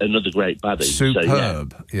 another great baddie.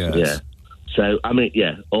 Superb. So, yeah. So, I mean,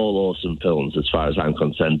 all awesome films as far as I'm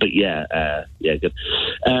concerned. But good.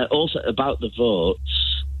 Also, about the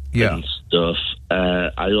votes and stuff,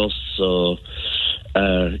 I also,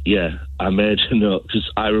 I made a note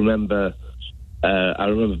because I remember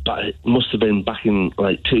it must have been back in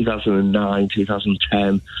like 2009,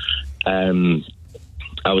 2010.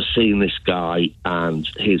 I was seeing this guy and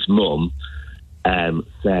his mum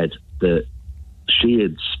said that she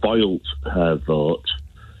had spoilt her vote.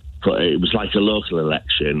 But it was like a local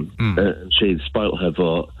election, and she'd spoilt her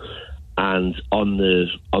vote. And on the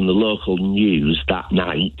local news that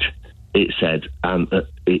night, it said,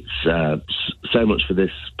 it's so much for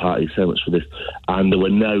this party, so much for this, and there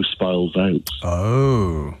were no spoiled votes.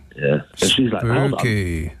 Oh, yeah. And she's like, hold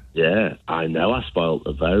spooky. on. Yeah, I know I spoiled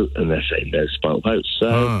the vote, and they're saying no spoiled votes.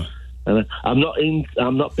 So. And I'm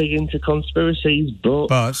not big into conspiracies,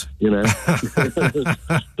 but you know,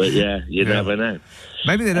 but you never know.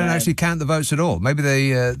 Maybe they don't actually count the votes at all. Maybe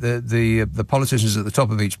the politicians at the top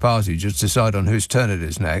of each party just decide on whose turn it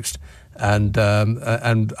is next, and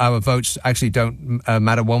our votes actually don't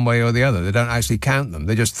matter one way or the other. They don't actually count them.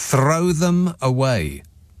 They just throw them away.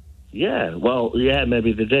 Yeah, well,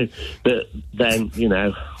 maybe they do. But then, you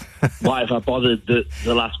know, why have I bothered the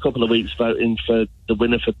last couple of weeks voting for the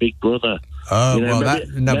winner for Big Brother? Oh, you know,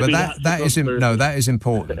 that is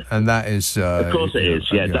important, and that is of course it is.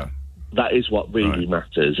 That is what really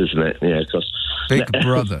matters, isn't it? Yeah, because Big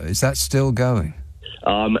Brother, is that still going?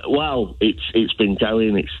 Well, it's been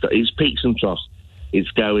going. It's peaks and troughs. It's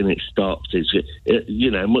going. It stops. It's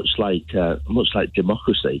much like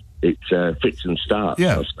democracy. It fits and starts.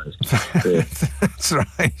 Yeah, I suppose. That's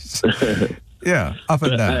right. Yeah, up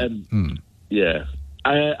and down. Yeah,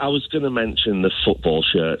 I was going to mention the football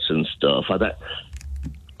shirts and stuff. I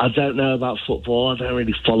don't know about football. I don't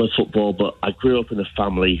really follow football, but I grew up in a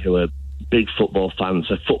family who are big football fans.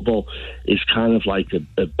 So football is kind of like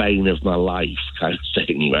a bane of my life kind of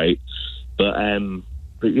thing, right? But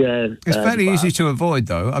yeah, it's fairly easy to avoid,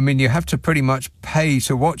 though. I mean, you have to pretty much pay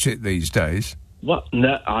to watch it these days. What?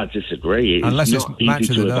 No, I disagree. Unless it's match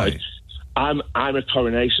of the day. I'm a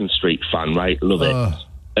Coronation Street fan, right? Love it.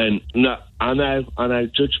 And no, I know,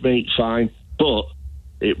 judge me, fine, but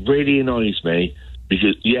it really annoys me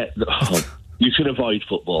because you can avoid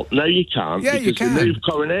football. No, you can't. Yeah, because you can. They moved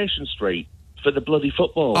Coronation Street for the bloody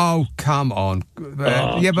football. Oh, come on.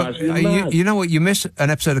 But you know what? You miss an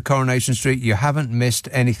episode of Coronation Street, you haven't missed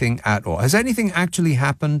anything at all. Has anything actually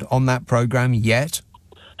happened on that programme yet?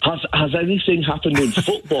 Has anything happened in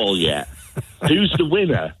football yet? Who's the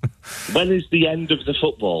winner? When is the end of the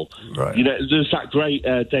football? Right. You know, there's that great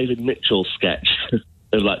David Mitchell sketch.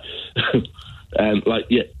 When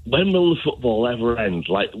will the football ever end?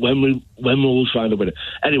 Like, when will we find a winner?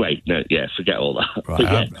 Anyway, forget all that. Right,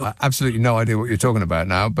 I have absolutely no idea what you're talking about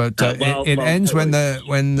now. But it ends when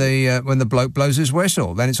the bloke blows his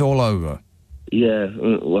whistle. Then it's all over. Yeah.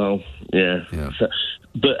 Well. Yeah. So,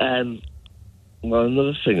 but Well,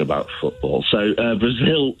 another thing about football. So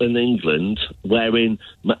Brazil and England wearing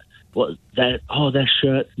their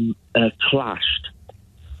shirts clashed.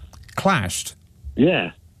 Clashed?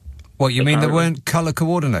 Yeah. What, you mean they weren't colour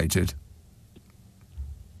coordinated?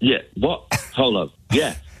 Yeah. What? Hold on.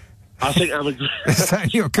 Yeah. I think I'm. Is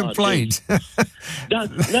that your complaint? No,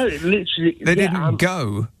 literally. They didn't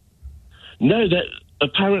go. No, that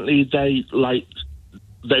apparently they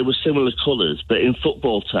were similar colours, but in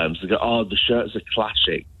football terms, they go, "Oh, the shirts are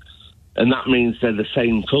clashing," and that means they're the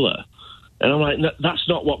same colour. And I'm like, no, that's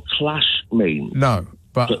not what clash means. No,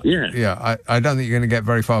 but yeah, I don't think you're going to get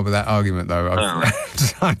very far with that argument, though.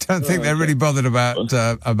 I don't think they're really bothered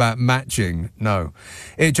about matching. No,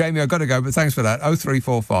 Jamie, I've got to go, but thanks for that.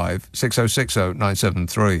 0345 6060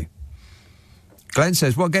 973. Glenn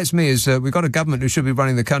says, what gets me is we've got a government who should be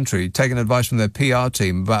running the country, taking advice from their PR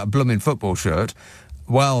team about a blooming football shirt.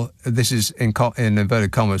 Well, this is in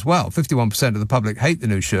inverted commas. Well, 51% of the public hate the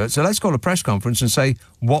new shirt, so let's call a press conference and say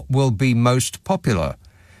what will be most popular,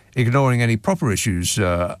 ignoring any proper issues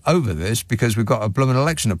over this because we've got a blooming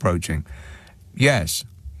election approaching. Yes.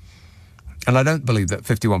 And I don't believe that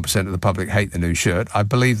 51% of the public hate the new shirt. I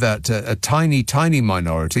believe that a tiny, tiny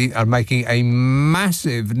minority are making a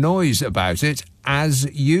massive noise about it, as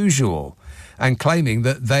usual, and claiming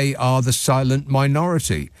that they are the silent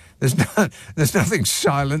minority. There's nothing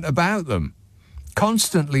silent about them.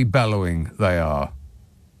 Constantly bellowing, they are.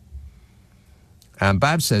 And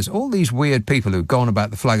Bab says, all these weird people who've gone about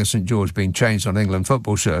the flag of St George being changed on England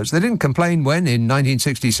football shirts, they didn't complain when, in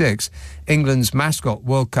 1966, England's mascot,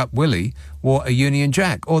 World Cup Willie, wore a Union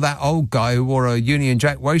Jack, or that old guy who wore a Union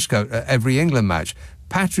Jack waistcoat at every England match.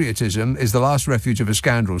 Patriotism is the last refuge of a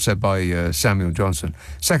scoundrel, said by Samuel Johnson.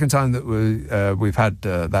 Second time that we've had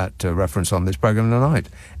that reference on this programme tonight.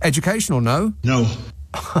 Educational, no? No.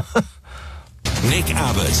 Nick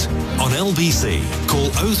Abbott on LBC. Call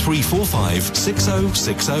 0345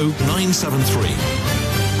 6060 973.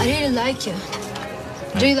 I really like you.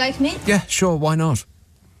 Do you like me? Yeah, sure, why not?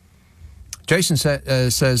 Jason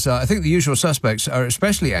says, I think the usual suspects are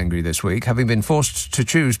especially angry this week, having been forced to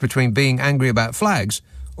choose between being angry about flags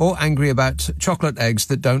or angry about chocolate eggs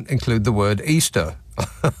that don't include the word Easter.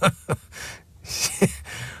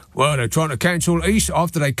 Well, they're trying to cancel Easter.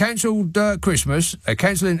 After they cancelled Christmas, they're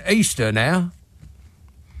cancelling Easter now.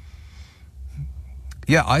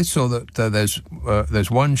 Yeah, I saw that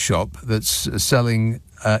there's one shop that's selling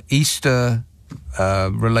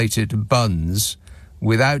Easter-related buns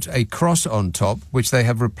without a cross on top, which they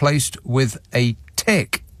have replaced with a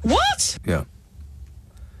tick. What? Yeah.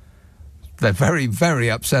 They're very, very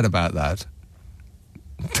upset about that.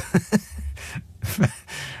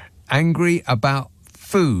 Angry about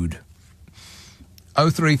food.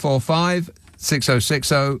 0345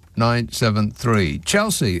 6060 973.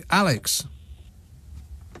 Chelsea, Alex.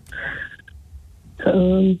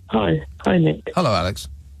 Hi, Nick. Hello, Alex.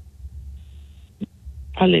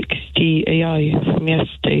 Alex, the AI from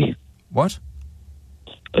yesterday. What?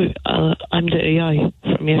 I'm the AI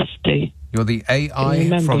from yesterday. You're the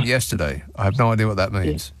AI from yesterday. I have no idea what that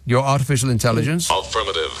means. Yeah. You're artificial intelligence?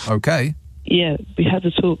 Affirmative. Okay. Yeah, we had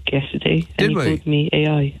a talk yesterday. Did and we? He called me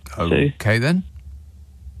AI. Okay, then.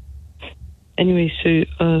 Anyway, so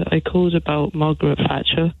I called about Margaret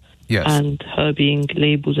Thatcher. Yes. And her being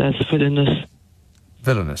labelled as villainous.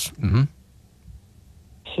 Villainous. Mm-hmm.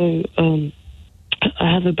 So,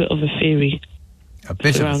 I have a bit of a theory. A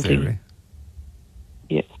bit of a theory?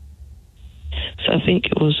 Yeah. So I think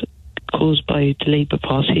it was caused by the Labour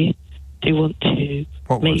Party. They want to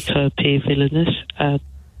make her appear villainous.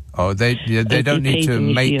 They don't need to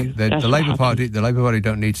make the Labour Party. The Labour Party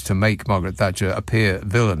don't need to make Margaret Thatcher appear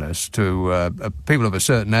villainous to people of a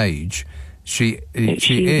certain age. She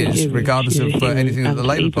is, regardless of anything that the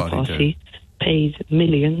Labour Party do. Paid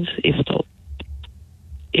millions, if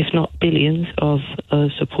not billions, of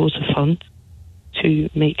supporter funds to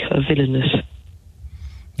make her villainous.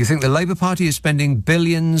 You think the Labour Party is spending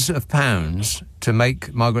billions of pounds to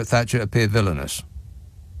make Margaret Thatcher appear villainous?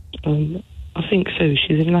 I think so.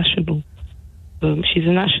 She's a national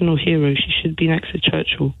hero. She should be next to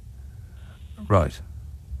Churchill. Right.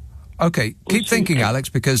 Okay, keep thinking, Alex,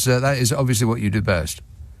 because that is obviously what you do best.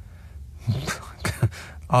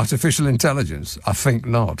 Artificial intelligence? I think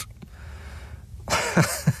not.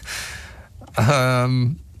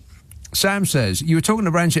 Sam says, you were talking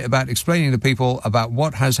to Branchett about explaining to people about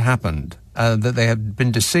what has happened, that they have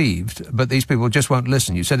been deceived, but these people just won't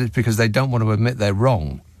listen. You said it's because they don't want to admit they're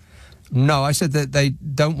wrong. No, I said that they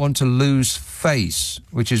don't want to lose face,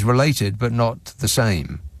 which is related but not the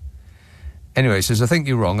same. Anyway, he says, I think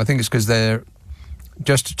you're wrong. I think it's because they're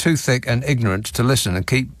just too thick and ignorant to listen and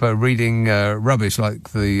keep reading rubbish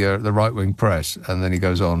like the right-wing press. And then he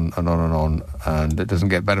goes on and on and on, and it doesn't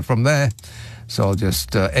get better from there. So I'll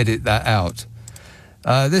just edit that out.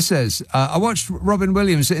 This says, I watched Robin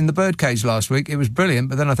Williams in The Birdcage last week. It was brilliant,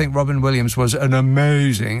 but then I think Robin Williams was an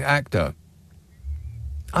amazing actor.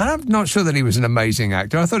 I'm not sure that he was an amazing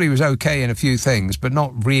actor. I thought he was okay in a few things, but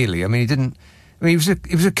not really. I mean, he was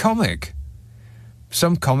a comic.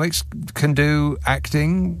 Some comics can do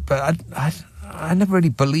acting, but I never really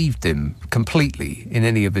believed him completely in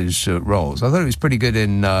any of his roles. I thought he was pretty good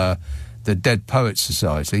in the Dead Poets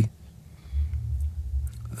Society.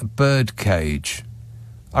 The Birdcage.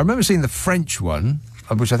 I remember seeing the French one,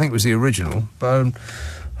 which I think was the original, but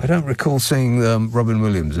I don't recall seeing Robin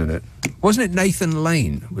Williams in it. Wasn't it Nathan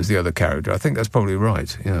Lane was the other character? I think that's probably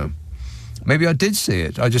right, yeah. Maybe I did see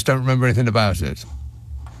it. I just don't remember anything about it.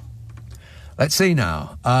 Let's see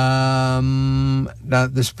now. Now,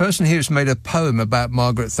 this person here has made a poem about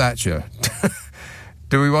Margaret Thatcher.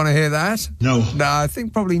 Do we want to hear that? No. No, I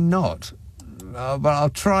think probably not. But I'll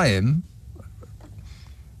try him.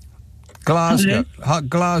 Glasgow.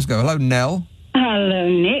 Glasgow. Hello, Nell. Hello,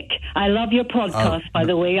 Nick. I love your podcast, by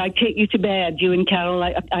the way. I take you to bed. You and Carol,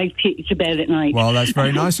 I take you to bed at night. Well, that's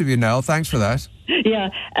very nice of you, Nell. Thanks for that. Yeah.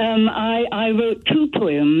 I wrote two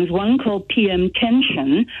poems, one called PM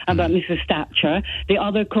Tension, about Mrs. Thatcher, the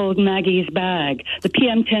other called Maggie's Bag. The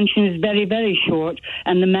PM Tension is very, very short,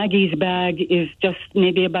 and the Maggie's Bag is just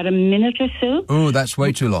maybe about a minute or so. Oh, that's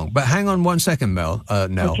way too long. But hang on one second, Nell.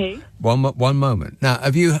 Okay. One moment. Now,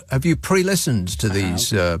 have you pre-listened to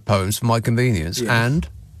these poems for my convenience? Yes. And?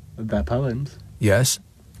 They're poems. Yes.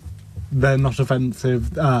 They're not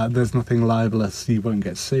offensive. There's nothing libelous. You won't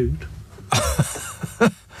get sued.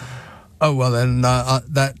 Oh, well, then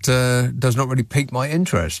that does not really pique my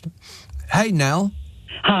interest. Hey, Nell.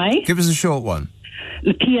 Hi. Give us a short one.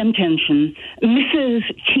 The PM Tension. Mrs.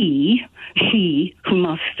 T, she who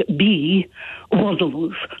must be,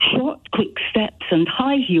 waddles, short, quick steps and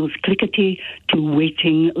high heels clickety to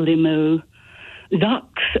waiting limo.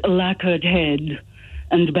 Ducks lacquered head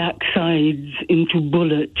and backsides into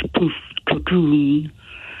bullet-proofed cocoon.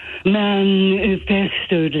 Man is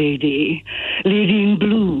pestered lady, lady in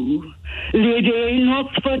blue, lady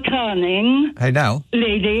not for turning. Hey, Nell.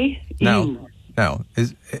 Lady, Nell.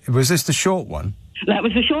 Was this the short one? That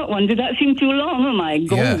was the short one. Did that seem too long? Oh, my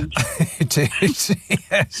God. Yeah, it is,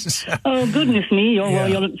 yes. Oh, goodness me.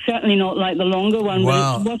 You're certainly not like the longer one.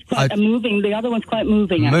 Well, but it was quite moving. The other one's quite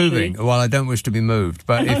moving, actually. Moving? Well, I don't wish to be moved.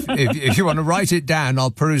 But if you want to write it down,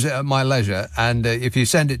 I'll peruse it at my leisure. And if you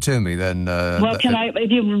send it to me, then... well,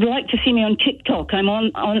 if you'd like to see me on TikTok, I'm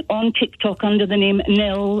on TikTok under the name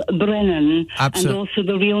Nell Brennan. And also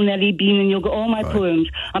The Real Nellie Bean. And you'll get all my poems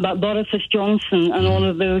about Boniface Johnson and all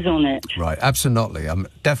of those on it. Right, absolutely. I'm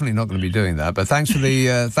definitely not going to be doing that, but thanks for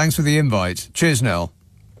the invite. Cheers, Nell.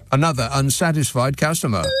 Another unsatisfied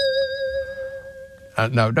customer.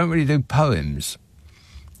 No, don't really do poems.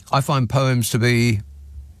 I find poems to be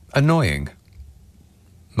annoying,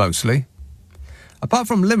 mostly. Apart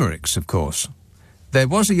from limericks, of course. There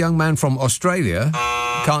was a young man from Australia.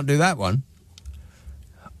 Can't do that one.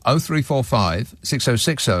 0345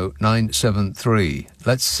 6060 973.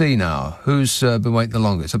 Let's see now. Who's been waiting the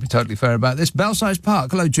longest? I'll be totally fair about this. Belsize Park.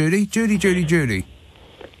 Hello, Judy. Judy.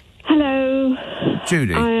 Hello.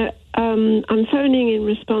 Judy. I'm phoning in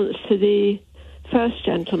response to the first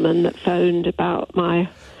gentleman that phoned about my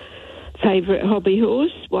favourite hobby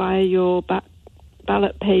horse, why your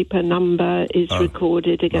ballot paper number is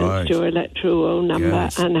recorded against your electoral roll number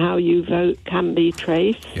and how you vote can be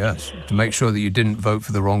traced. Yes, to make sure that you didn't vote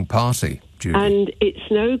for the wrong party, Judy. And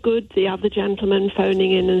it's no good the other gentleman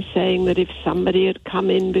phoning in and saying that if somebody had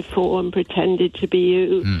come in before and pretended to be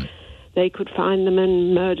you, they could find them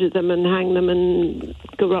and murder them and hang them and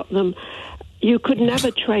garrote them. You could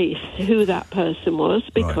never trace who that person was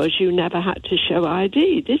because you never had to show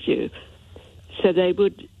ID, did you? So they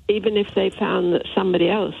would... Even if they found that somebody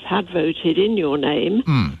else had voted in your name,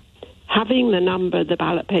 having the number, the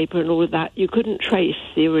ballot paper and all of that, you couldn't trace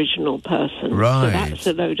the original person. Right. So that's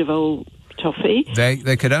a load of old toffee.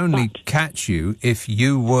 They could only catch you if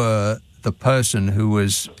you were the person who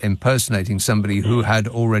was impersonating somebody who had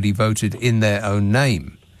already voted in their own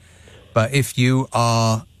name. But if you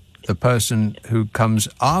are the person who comes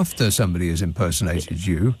after somebody has impersonated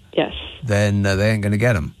you, then they ain't going to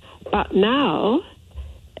get them. But now...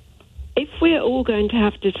 if we're all going to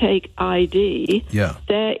have to take ID,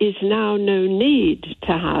 there is now no need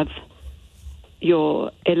to have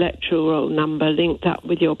your electoral roll number linked up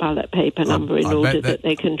with your ballot paper number in order that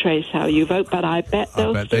they can trace how you vote. But I bet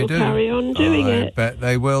they'll still carry on doing it. I bet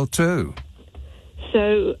they will too.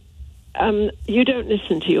 So you don't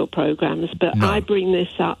listen to your programmes, but No. I bring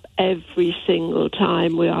this up every single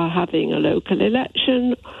time we are having a local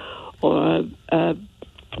election or a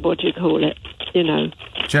what do you call it? You know,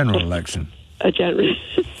 General election. a general.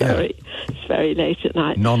 Sorry, it's very late at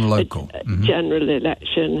night. Non-local. A general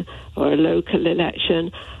election or a local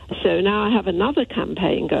election. So now I have another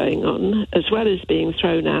campaign going on, as well as being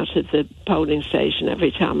thrown out of the polling station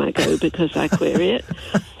every time I go because I query it.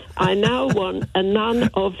 I now want a none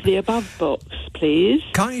of the above box, please.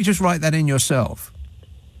 Can't you just write that in yourself?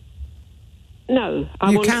 No,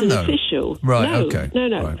 I You want can, an though. official. Right, No, okay. No,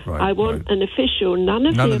 no. Right, I want an official none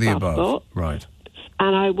of the above box, Right.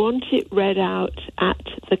 and I want it read out at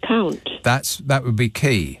the count. That would be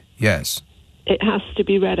key, yes. It has to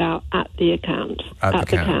be read out at the account. At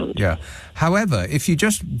the count. Yeah. However, if you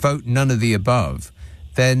just vote none of the above,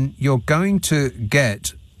 then you're going to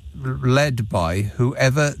get led by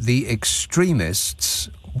whoever the extremists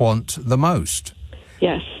want the most.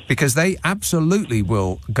 Yes. Because they absolutely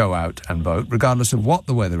will go out and vote, regardless of what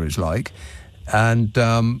the weather is like, and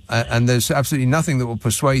there's absolutely nothing that will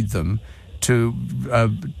persuade them to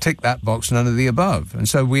tick that box, none of the above. And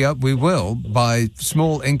so we will, by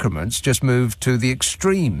small increments, just move to the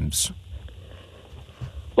extremes.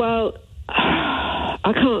 Well,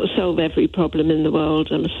 I can't solve every problem in the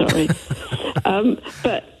world, I'm sorry.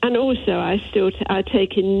 And also I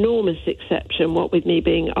take enormous exception, what with me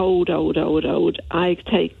being old, I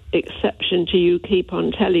take exception to you keep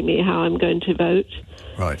on telling me how I'm going to vote.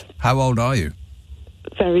 Right. How old are you?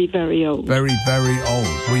 Very, very old. Very, very old.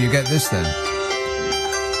 Will you get this then?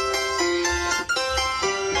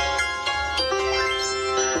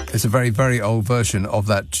 It's a very, very old version of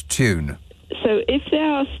that tune. So if they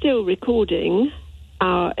are still recording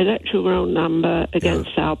our electoral roll number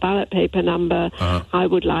against our ballot paper number, I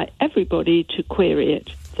would like everybody to query it.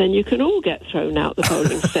 Then you can all get thrown out the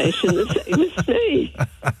polling station the same as me.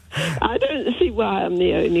 I don't see why I'm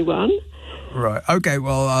the only one. Right. Okay,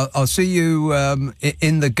 well, I'll see you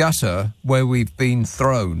in the gutter where we've been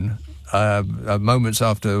thrown moments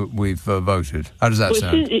after we've voted. How does that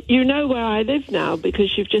sound? You know where I live now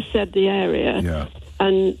because you've just said the area. Yeah.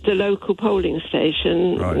 And the local polling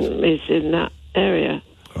station is in that area.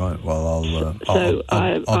 Right, well,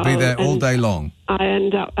 I'll be there all day long. I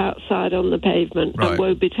end up outside on the pavement and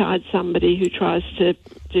woe betide somebody who tries to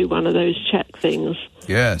do one of those check things.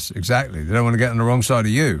 Yes, exactly. They don't want to get on the wrong side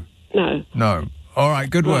of you. No. All right,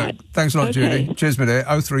 good work. Right. Thanks a lot, Okay. Judy. Cheers, my dear.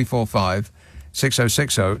 0345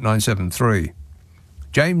 6060 973.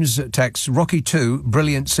 James texts, Rocky 2,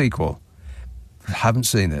 brilliant sequel. Haven't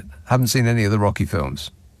seen it. Haven't seen any of the Rocky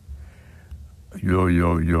films. Yo.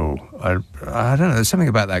 I don't know. There's something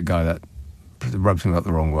about that guy that rubs me up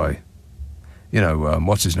the wrong way. You know,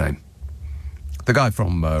 what's his name? The guy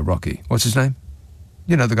from Rocky. What's his name?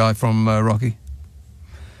 You know the guy from Rocky?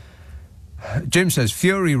 Jim says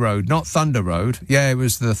Fury Road, not Thunder Road. Yeah, it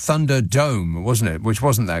was the Thunder Dome, wasn't it? Which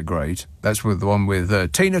wasn't that great. That's with the one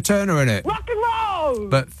with Tina Turner in it. Rock and roll!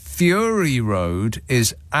 But Fury Road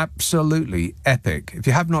is absolutely epic. If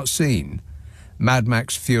you have not seen Mad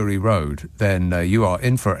Max Fury Road, then you are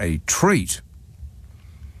in for a treat.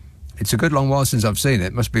 It's a good long while since I've seen it.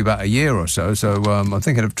 It must be about a year or so, I'm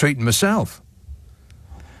thinking of treating myself.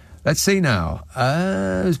 Let's see now.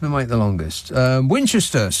 Who's been waiting the longest?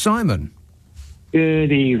 Winchester, Simon.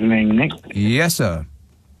 Good evening, Nick. Yes, sir.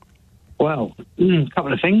 Well, a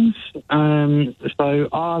couple of things. So,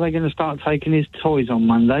 are they going to start taking his toys on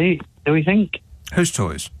Monday, do we think? Whose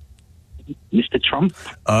toys? Mr. Trump.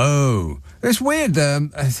 Oh, it's weird.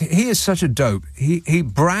 He is such a dope. He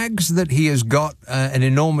brags that he has got an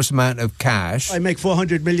enormous amount of cash. I make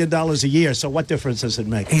 $400 million a year, so what difference does it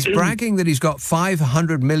make? He's bragging that he's got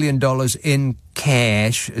 $500 million in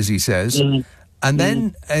cash, as he says. And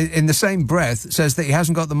then, in the same breath, says that he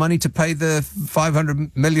hasn't got the money to pay the $500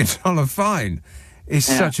 million fine. He's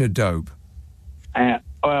such a dope.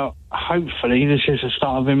 Well, hopefully this is the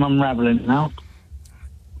start of him unravelling now.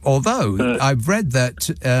 Although, I've read that,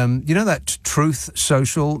 you know that Truth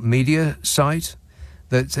social media site?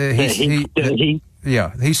 That he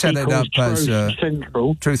set it up as...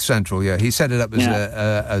 Central. Truth Central, yeah. He set it up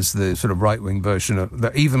as the sort of right-wing version of...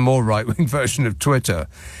 the even more right-wing version of Twitter.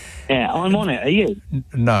 Yeah, I'm on it. Are you?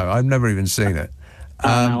 No, I've never even seen it.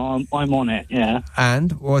 No, I'm on it. Yeah.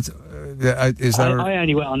 And what is there? I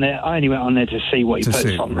only went on there. I only went on there to see what he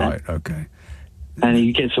puts on there. Right. Okay. And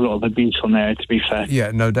he gets a lot of abuse on there, to be fair.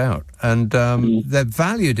 Yeah, no doubt. And they've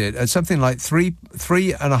valued it at something like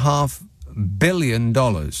 $3.5 billion.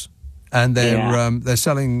 and they're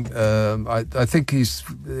selling. I think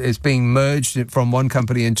it's being merged from one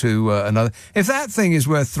company into another. If that thing is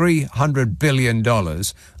worth $300 billion,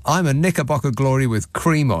 I'm a knickerbocker glory with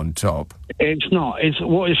cream on top. It's not. It's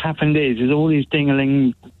what has happened is all these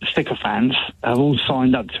ding-a-ling sticker fans have all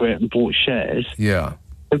signed up to it and bought shares. Yeah.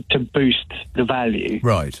 To boost the value.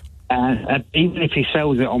 Right. Even if he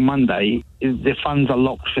sells it on Monday, the funds are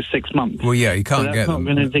locked for 6 months. Well, yeah, he can't so get them. That's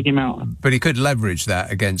not going to dig him out. But he could leverage that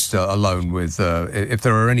against a loan with, if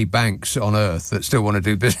there are any banks on Earth that still want to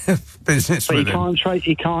do business but with him.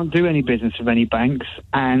 He can't do any business with any banks,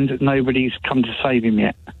 and nobody's come to save him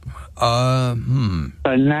yet. So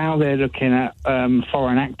now they're looking at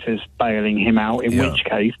foreign actors bailing him out, in which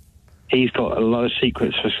case he's got a lot of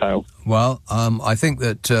secrets for sale. Well, I think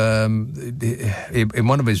that in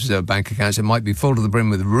one of his bank accounts, it might be full to the brim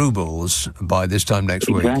with rubles by this time next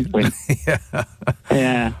week. Exactly.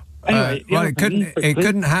 Yeah. Anyway, well, it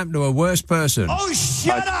couldn't happen to a worse person. Oh,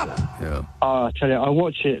 shut up! Yeah. I tell you, I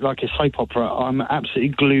watch it like a soap opera. I'm absolutely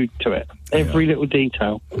glued to it. Every little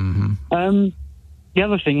detail. Mm-hmm. The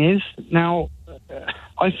other thing is, now,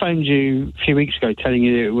 I phoned you a few weeks ago telling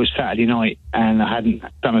you that it was Saturday night and I hadn't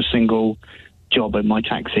done a single job in my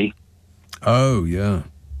taxi. Oh, yeah.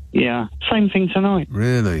 Yeah, same thing tonight.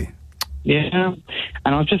 Really? Yeah,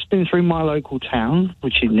 and I've just been through my local town,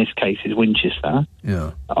 which in this case is Winchester.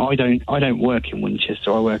 Yeah. I don't work in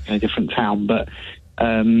Winchester. I work in a different town, but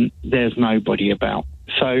there's nobody about.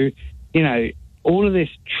 So, you know, all of this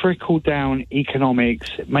trickle-down economics,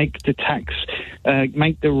 make the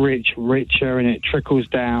rich richer, and it trickles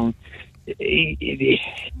down. We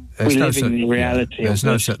live in reality. There's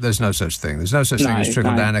no such thing. There's no such thing as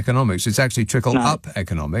trickle-down economics. It's actually trickle-up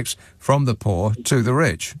economics from the poor to the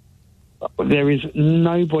rich. There is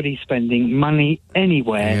nobody spending money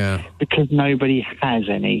anywhere because nobody has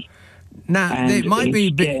any. Now, and it might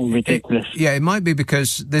be getting ridiculous. It might be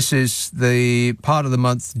because this is the part of the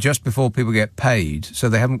month just before people get paid, so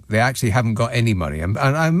they actually haven't got any money. And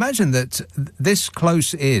I imagine that this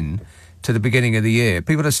close in to the beginning of the year,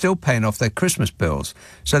 people are still paying off their Christmas bills.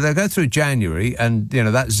 So they'll go through January, and you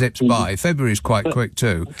know that zips by. February is quite quick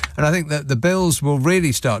too, and I think that the bills will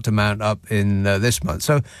really start to mount up in this month.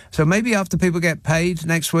 So maybe after people get paid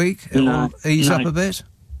next week, it will ease up a bit.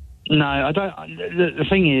 No, I don't. The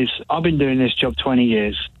thing is, I've been doing this job 20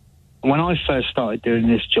 years. When I first started doing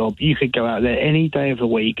this job, you could go out there any day of the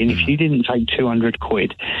week, and if you didn't take 200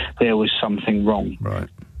 quid, there was something wrong. Right.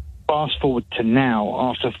 Fast forward to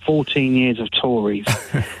now, after 14 years of Tories,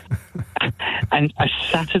 and a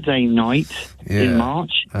Saturday night in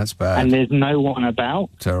March. That's bad. And there's no one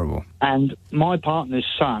about. Terrible. And my partner's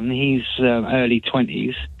son, he's early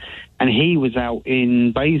 20s, and he was out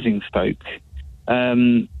in Basingstoke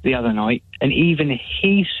the other night, and even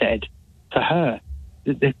he said to her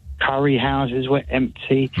that the curry houses were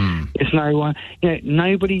empty. There's no one. You know,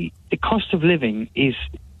 nobody. The cost of living is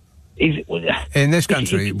in this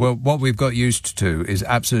country. Well, what we've got used to is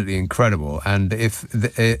absolutely incredible. And if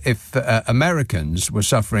Americans were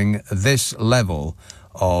suffering this level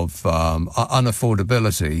of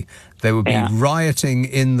unaffordability, they would be rioting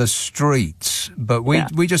in the streets. But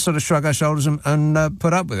we just sort of shrug our shoulders and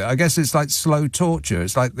put up with it. I guess it's like slow torture.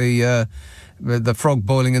 It's like the frog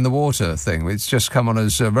boiling in the water thing. It's just come on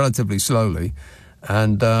us relatively slowly.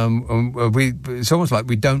 And it's almost like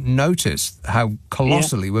we don't notice how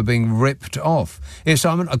colossally we're being ripped off. Here,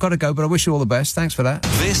 Simon, I've got to go, but I wish you all the best. Thanks for that.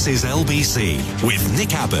 This is LBC with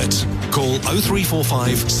Nick Abbott. Call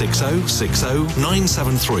 0345 6060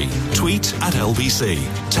 973. Tweet at LBC.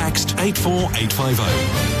 Text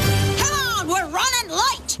 84850. Come on, we're running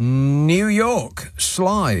late. New York,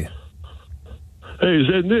 Sly. Hey, is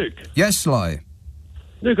that Nick? Yes, Sly.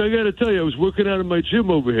 Nick, I got to tell you, I was working out in my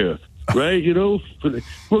gym over here. Right, you know,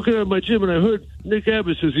 working at my gym, and I heard Nick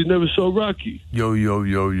Abbott says he never saw Rocky. Yo.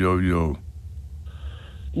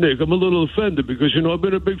 Nick, I'm a little offended because, you know, I've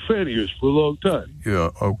been a big fan of yours for a long time. Yeah,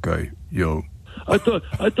 okay, yo. I thought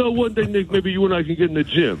one day, Nick, maybe you and I can get in the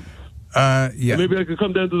gym. Yeah. Maybe I could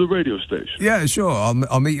come down to the radio station. Yeah, sure.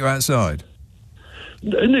 I'll meet you outside.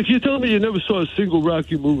 Nick, you're telling me you never saw a single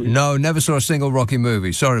Rocky movie? No, never saw a single Rocky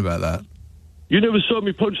movie. Sorry about that. You never saw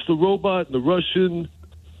me punch the robot and the Russian?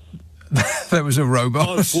 There was a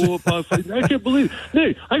robot. I can't believe it.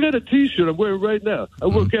 Nick, I got a T-shirt I'm wearing right now. I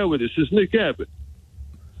work out with it. It says Nick Abbott.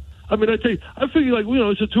 I mean, I figure, like, you know,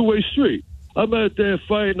 it's a two-way street. I'm out there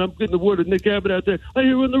fighting. I'm getting the word of Nick Abbott out there. I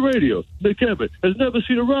hear on the radio, Nick Abbott has never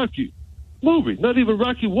seen a Rocky movie. Not even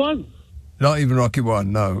Rocky 1. Not even Rocky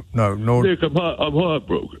 1, no. Nor... Nick, I'm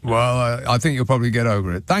heartbroken. Well, I think you'll probably get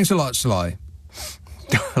over it. Thanks a lot, Sly.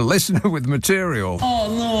 Listener with material.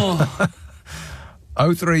 Oh, no.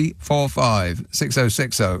 0345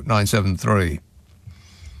 6060 973.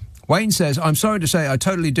 Wayne says, I'm sorry to say I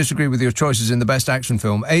totally disagree with your choices in the best action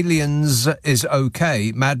film. Aliens is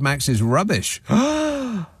okay. Mad Max is rubbish.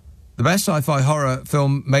 The best sci-fi horror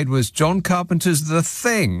film made was John Carpenter's The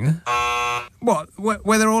Thing. What?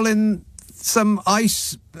 Where they're all in some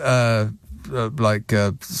ice, some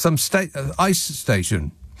ice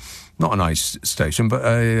station. Not an ice station, but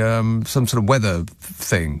some sort of weather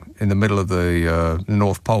thing in the middle of the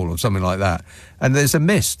North Pole or something like that. And there's a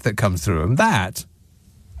mist that comes through them. That,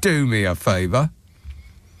 do me a favour.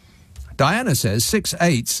 Diana says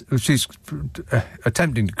 6/8. She's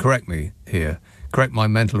attempting to correct me here. Correct my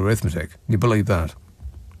mental arithmetic. Can you believe that?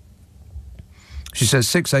 She says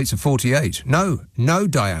 6/8 are 48. No,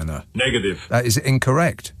 Diana. Negative. That is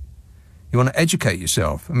incorrect. You want to educate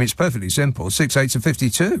yourself. I mean, it's perfectly simple. 6/8 are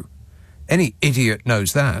 52. Any idiot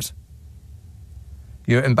knows that.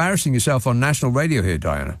 You're embarrassing yourself on national radio here,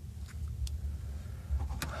 Diana.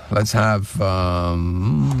 Let's have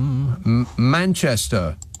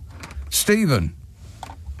Manchester. Stephen.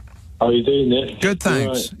 How are you doing, Nick? Good,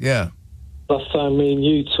 thanks. Right. Yeah. Last time me and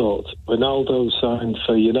you talked, Ronaldo signed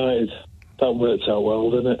for United. That worked out well,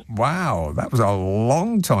 didn't it? Wow, that was a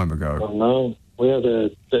long time ago. I know. We had a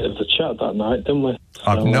bit of a chat that night, didn't we?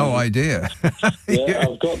 I've no idea. Yeah,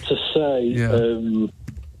 I've got to say,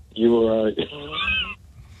 you were right.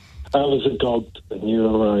 I was a god, and you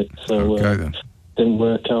were right. So, okay, then. Didn't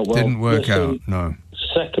work out well. Didn't work out, no.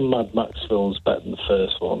 Second Mad Max film's better than the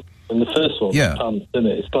first one. And the first one was pants, isn't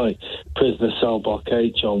it? It's like Prisoner Cell Block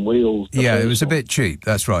H on wheels. Yeah, it was a bit cheap,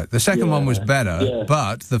 that's right. The second one was better,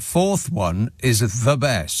 but the fourth one is the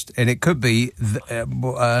best. And it could be... I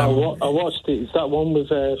watched it. It's that one with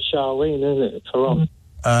Charlene, isn't it? For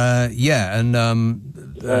yeah, and...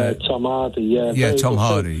 Tom Hardy, yeah. Yeah, Tom good.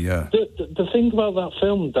 Hardy, yeah. The thing about that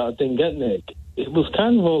film that I didn't get, Nick, it was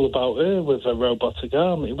kind of all about her with a robotic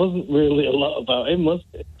arm. It wasn't really a lot about him, was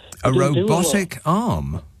it? A robotic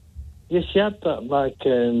arm? Yes, she had that, like,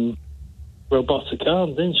 robotic arm,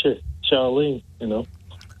 didn't she? Charlene, you know.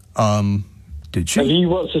 Did she? Have you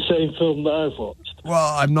watched the same film that I've watched?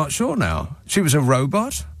 Well, I'm not sure now. She was a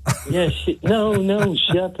robot? Yeah, no,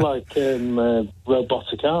 she had, like,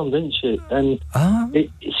 robotic arm, didn't she? And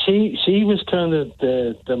she was kind of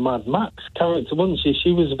the Mad Max character, wasn't she?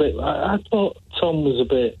 She was a bit... I thought Tom was a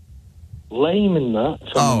bit lame in that.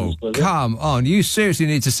 Oh, come on. You seriously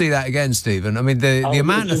need to see that again, Stephen. I mean, the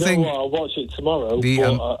amount of things... I'll watch it tomorrow, but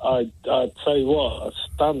I tell you what, I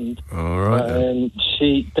stand. All right. And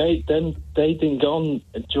they didn't go on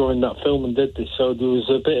during that film and did this, so there was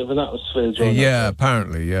a bit of an atmosphere during Yeah,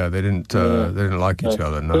 apparently, yeah. They didn't like each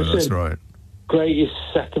other. No, Listen, that's right. Greatest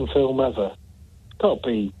second film ever. Got to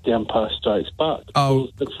be The Empire Strikes Back. Oh,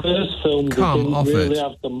 the first film, they didn't really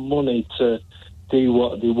have the money to do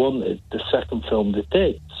what they wanted. The second film they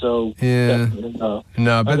did, so definitely no.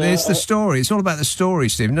 No, but it's the story. It's all about the story,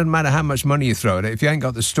 Stephen. Doesn't matter how much money you throw at it. If you ain't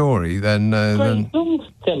got the story, then... Great film,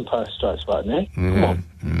 The Empire Strikes Back, Nick. Come on.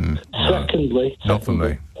 Secondly... Not for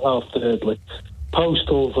me. Thirdly,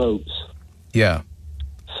 postal votes. Yeah.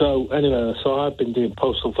 So, anyway, I've been doing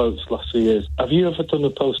postal votes the last few years. Have you ever done a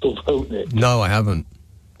postal vote, Nick? No, I haven't.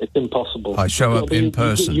 It's impossible. I show up in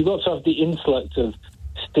person. You've got to have the intellect of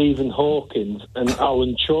Stephen Hawking and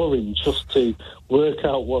Alan Turing just to work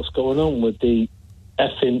out what's going on with the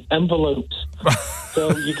effing envelopes.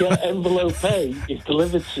 So you get envelope A, it's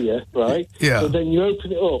delivered to you, right? Yeah. So then you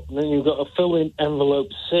open it up, and then you've got to fill in envelope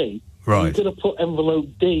C. Right. You've got to put envelope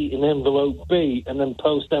D in envelope B and then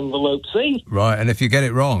post envelope C. Right, and if you get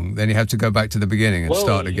it wrong, then you have to go back to the beginning and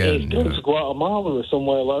start again. It's going to Guatemala or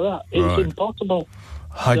somewhere like that. It's impossible.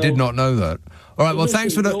 I did not know that. All right, well,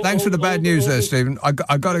 thanks for the bad news there, Stephen. I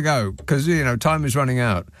got to go because time is running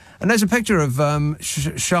out. And there's a picture of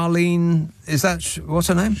Charlene. Is that what's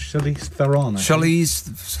her name? Charlize Theron.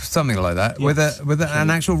 Charlize, something like that, yes. with an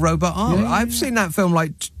actual robot arm. Yeah. I've seen that film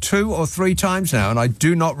like 2 or 3 times now, and I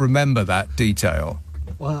do not remember that detail.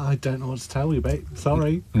 Well, I don't know what to tell you, mate.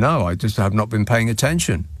 Sorry. No, I just have not been paying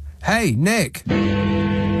attention. Hey, Nick,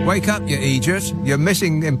 wake up, you idiot! You're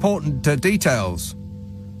missing important details.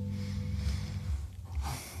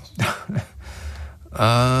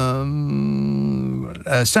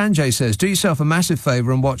 Sanjay says, do yourself a massive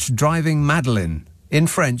favour and watch Driving Madeline in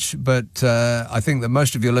French, but I think that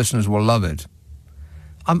most of your listeners will love it.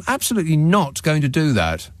 I'm absolutely not going to do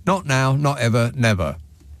that. Not now, not ever, never.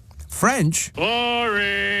 French?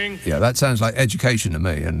 Boring. Yeah, that sounds like education to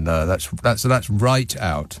me, and that's right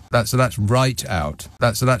out. That's right out.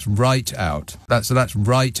 That's right out. That's right out. That's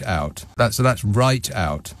right out. That's right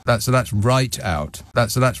out. That's right out.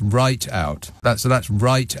 That's right out. That's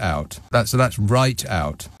right out. That's right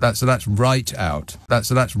out.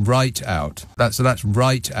 That's right out. That's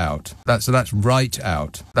right out. That's right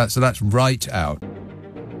out. That's right out.